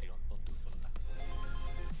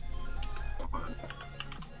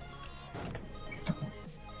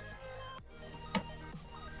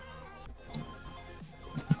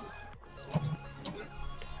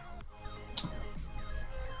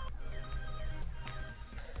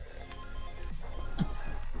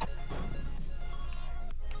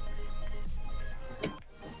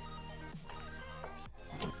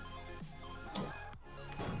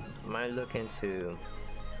 Might look into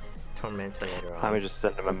Tormenta later on. I would just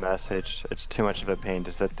send him a message. It's too much of a pain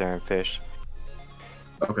to sit there and fish.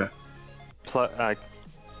 Okay. Plus,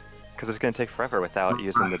 because it's gonna take forever without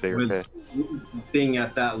using the bigger With fish. being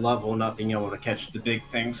at that level, not being able to catch the big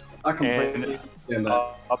things. I completely And understand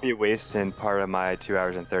that. I'll be wasting part of my 2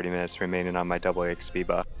 hours and 30 minutes remaining on my double XP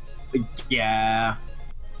buff. Yeah.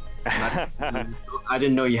 I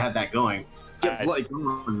didn't know you had that going. Get I- bloody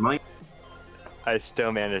going, Mike. I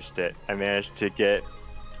still managed it. I managed to get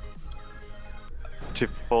to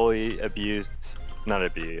fully abuse, not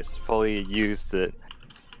abuse, fully use the,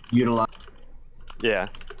 Utilize. yeah,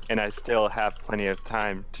 and I still have plenty of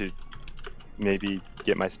time to maybe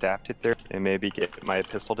get my staff to 30 and maybe get my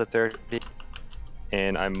pistol to 30,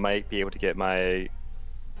 and I might be able to get my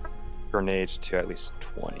grenades to at least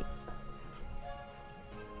 20.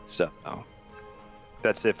 So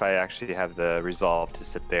that's if I actually have the resolve to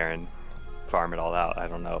sit there and farm it all out. I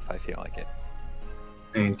don't know if I feel like it.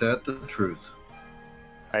 Ain't that the truth?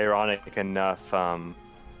 Ironic enough,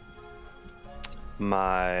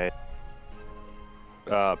 my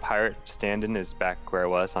pirate stand-in is back where it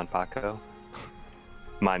was on POTCO.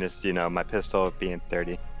 Minus, you know, my pistol being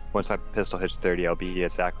 30. Once my pistol hits 30, I'll be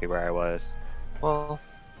exactly where I was. Well,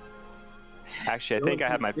 actually, I think I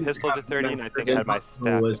had my pistol to 30, and I think I had my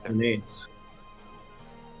staff to 30. Grenades.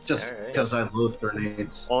 Just Alright. because I loathe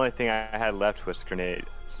grenades. Only thing I had left was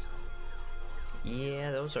grenades. Yeah,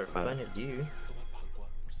 those are fun to do.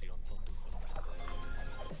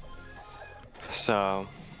 So,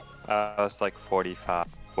 I was like 45,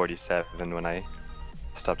 47 when I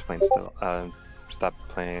stopped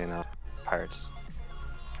playing pirates.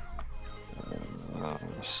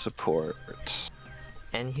 Support.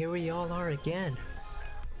 And here we all are again.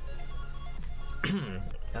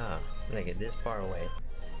 Oh, look at this far away.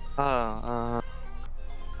 Oh,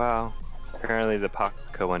 wow. Apparently the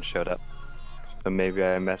POTCO one showed up. So maybe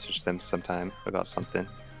I messaged them sometime about something.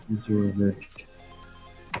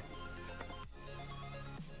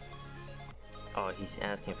 Oh, he's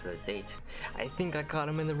asking for the date. I think I caught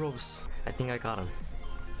him in the ropes. I think I got him.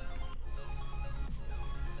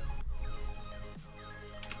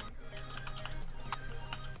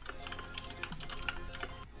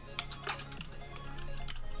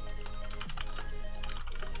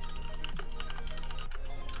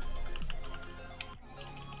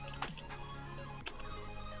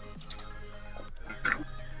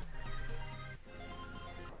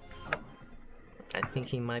 I think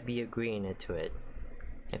he might be agreeing to it.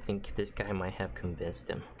 I think this guy might have convinced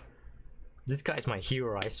him. This guy's my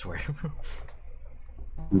hero, I swear.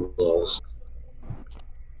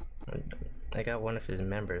 I got one of his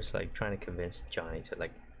members like trying to convince Johnny to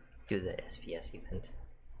like do the SvS event.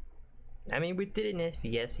 I mean, we did an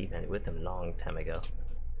SvS event with him long time ago.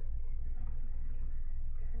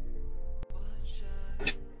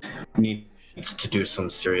 Needs to do some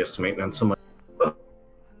serious maintenance on my.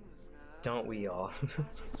 Don't we all?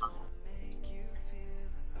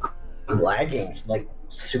 I'm lagging like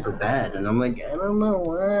super bad, and I'm like, I don't know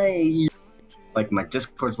why. Like my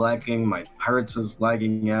Discord's lagging, my Pirates is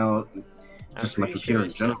lagging out, just my computer sure in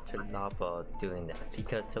it's general. just TLOPO doing that,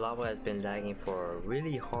 because TLOPO has been lagging for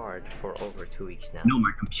really hard for over 2 weeks now. No,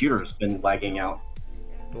 my computer's been lagging out.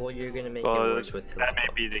 Well, you're gonna make it Well, worse with that may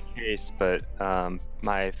TLOPO. be the case, but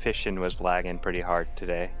my fishing was lagging pretty hard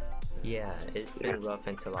today. Yeah, it's been rough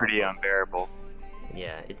in TLOPO. Pretty unbearable.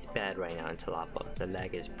 Yeah, it's bad right now in TLOPO. The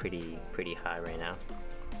lag is pretty high right now.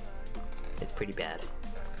 It's pretty bad.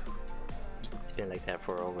 It's been like that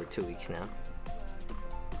for over 2 weeks now.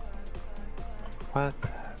 What?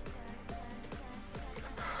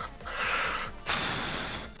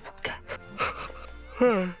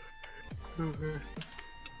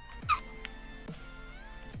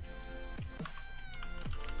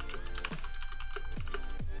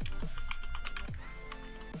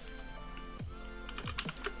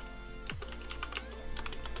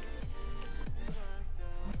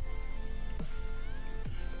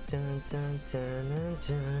 Dun, dun, dun, dun,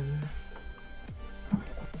 dun.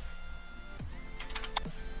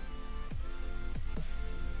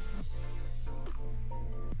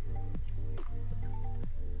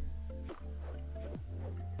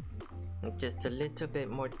 Just a little bit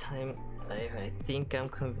more time. I think I'm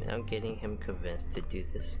getting him convinced to do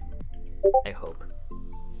this. I hope.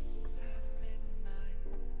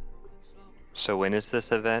 So when is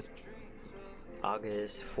this event?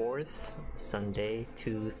 August 4th, Sunday,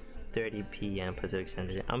 2:30 p.m. Pacific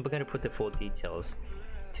Standard Time. I'm gonna put the full details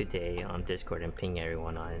today on Discord and ping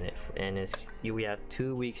everyone on it. And we have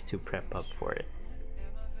 2 weeks to prep up for it.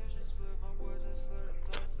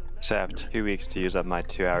 So I have 2 weeks to use up my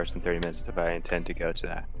 2 hours and 30 minutes if I intend to go to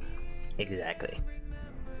that. Exactly.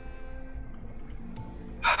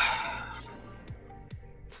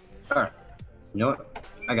 Alright, you know what?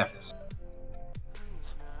 I got this.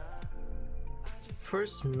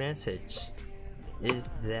 First message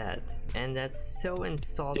is that, and that's so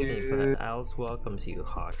insulting, Dude. but Owls welcomes you,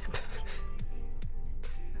 Hawk.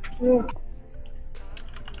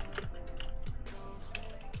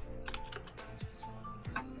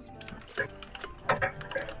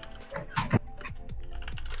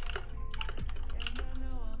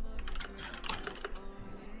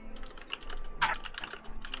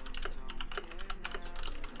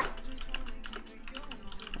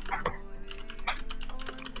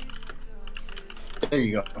 There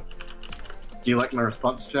you go. Do you like my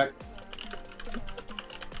response check?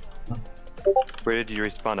 Where did you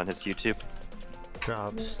respond, on his YouTube?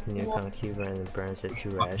 Drops nuke on Cuba and burns it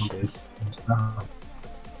to ashes.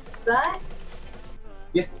 That?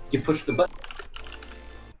 Yeah, you push the button.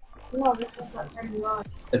 No, this is not turning on.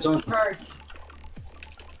 It's on. Charge.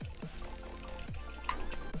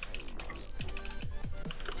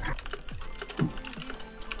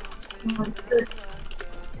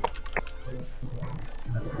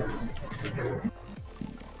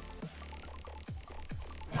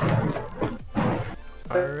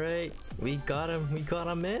 Alright, we got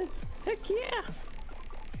him in? Heck yeah!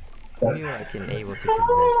 Knew I can able to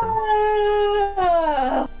convince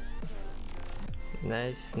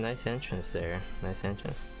him. Nice entrance there. Nice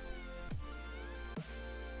entrance.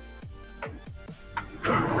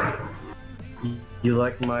 You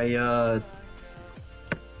like my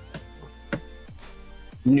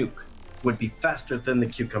nuke? Would be faster than the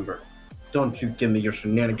cucumber. Don't you give me your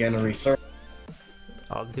shenaniganery, sir.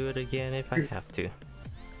 I'll do it again if I have to.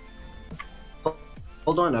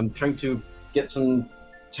 Hold on, I'm trying to get some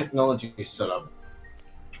technology set up.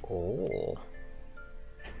 Oh.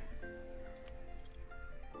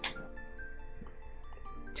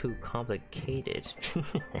 Too complicated.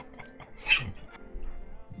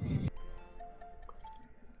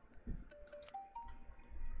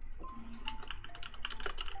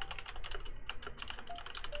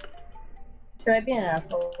 Should I be an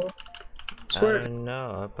asshole? I Swear don't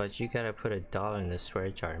know, but you gotta put $1 in the swear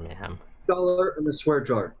jar, ma'am. $1 in the swear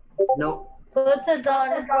jar. No. What's a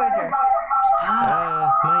dollar in order?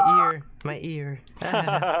 My ear.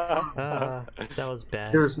 That was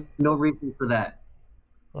bad. There's no reason for that.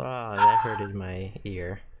 Oh, that hurted my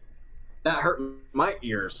ear. That hurt my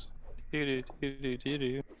ears.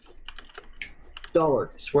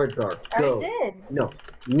 Dollar, swear jar, I go. already did. No,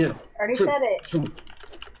 no. Already said it.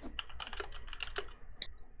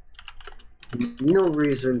 No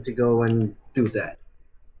reason to go and do that.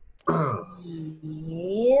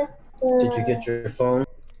 Yes. Did you get your phone?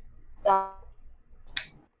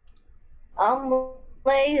 I'm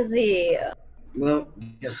lazy. Well,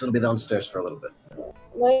 guess it'll be downstairs for a little bit.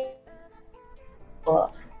 Wait.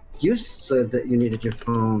 Well, You said that you needed your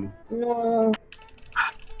phone. no.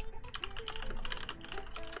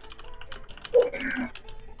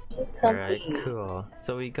 Alright, cool.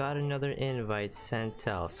 So we got another invite sent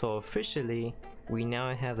out. So officially, we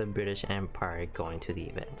now have the British Empire going to the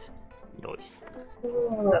event. Nice.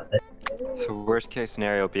 So worst case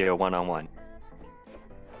scenario would be a one-on-one.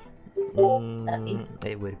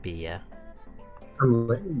 It would be, yeah. I'm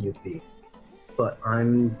letting you be. But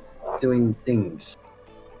I'm doing things.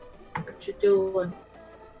 What you doing?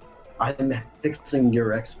 I'm fixing your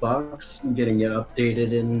Xbox, getting it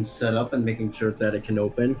updated and set up and making sure that it can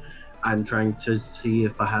open. I'm trying to see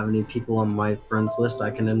if I have any people on my friends list I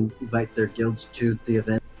can invite their guilds to the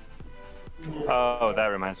event. Oh, that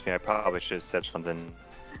reminds me. I probably should have said something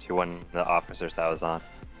to one of the officers that was on.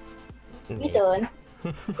 What you doing?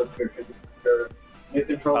 New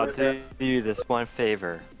controller. I'll do you this one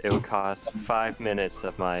favor. It will cost 5 minutes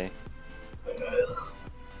of my...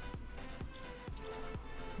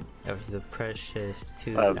 Of the precious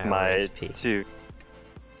 2 of hour my XP.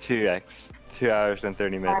 2 hours and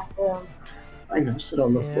 30 minutes. I know, sit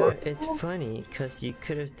on the Yeah, floor. it's funny because you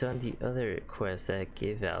could have done the other quest that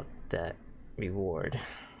gave out that reward.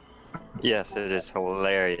 Yes, it is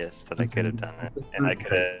hilarious that I could have done it, and I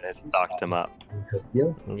could have stocked him up.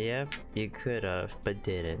 Yeah. Yep, you could have, but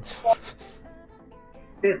didn't.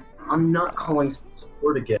 I'm not calling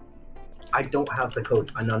support again. I don't have the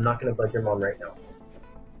code, and I'm not gonna bug your mom right now.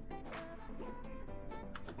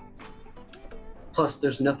 Plus,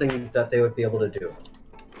 there's nothing that they would be able to do.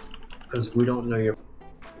 Because we don't know your...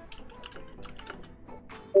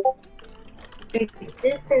 They did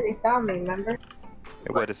say they found me, remember?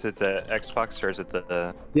 What is it, the Xbox, or is it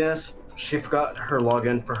the... Yes, she forgot her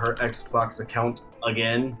login for her Xbox account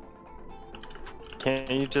again. Can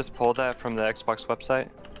you just pull that from the Xbox website?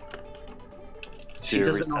 She You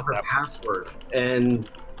doesn't know reset her that? password. And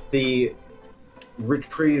the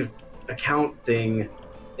retrieve account thing,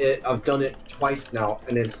 I've done it twice now,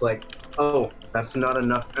 and it's like, oh, that's not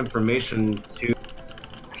enough information to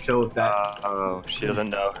show that. Oh, she doesn't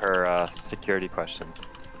know her security questions.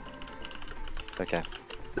 Okay.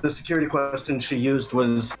 The security question she used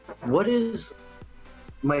was, what is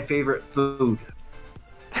my favorite food?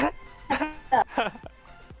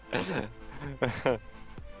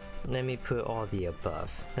 Let me put all the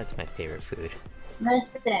above. That's my favorite food.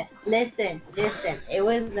 Listen. It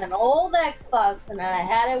was an old Xbox and I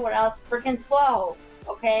had it when I was freaking 12,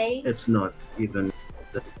 okay? It's not even...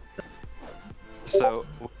 So,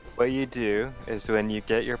 what you do is when you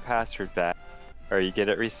get your password back, or you get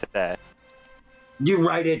it reset, You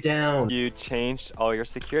write it down! you changed all your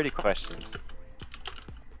security questions.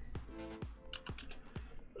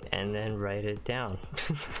 And then write it down.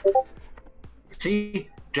 See,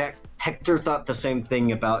 Jack, Hector thought the same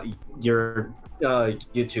thing about your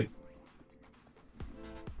YouTube.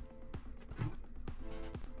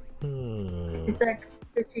 Is that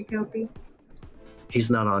Richie Kopi? He's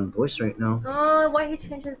not on voice right now. Oh, why he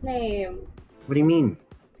changed his name? What do you mean?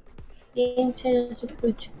 He changed to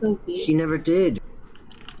Kuchi Kopi. He never did.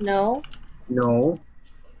 No? No,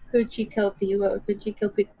 Kuchi Kopi. What Kuchi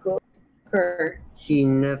Kopi Kur. he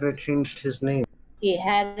never changed his name. He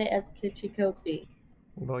had it as Kuchi Kopi.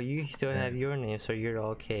 Well, you still have your name, so you're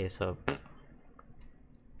okay, so...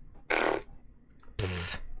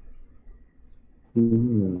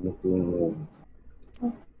 You're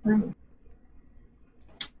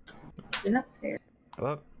not fair.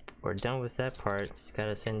 Well, we're done with that part. Just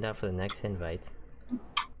gotta send out for the next invite.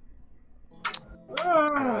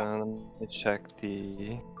 Let me check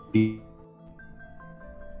the...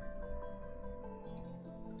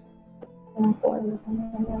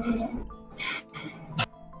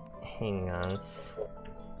 Hang on.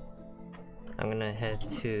 I'm gonna head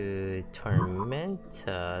to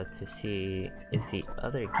Tormenta to see if the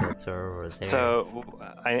other guilds are over there. So,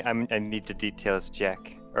 I need the details,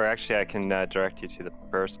 Jack. Or actually, I can direct you to the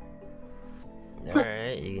person.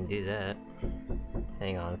 Alright, you can do that.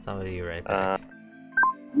 Hang on, I'll be right back.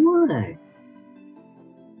 What?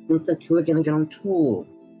 You thought you were gonna get on tool.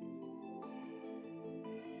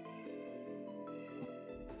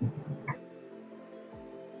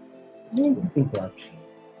 I didn't think about you.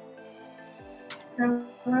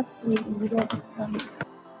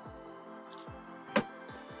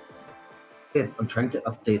 Okay, I'm trying to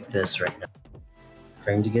update this right now.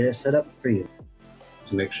 Trying to get it set up for you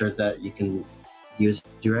to make sure that you can use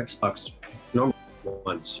your Xbox normal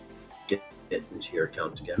once you get into your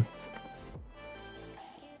account again.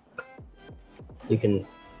 You can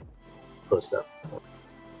close that.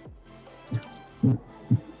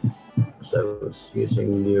 So I was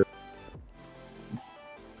using your.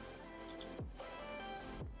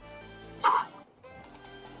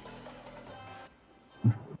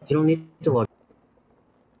 You don't need to log.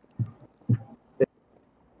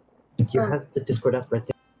 You have the Discord app right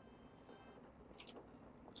there.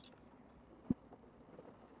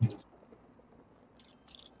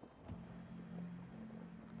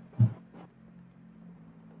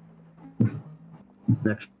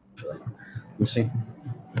 Actually, let me see.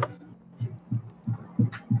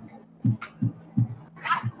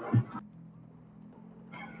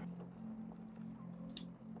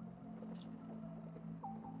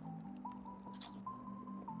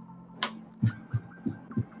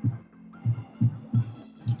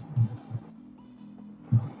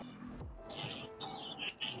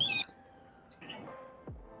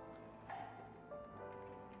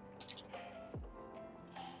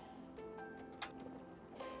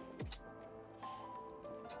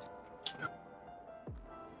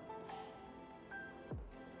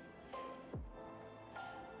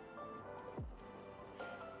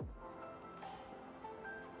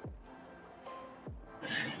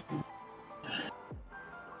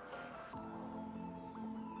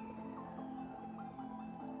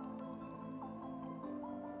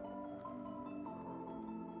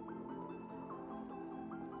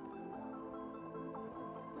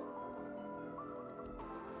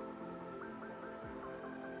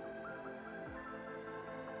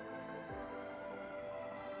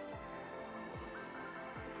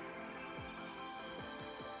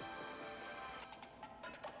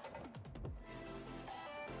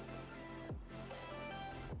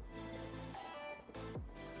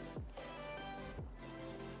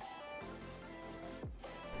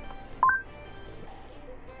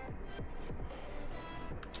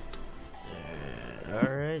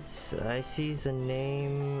 Alright, I see the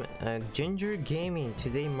name Ginger Gaming.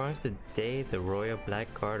 Today marks the day the Royal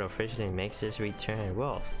Black Card officially makes its return.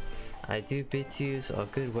 Well, I do bid you a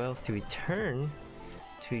good wealth to return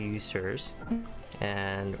to you, sirs.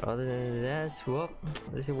 And other than that, well,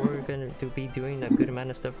 this is what we're gonna be doing a good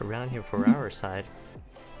amount of stuff around here for our side.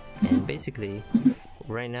 And basically,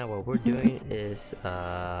 right now what we're doing is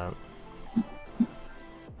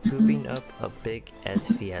hooping up a big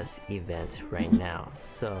SvS event right now.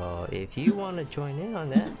 So if you want to join in on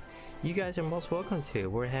that, you guys are most welcome to.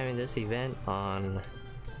 We're having this event on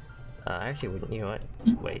actually, you know what,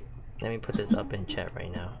 wait, let me put this up in chat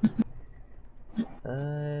right now.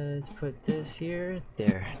 Let's put this here,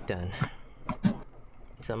 there, done.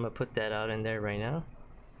 So I'm gonna put that out in there right now.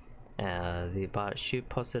 The bot should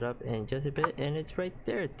post it up in just a bit, and it's right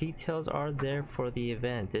there. Details are there for the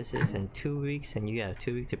event. This is in 2 weeks, and you have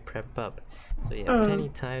 2 weeks to prep up, so you have plenty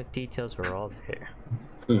of time. Details are all there.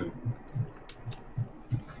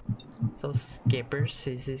 So skippers,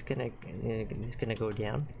 is this gonna go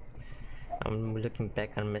down? I'm looking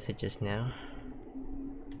back on messages now.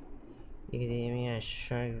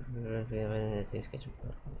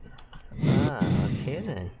 Ah, okay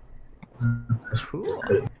then. Cool.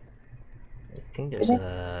 I think there's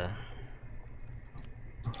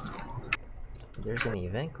an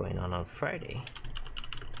event going on Friday.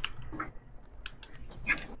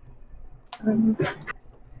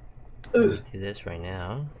 Do this right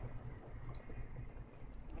now.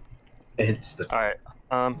 It's the. All right.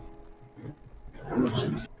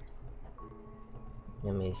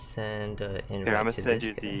 Let me send invite Here, I'm gonna to send this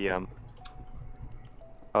you guy. the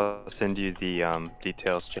I'll send you the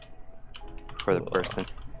details for the person.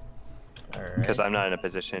 Because I'm not in a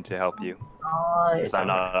position to help you. Because I'm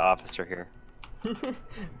not an officer here.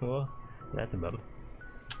 Well, that's a bummer.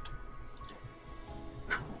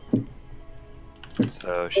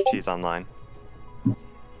 So she's online.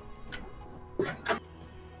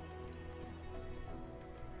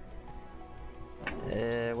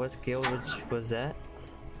 What guild was that?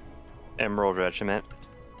 Emerald Regiment.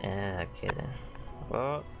 Ah, okay then.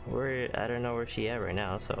 Well, I don't know where she at right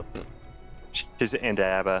now, so. She's in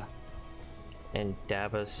Daba. And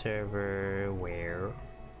Valor Server where?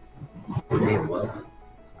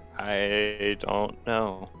 I don't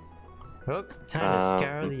know. Oh, time to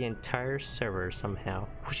scour the entire server somehow.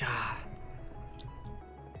 Whoosha!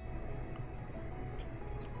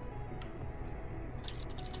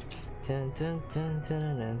 Dun dun dun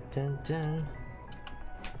dun dun dun dun.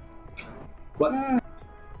 What?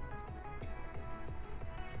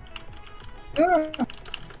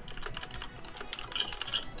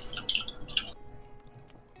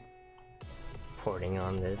 Porting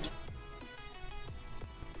on this.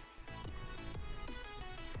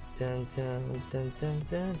 Dun, dun, dun, dun,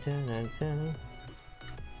 dun, dun, dun, dun.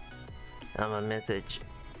 I'm gonna message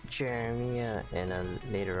Jeremy and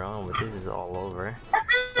later on, but this is all over.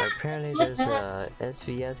 But apparently there's a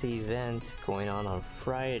SvS event going on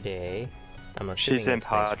Friday. I'm assuming She's in it's next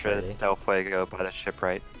Padres Friday. Del Fuego by the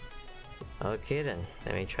shipwright. Okay then,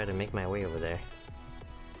 let me try to make my way over there.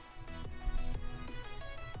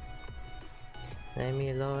 Let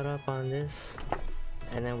me load up on this,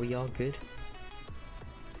 and then we all good.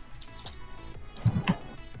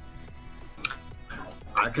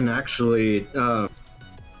 I can actually, I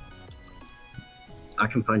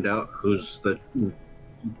can find out who's the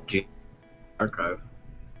archive.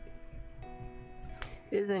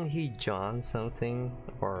 Isn't he John something,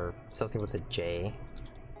 or something with a J?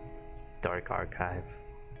 Dark Archive.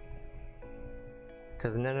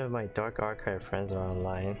 Cause none of my Dark Archive friends are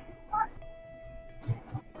online.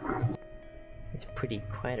 It's pretty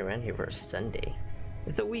quiet around here for a Sunday.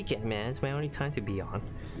 It's the weekend, man. It's my only time to be on.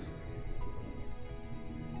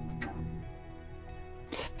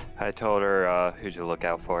 I told her who to look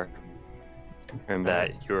out for. And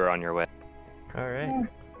that you were on your way. Alright,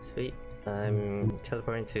 sweet. I'm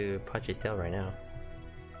teleporting to POTCO right now.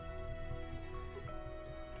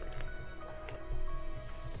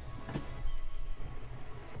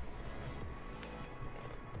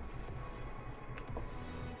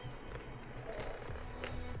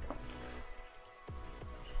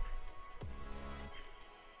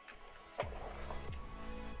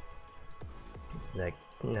 Like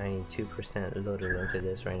 92% loaded into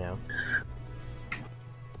this right now.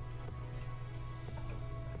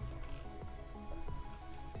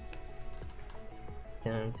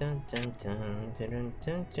 Dun, dun, dun, dun, dun,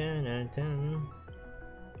 dun, dun, dun, dun.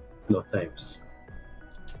 No thanks.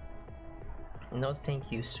 No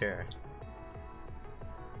thank you, sir.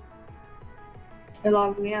 They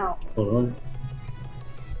logged me out. Hold on.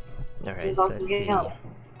 Alright, Logged let's me see. out.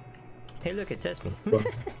 Hey look, it tests me.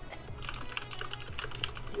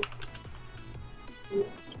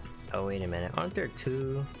 Oh wait a minute, aren't there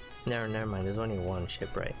two? Never mind, there's only one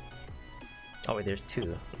ship, right? Oh wait, there's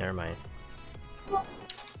two. Never mind.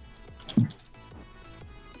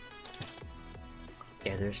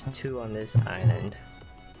 Yeah, there's two on this island.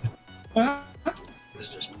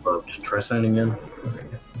 Is this about to try signing in?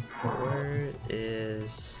 Where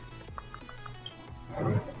is...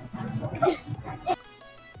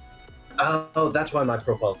 Oh, that's why my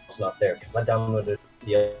profile is not there, because I downloaded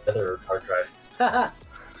the other hard drive.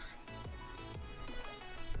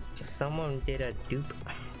 Someone did a dupe.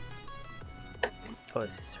 Oh,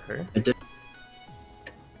 is this her? I did.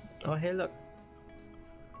 Oh, hey, look.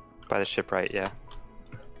 By the shipwright, yeah.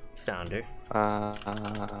 Found her.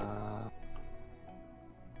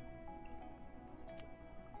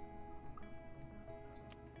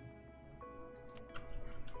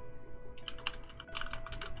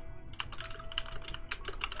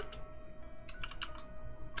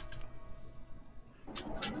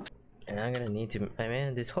 And I'm gonna need to. I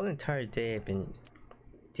mean, this whole entire day I've been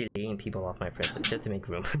deleting people off my friends list just to make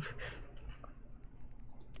room.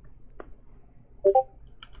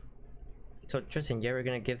 So Tristan, you ever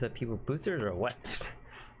gonna give the people boosters or what?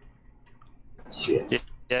 Shit.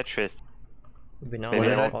 Yeah, Tris. We've been on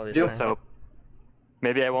Maybe I all won't this feel time. so.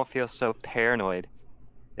 Maybe I won't feel so paranoid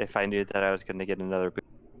if I knew that I was gonna get another boost.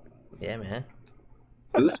 Yeah, man.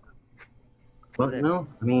 Boost? Well, that? no,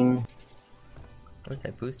 I mean, Where's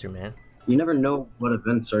that booster, man? you never know what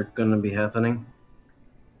events are gonna be happening.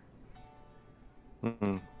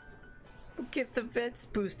 Get the vets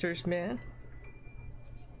boosters, man.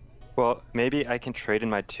 Well, maybe I can trade in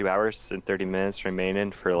my 2 hours and 30 minutes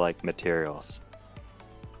remaining for like materials.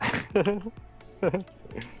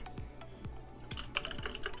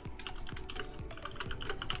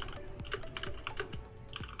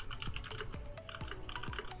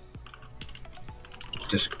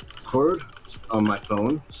 Discord on my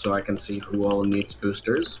phone, so I can see who all needs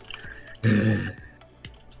boosters.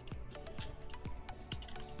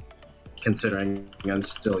 Considering I'm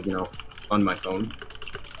still, on my phone.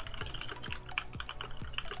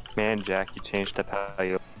 Man, Jack, you changed up how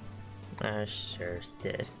you. I sure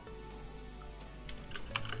did.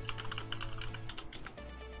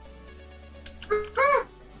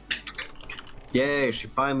 Yay, she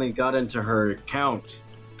finally got into her account.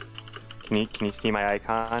 Can you see my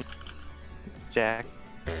icon, Jack?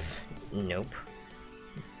 Nope.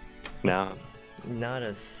 No, Not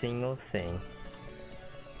a single thing.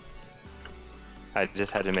 I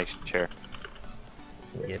just had to make sure.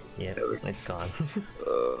 Yep, it's gone.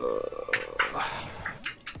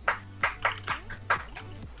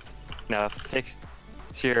 Now fix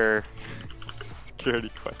your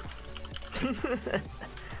security question.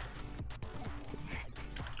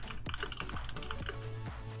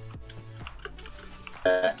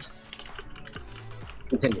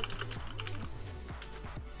 Continue.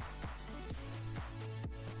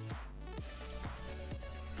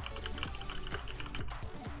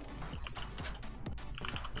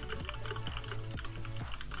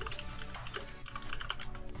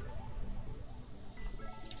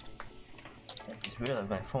 I just realized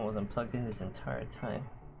my phone wasn't plugged in this entire time.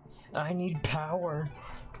 I need power.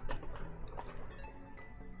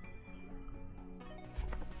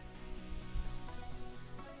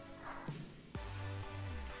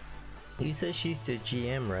 You said she's the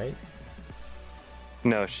GM, right?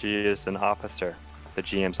 No, she is an officer. The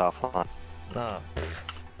GM's offline. Oh.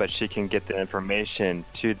 But she can get the information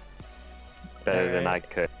to better than I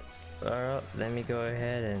could. Alright, let me go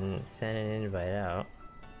ahead and send an invite out.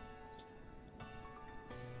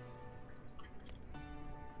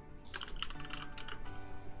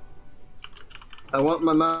 I want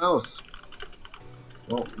my mouse.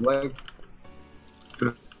 Well, like.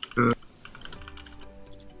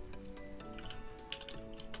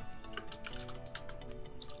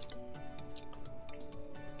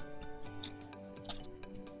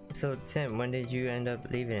 So Tim, when did you end up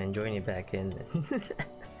leaving and joining back in?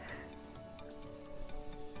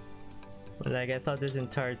 Like I thought this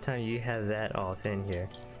entire time you had that alt in here.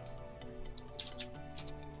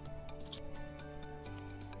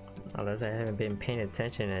 Unless I haven't been paying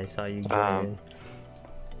attention and I saw you join in.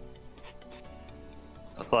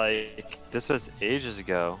 Like, this was ages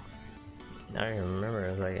ago. I don't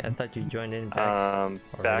remember, like I thought you joined in back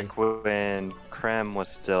back when Creme was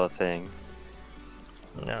still a thing.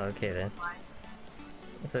 No, okay then.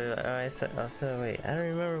 So so wait, I don't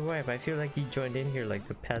remember why, but I feel like he joined in here like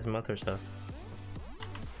the past month or so.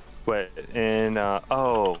 What in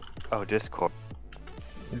oh Discord.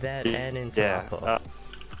 That and in TLOPO.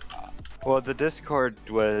 Well, the Discord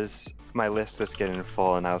was, my list was getting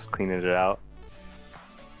full and I was cleaning it out.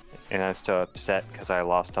 And I'm still upset because I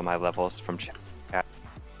lost all my levels from chat.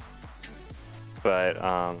 But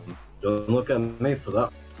Don't look at me for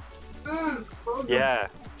that. yeah,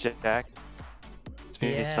 Jack. It's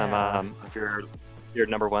maybe some of your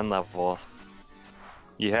number 1 levels.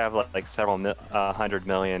 You have like several 100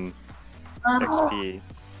 million XP.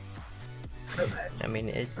 I mean,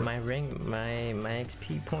 my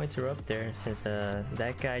XP points are up there since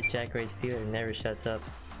that guy Jack Ray Steeler never shuts up.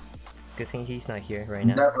 Good thing he's not here right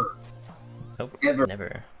now. Never. Nope. Ever.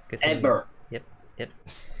 Never. Good thing Ever. Yep.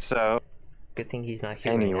 So good thing he's not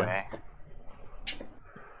here anyway. Right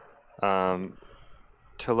now.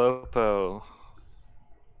 TLOPO.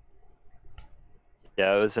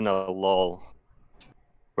 Yeah, it was in a lull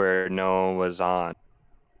where no one was on.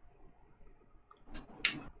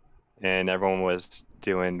 And everyone was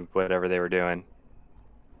doing whatever they were doing.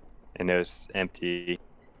 And it was empty.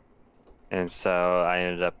 And so I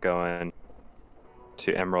ended up going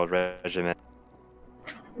to Emerald Regiment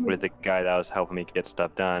with the guy that was helping me get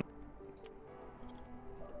stuff done.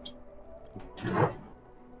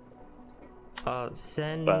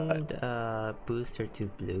 Send booster to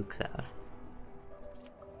Blue Cloud.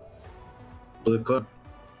 Blue Cloud?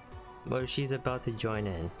 Well, she's about to join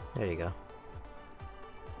in. There you go.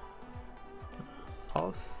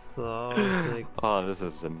 Also, like... Oh, this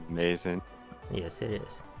is amazing. Yes, it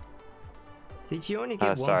is. Did you only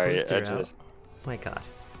get one sorry, booster I just... out? My god.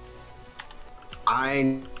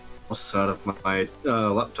 I almost out of my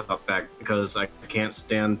laptop back because I can't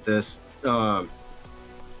stand this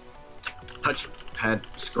touchpad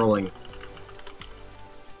scrolling.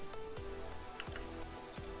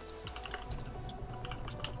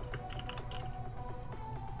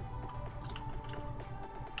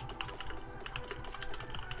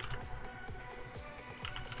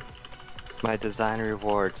 My design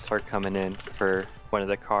rewards are coming in for one of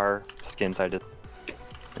the car skins I did.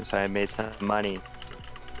 And so I made some money.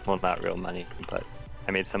 Well, not real money, but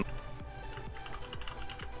I made some.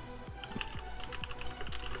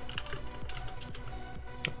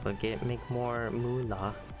 But make more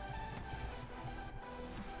moolah.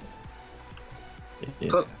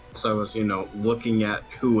 Plus, I was, looking at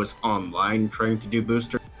who was online trying to do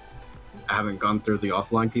booster. I haven't gone through the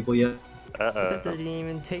offline people yet. That didn't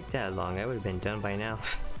even take that long. I would have been done by now.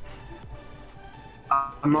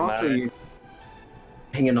 I'm also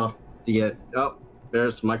hanging off the oh,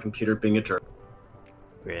 there's my computer being a jerk.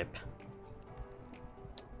 Rip.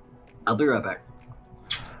 I'll be right back.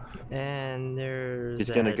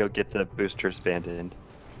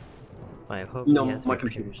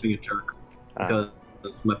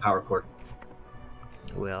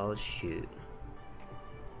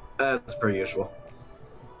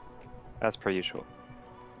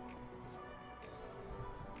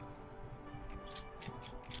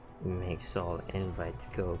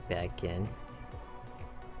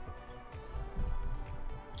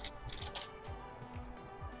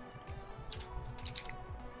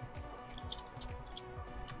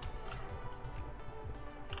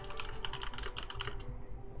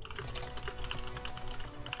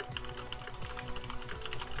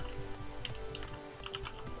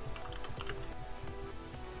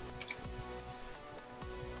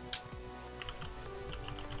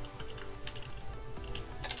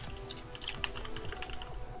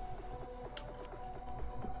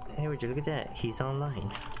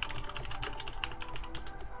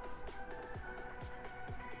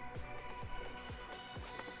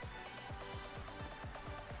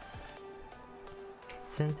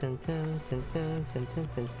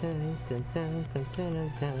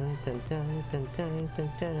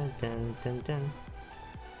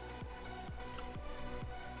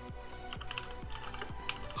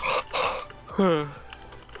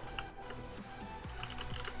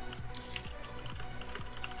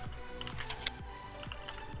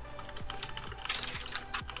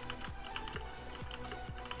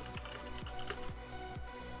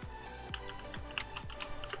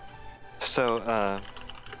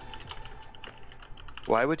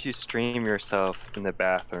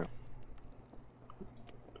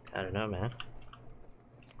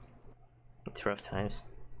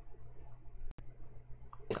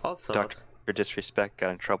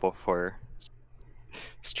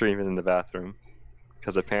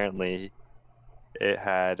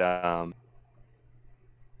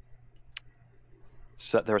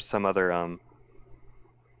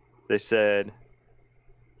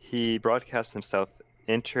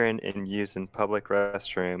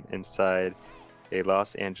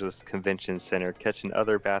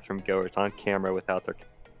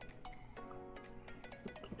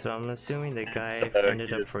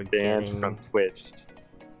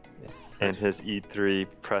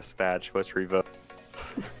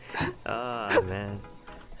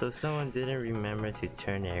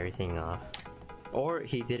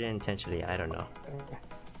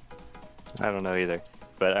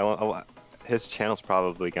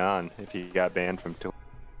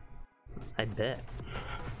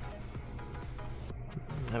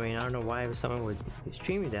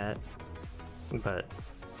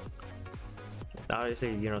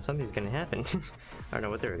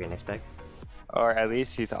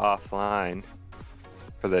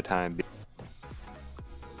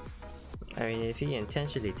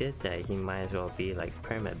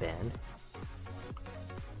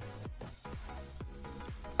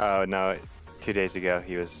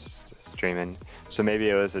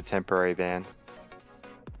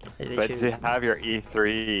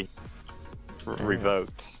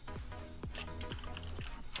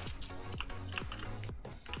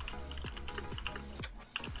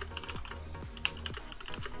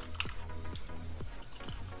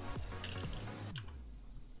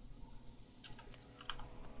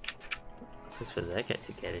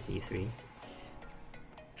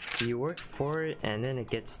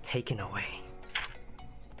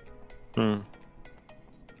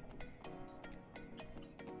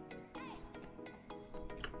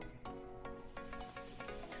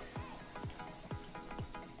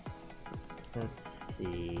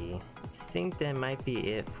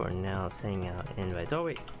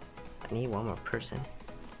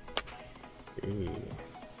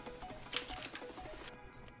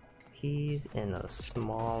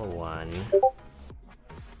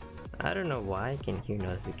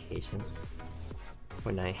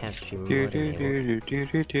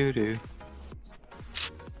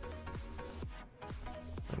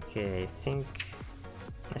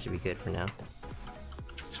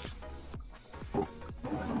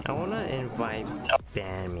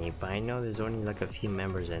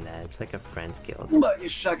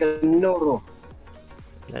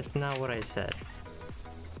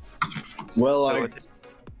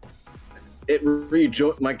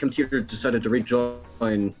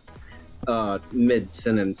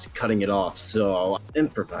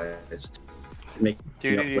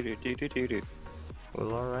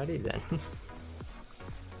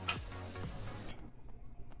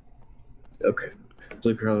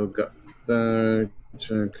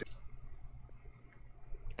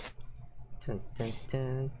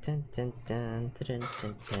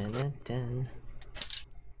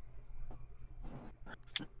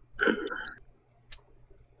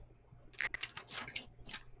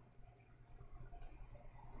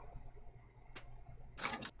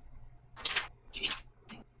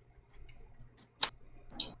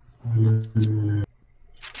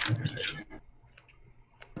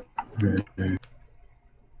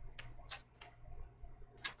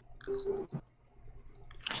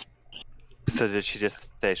 So did she just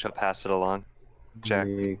say she'll pass it along, Jack?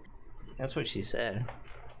 That's what she said.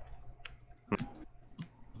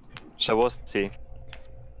 So we'll see.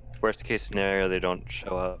 Worst case scenario, they don't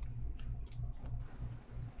show up.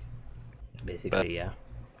 Basically, yeah.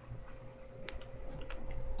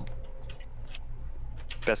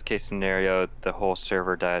 Best case scenario, the whole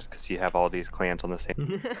server dies because you have all these clans on the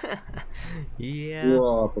same. Yeah.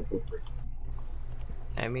 Whoa.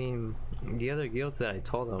 I mean, the other guilds that I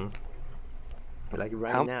told them, like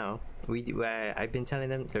right now, we do. I've been telling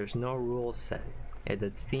them there's no rules set.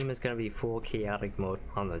 The theme is gonna be full chaotic mode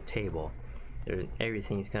on the table.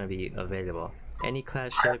 Everything is gonna be available. Any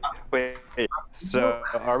class ship. Wait, so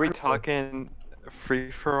are we talking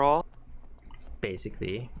free for all?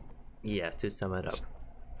 Basically, yes. To sum it up.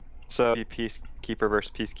 So peacekeeper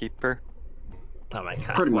versus peacekeeper? Oh my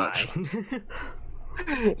god. Pretty why? much.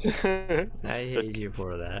 I hate you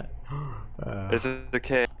for that. Is it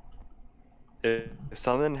okay? If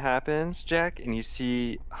something happens, Jack, and you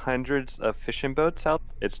see hundreds of fishing boats out,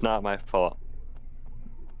 it's not my fault.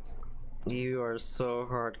 You are so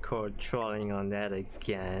hardcore trolling on that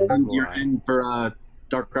again. And you're Why? in for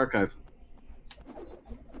Dark Archive.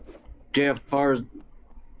 JFR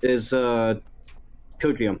is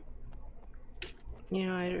Codium. You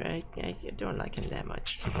know, I don't like him that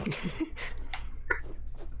much.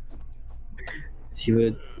 See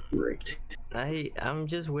what? Right. I'm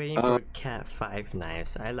just waiting for Cat 5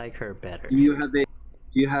 Knives. I like her better. Do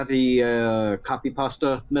you have a copy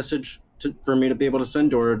pasta message for me to be able to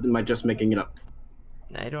send, or am I just making it up?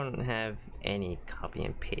 I don't have any copy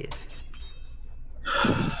and paste.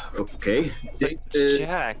 Okay.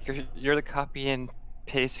 Jack, you're the copy and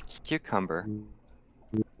paste cucumber.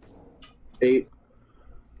 8,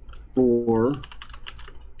 4,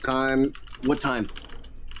 time. What time?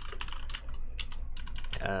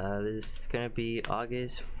 This is gonna be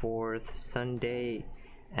August 4th, Sunday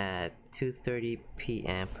at 2:30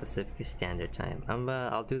 p.m. Pacific Standard Time.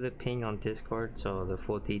 I'll do the ping on Discord, so the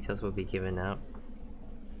full details will be given out.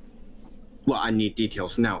 Well, I need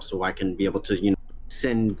details now so I can be able to,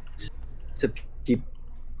 send to people.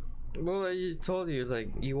 Well, I just told you, like,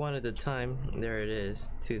 you wanted the time. There it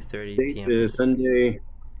is, 2:30 Date p.m. is Sunday,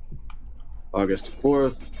 August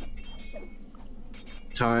 4th.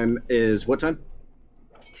 Time is what time?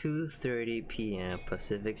 2:30 p.m.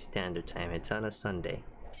 Pacific Standard Time. It's on a Sunday.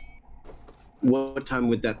 What time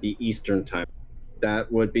would that be Eastern time?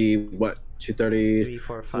 That would be what? 2:30. 3,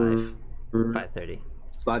 4, 5, 5:30.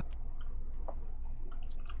 5.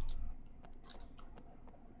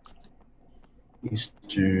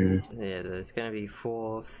 Eastern. Yeah, it's gonna be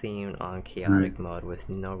full themed on chaotic mode with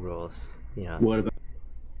no rules. You know, What about?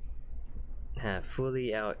 have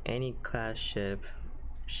fully out any class ship,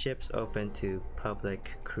 ships open to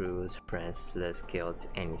public, crews, friends, list, guilds,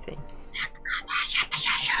 anything.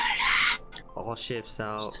 All ships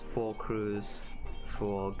out, full crews,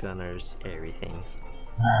 full gunners, everything.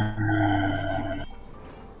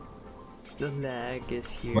 The lag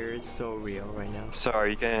is here, it's so real right now. So are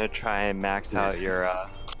you gonna try and max out your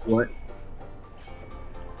What?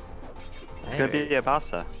 It's gonna be a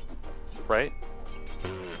Basa, right?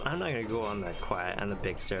 I'm not gonna go on the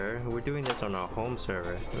big server. We're doing this on our home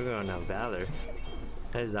server. We're going on Valor.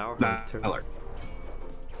 That is our home server.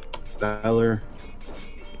 Valor.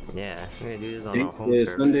 Yeah, we're gonna do this on our home It is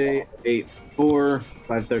server. Sunday, 8/4,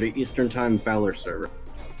 5:30 Eastern time, Valor server.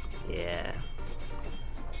 Yeah.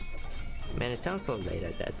 Man, it sounds so late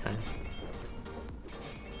at that time.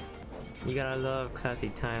 You gotta love classy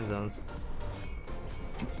time zones.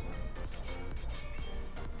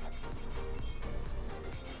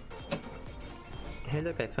 Hey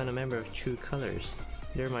look, I found a member of True Colors.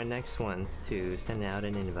 They're my next ones to send out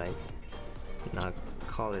an invite. And I'll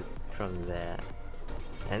call it from that.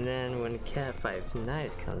 And then when Cat 5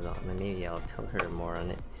 Knives comes on, then maybe I'll tell her more on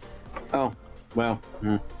it. Oh, well.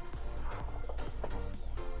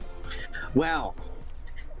 Well.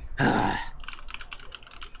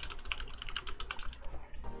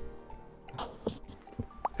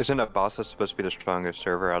 Isn't Abasa supposed to be the strongest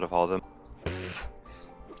server out of all of them?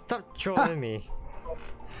 Stop trolling me.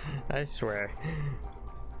 I swear.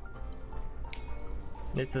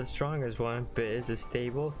 It's the strongest one, but is it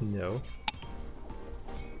stable? No.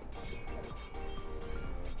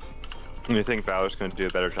 You think Valor's gonna do a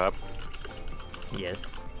better job?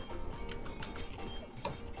 Yes.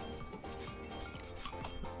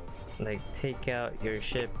 Like, take out your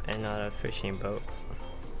ship and not a fishing boat.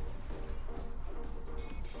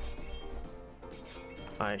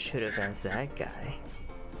 I should have asked that guy.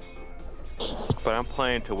 But I'm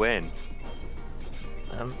playing to win.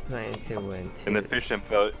 I'm playing to win too. And the fishing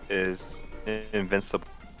boat is invincible.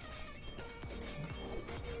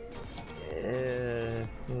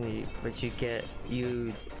 But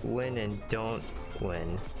you win and don't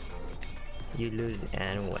win. You lose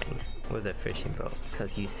and win with a fishing boat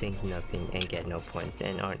because you sink nothing and get no points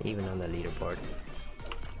and aren't even on the leaderboard.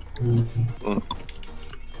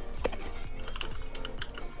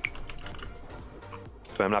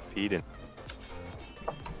 But I'm not peeding.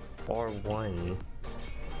 Or one.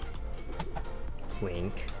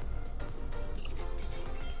 Wink.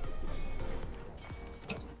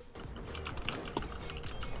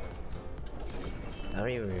 I don't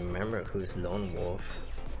even remember who's Lone Wolf.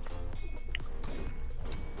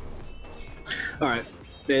 Alright.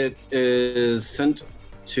 It is sent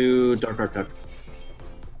to Dark Archive.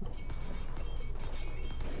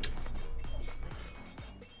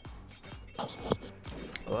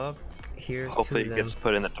 Well, here's Hopefully to it them. gets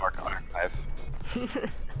put in the Dark Archive.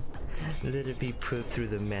 Let it be put through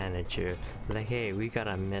the manager. Like, hey, we got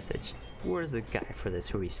a message. Where's the guy for this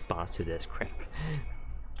who responds to this crap?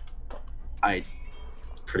 I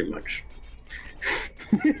pretty much.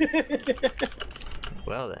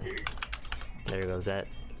 Well then, there goes that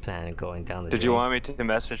plan going down the Did you drain. want me to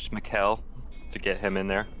message Mikkel to get him in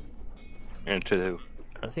there? And to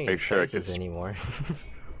I don't think make he sure it plays this gets- anymore.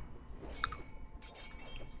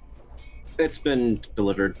 It's been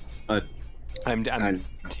delivered. I'm I'm-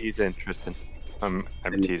 teasing, Tristan. I'm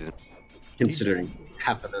teasing. Considering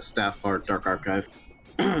half of the staff are Dark Archive.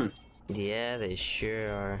 Yeah, they sure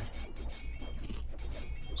are.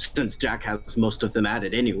 Since Jack has most of them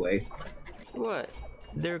added anyway. What?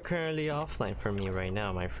 They're currently offline for me right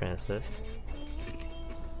now, my friends list.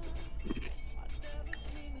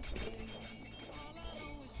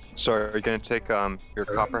 So are you gonna take your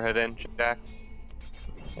Copperhead in, Jack?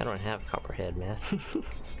 I don't have Copperhead, man.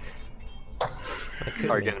 I could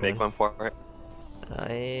Are you gonna make one for it?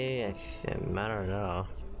 I don't know.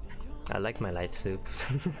 I like my light sloop.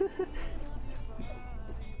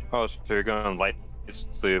 Oh, so you're going light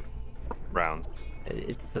sloop rounds.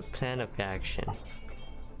 It's the plan of action.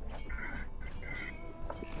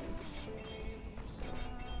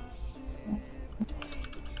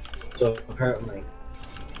 So apparently,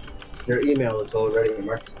 your email is already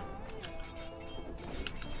marked.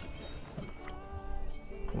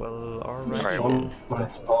 Well, alright Alright, then.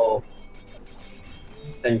 Oh,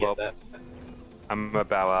 and get Well- that. I'm gonna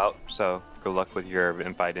bow out, so good luck with your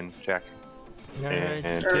inviting, Jack. Alright, And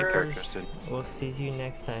take care, sirs. Tristan. We'll see you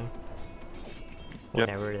next time. Yep.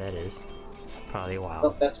 Whenever that is. Probably a Oh,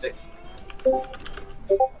 while. that's it.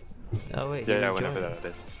 Oh wait, Yeah, you whenever joined.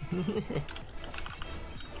 that is.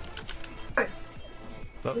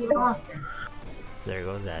 Oh, there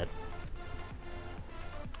goes that.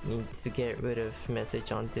 Need to get rid of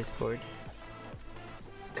message on Discord.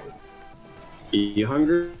 You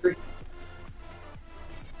hungry?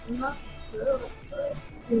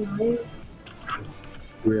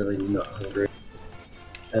 Really not hungry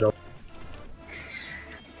at all.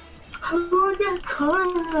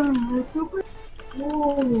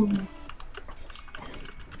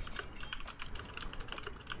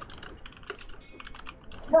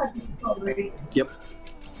 Yep.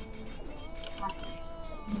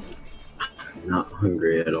 Not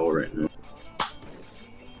hungry at all right now.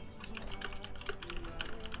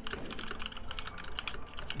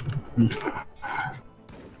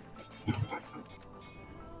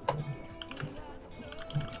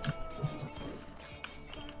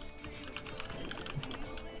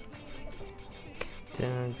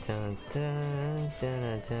 Dun, dun, dun,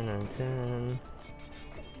 dun, dun, dun, dun.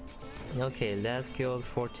 Okay, last guild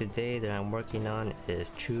for today that I'm working on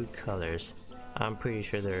is True Colors. I'm pretty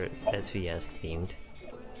sure they're SvS themed.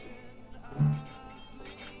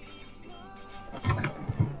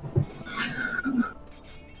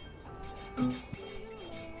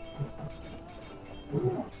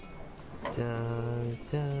 Dun,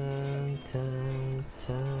 dun, dun,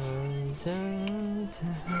 dun, dun,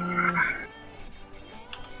 dun.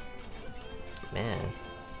 Man,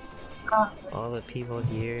 all the people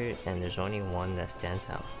here, and there's only one that stands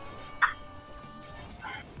out.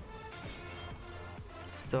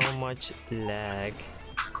 So much lag.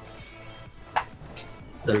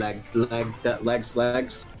 The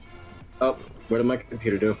lags. Oh, what did my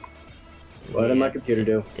computer do? What did my computer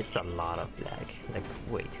do? It's a lot of lag, like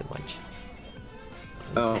way too much.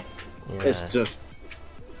 Oh, Yeah. it's just.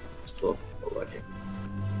 Oh, okay.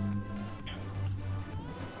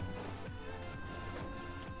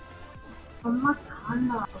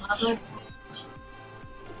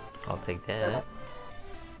 I'll take that.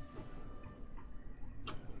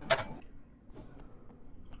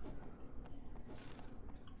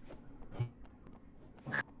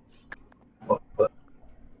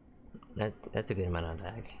 That's a good amount of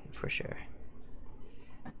lag for sure.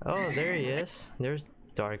 Oh, there he is. There's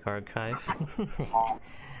Dark Archive.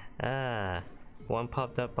 Ah, one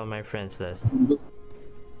popped up on my friends list.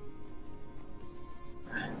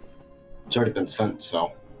 It's already been sent,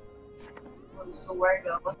 so. So where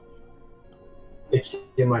to go?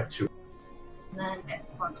 HDMI 2. And then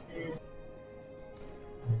Xbox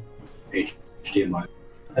is. HDMI.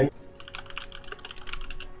 I think.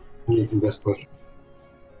 You can just push.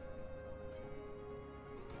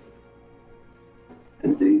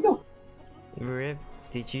 And there you go. Rip,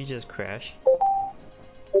 did you just crash?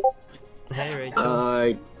 Hey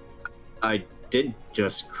Rachel. I did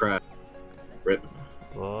just crash. Rip.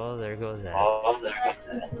 Well, there goes that.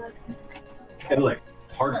 Kind of like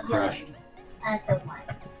hard crashed.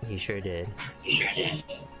 He sure did.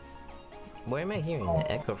 Why am I hearing an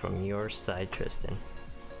echo from your side, Tristan?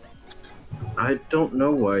 I don't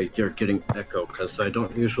know why you're getting echo, because I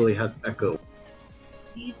don't usually have echo.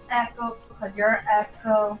 He's echo because you're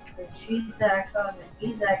echo, then she's echo, then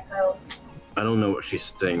he's echo. I don't know what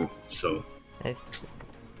she's saying, so. I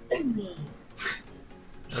Me.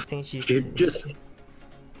 think she's It just.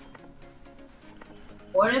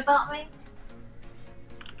 What about me?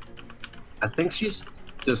 I think she's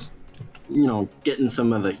just, you know, getting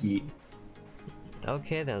some of the heat.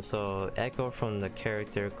 Okay then, so echo from the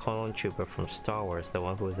character Clone Trooper from Star Wars, the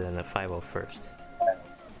one who was in the 501st.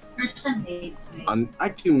 Christian hates me. I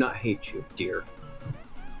do not hate you, dear.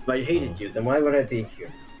 If I hated you, then why would I be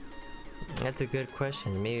here? That's a good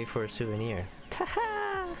question, maybe for a souvenir.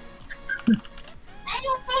 I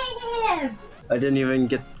don't hate him! I didn't even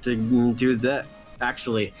get to do that.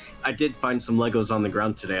 Actually, I did find some Legos on the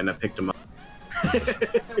ground today and I picked them up.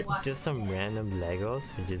 Just some random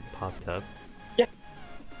Legos that just popped up. Yeah.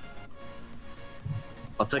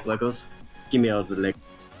 I'll take Legos. Give me all the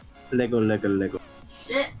Lego.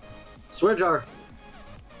 Shit. Swear jar.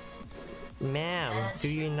 Ma'am, do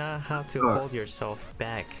you know how to hold yourself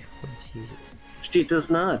back? Oh, Jesus. She does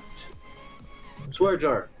not. Swear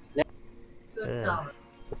jar. Ugh.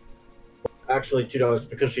 Actually, $2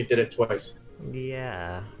 because she did it twice.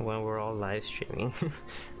 Yeah, when we're all live streaming.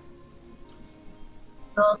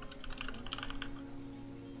 So,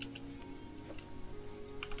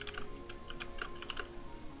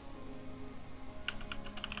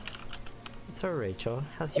 So Rachel,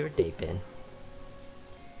 how's your day been?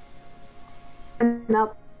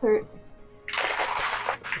 Mouth hurts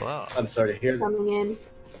Well, I'm sorry to hear that. coming in.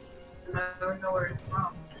 I never know where it's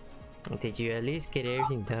from. did you at least get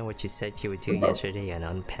everything done what you said you would do yesterday and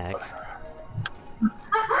unpack?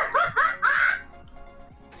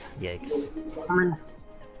 Yikes.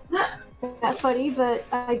 Not funny, but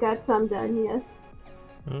I got some done, yes.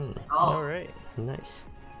 Alright, nice.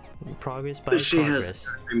 Progress by She progress.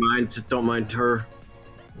 has every mind, don't mind her.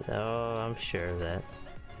 Oh, I'm sure of that.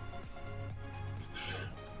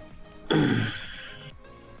 Don't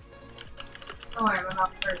worry, I'm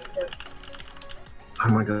not first. Oh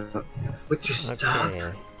my god. Would you stop?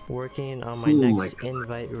 Okay, working on my Oh next my God.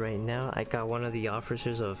 invite right now. I got one of the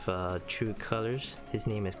officers of True Colors. His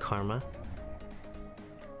name is Karma.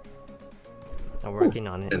 I'm working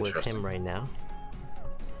on it with Interesting. him right now.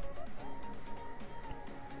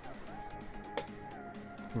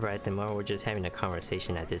 Right at the moment, we're just having a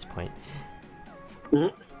conversation at this point.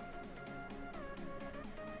 Mhm.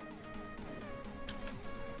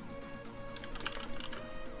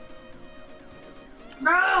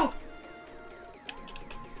 No!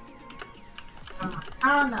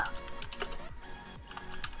 I don't know.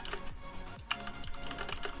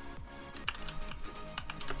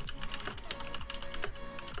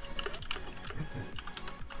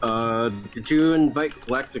 Did you invite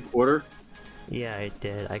Galactic Order? Yeah, I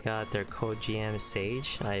did. I got their co-GM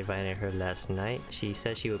Sage. I invited her last night. She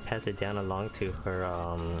said she would pass it down along to her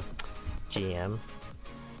GM.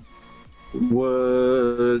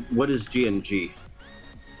 What is G&G?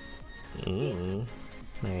 I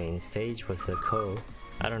mean, Sage was the co.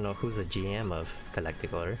 I don't know who's the GM of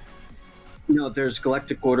Galactic Order. No, there's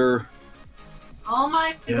Galactic Order. Oh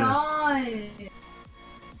my Yeah. god!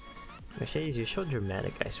 Mercedes, you're so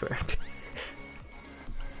dramatic, I swear.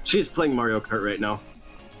 She's playing Mario Kart right now.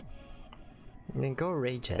 Then go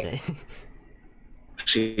rage at it.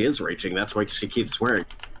 She is raging, that's why she keeps swearing.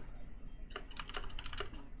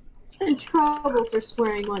 In trouble for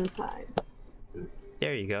swearing one time.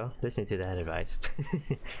 There you go. Listen to that advice.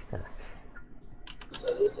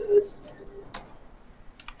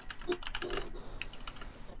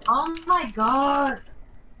 Oh my god!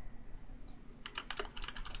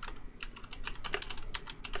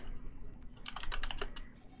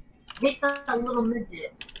 Hit the little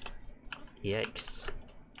midget. Yikes.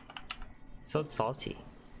 so salty.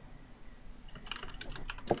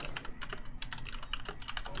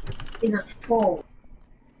 In a troll.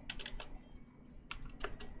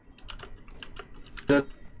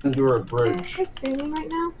 Under a Are bridge. you streaming right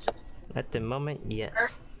now? At the moment,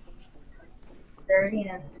 yes. 30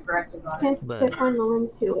 and scratches on it. Can't But find the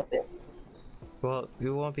link to it. well, it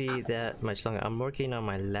won't be that much longer. I'm working on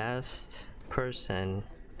my last person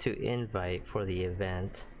to invite for the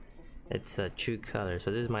event. It's a true color,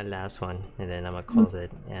 so this is my last one, and then I'm gonna close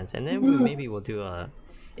it. And then maybe we'll do a,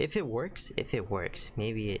 if it works,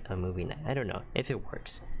 maybe a movie night. I don't know if it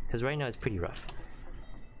works, because right now it's pretty rough.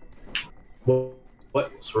 Well,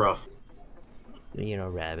 what's rough? You know,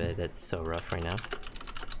 Rabbit. That's so rough right now.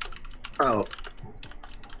 Oh,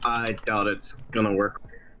 I doubt it's gonna work.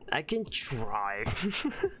 I can try.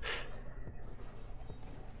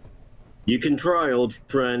 You can try, old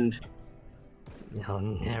friend. I'll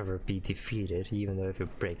never be defeated, even though if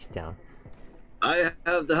it breaks down. I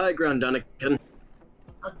have the high ground, Anakin.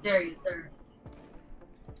 How dare you, sir?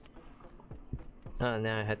 Oh,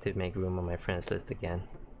 now I had to make room on my friends list again.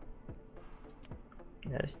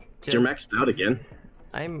 That's just... You're maxed out again.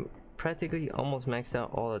 I'm practically almost maxed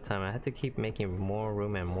out all the time. I had to keep making more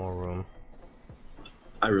room and more room.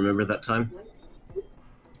 I remember that time.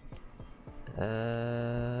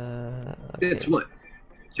 Okay. It's what?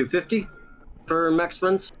 250 for max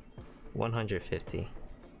friends? 150.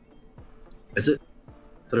 Is it?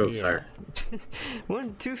 I thought it was Yeah. higher.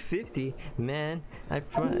 250, man. I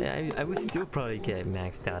would still probably get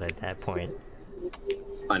maxed out at that point.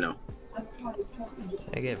 I know.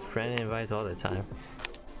 I get friend invites all the time.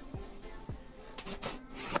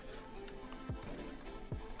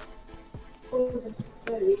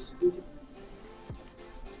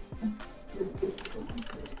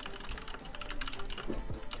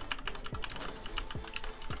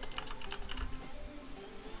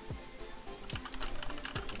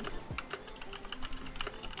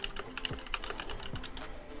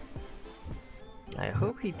 I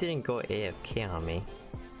hope he didn't go AFK on me.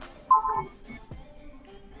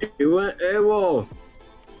 He went AWOL.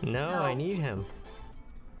 No, I need him.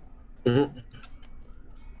 Mm-hmm.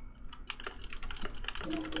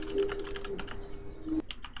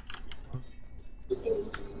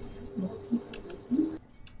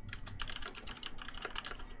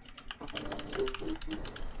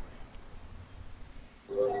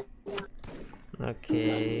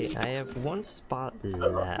 Okay, I have one spot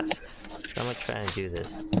left. So I'm gonna try and do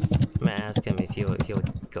this. I'm gonna ask him if he'll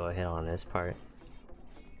go ahead on this part.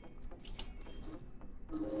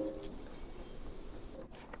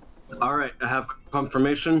 Alright, I have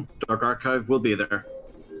confirmation. Dark Archive will be there.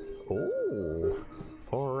 Oh,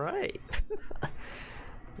 alright.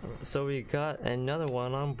 So we got another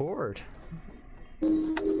one on board.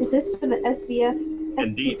 Is this for the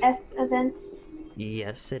Indeed. SvS event?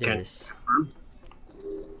 Yes, it Can- is.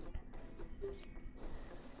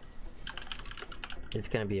 It's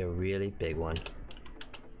gonna be a really big one.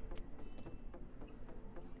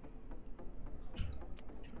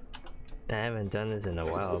 I haven't done this in a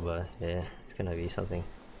while, but yeah, it's gonna be something.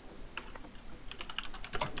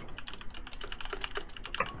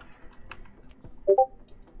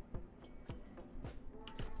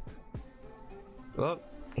 Well,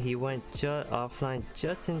 he went offline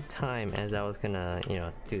just in time as I was gonna, you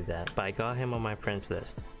know, do that. But I got him on my friends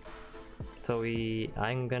list. So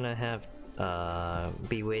I'm gonna have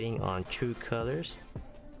be waiting on True Colors.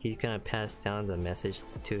 He's gonna pass down the message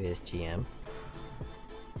to his GM.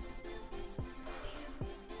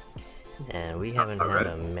 And we haven't had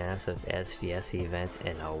a massive SvS event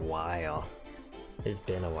in a while. It's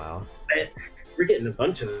been a while. We're getting a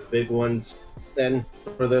bunch of the big ones then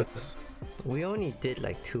for this. We only did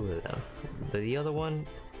like 2 of them. The other one,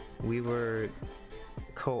 we were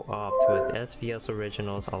co-opt with SvS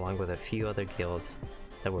Originals along with a few other guilds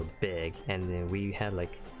that were big, and then we had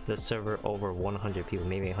like the server over 100 people,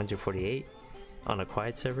 maybe 148 on a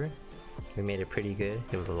quiet server. We made it pretty good.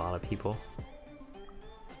 It was a lot of people.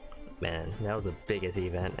 Man, that was the biggest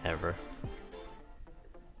event ever.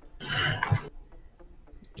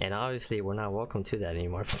 And obviously we're not welcome to that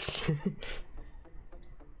anymore.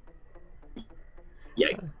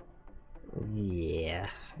 Yay. Yeah,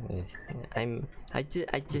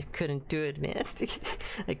 I just couldn't do it, man.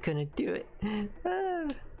 I couldn't do it.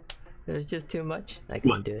 It was just too much. I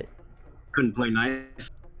couldn't do it. Couldn't play nice.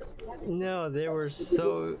 No, they were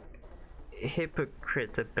so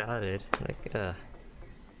hypocrite about it. Like,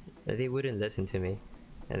 they wouldn't listen to me,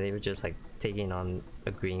 and they were just like taking on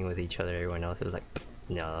agreeing with each other. Everyone else, it was like,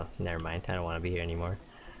 no, never mind. I don't want to be here anymore.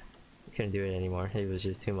 Couldn't do it anymore. It was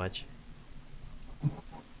just too much.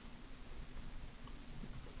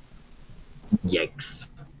 Yikes.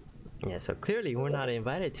 Yeah, so clearly we're not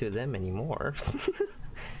invited to them anymore.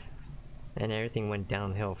 And everything went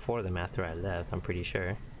downhill for them after I left, I'm pretty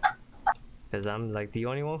sure. Because I'm like the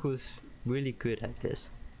only one who's really good at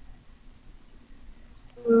this.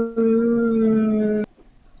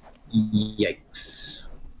 Yikes.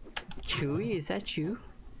 Chewy, is that you?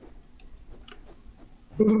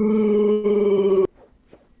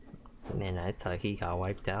 Man, I thought he got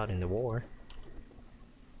wiped out in the war.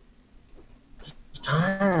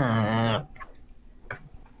 Stop.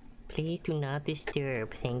 Please do not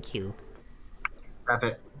disturb, thank you. Stop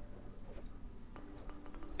it.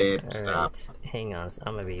 Babe, stop. Alright, hang on,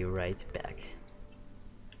 I'm gonna be right back.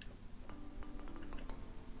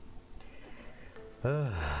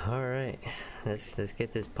 Alright, let's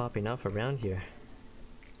get this popping off around here.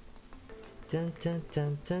 Dun dun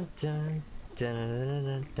dun dun dun dun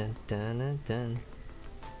dun dun dun dun dun.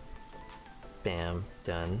 Bam,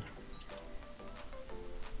 done.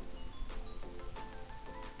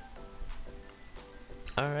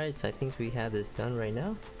 Alright, so I think we have this done right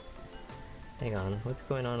now. Hang on, what's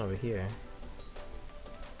going on over here?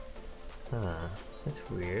 Huh, that's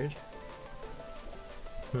weird.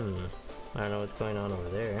 I don't know what's going on over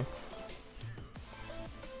there.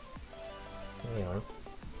 Hang on.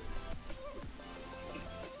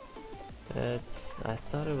 I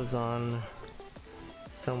thought it was on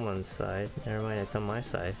someone's side. Never mind, it's on my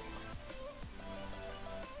side.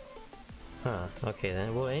 Huh, okay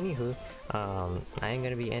then. Well, anywho, I ain't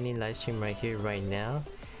gonna be ending live stream right here, right now.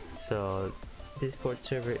 So, Discord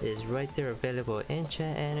server is right there available in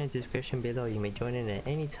chat and in the description below. You may join in at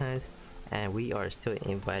any times. And we are still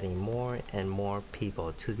inviting more and more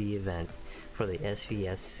people to the event for the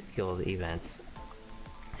SvS Guild events.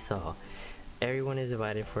 So, everyone is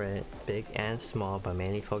invited for it, big and small, but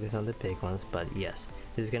mainly focus on the big ones. But yes,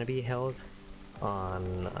 this is gonna be held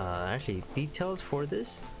on, actually details for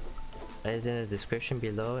this is in the description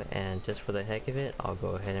below, and just for the heck of it, I'll go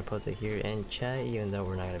ahead and post it here in chat, even though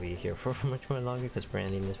we're not gonna be here for much more longer because we're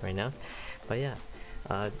ending this right now. But yeah,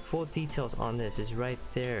 full details on this is right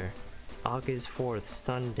there. August 4th,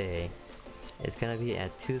 Sunday. It's gonna be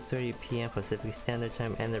at 2:30 p.m. Pacific Standard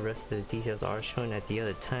Time, and the rest of the details are shown at the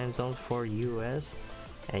other time zones for US.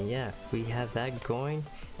 And yeah, we have that going,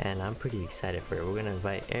 and I'm pretty excited for it. We're gonna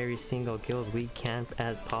invite every single guild we can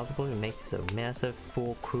as possible to make this a massive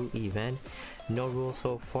full crew event. No rules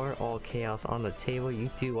so far, all chaos on the table.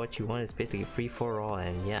 You do what you want, it's basically free for all,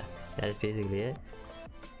 and yeah, that is basically it.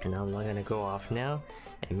 And I'm not gonna go off now,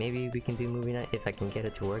 and maybe we can do movie night if I can get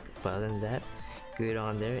it to work, but other than that, good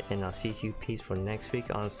on there. And I'll see you peeps for next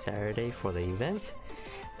week on Saturday for the event.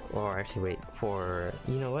 Or actually wait, for,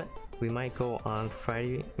 you know what, we might go on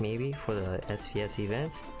Friday maybe for the SvS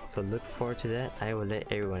event, so look forward to that. I will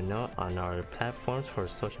let everyone know on our platforms for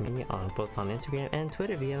social media, on both on Instagram and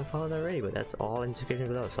Twitter if you haven't followed already, but that's all in the description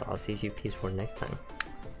below. So I'll see you peeps for next time.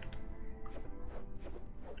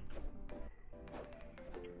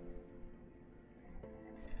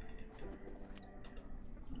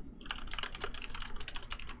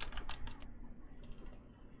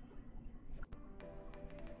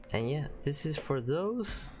 And yeah, this is for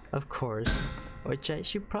those, of course, which I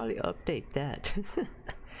should probably update that.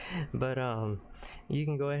 But you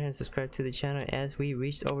can go ahead and subscribe to the channel as we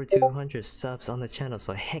reached over 200 subs on the channel.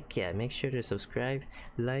 So heck yeah, make sure to subscribe,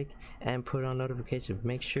 like, and put on notifications.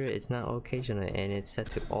 Make sure it's not occasional and it's set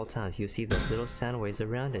to all times. You'll see those little sound waves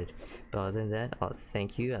around it. But other than that, I'll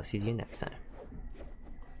thank you. I'll see you next time.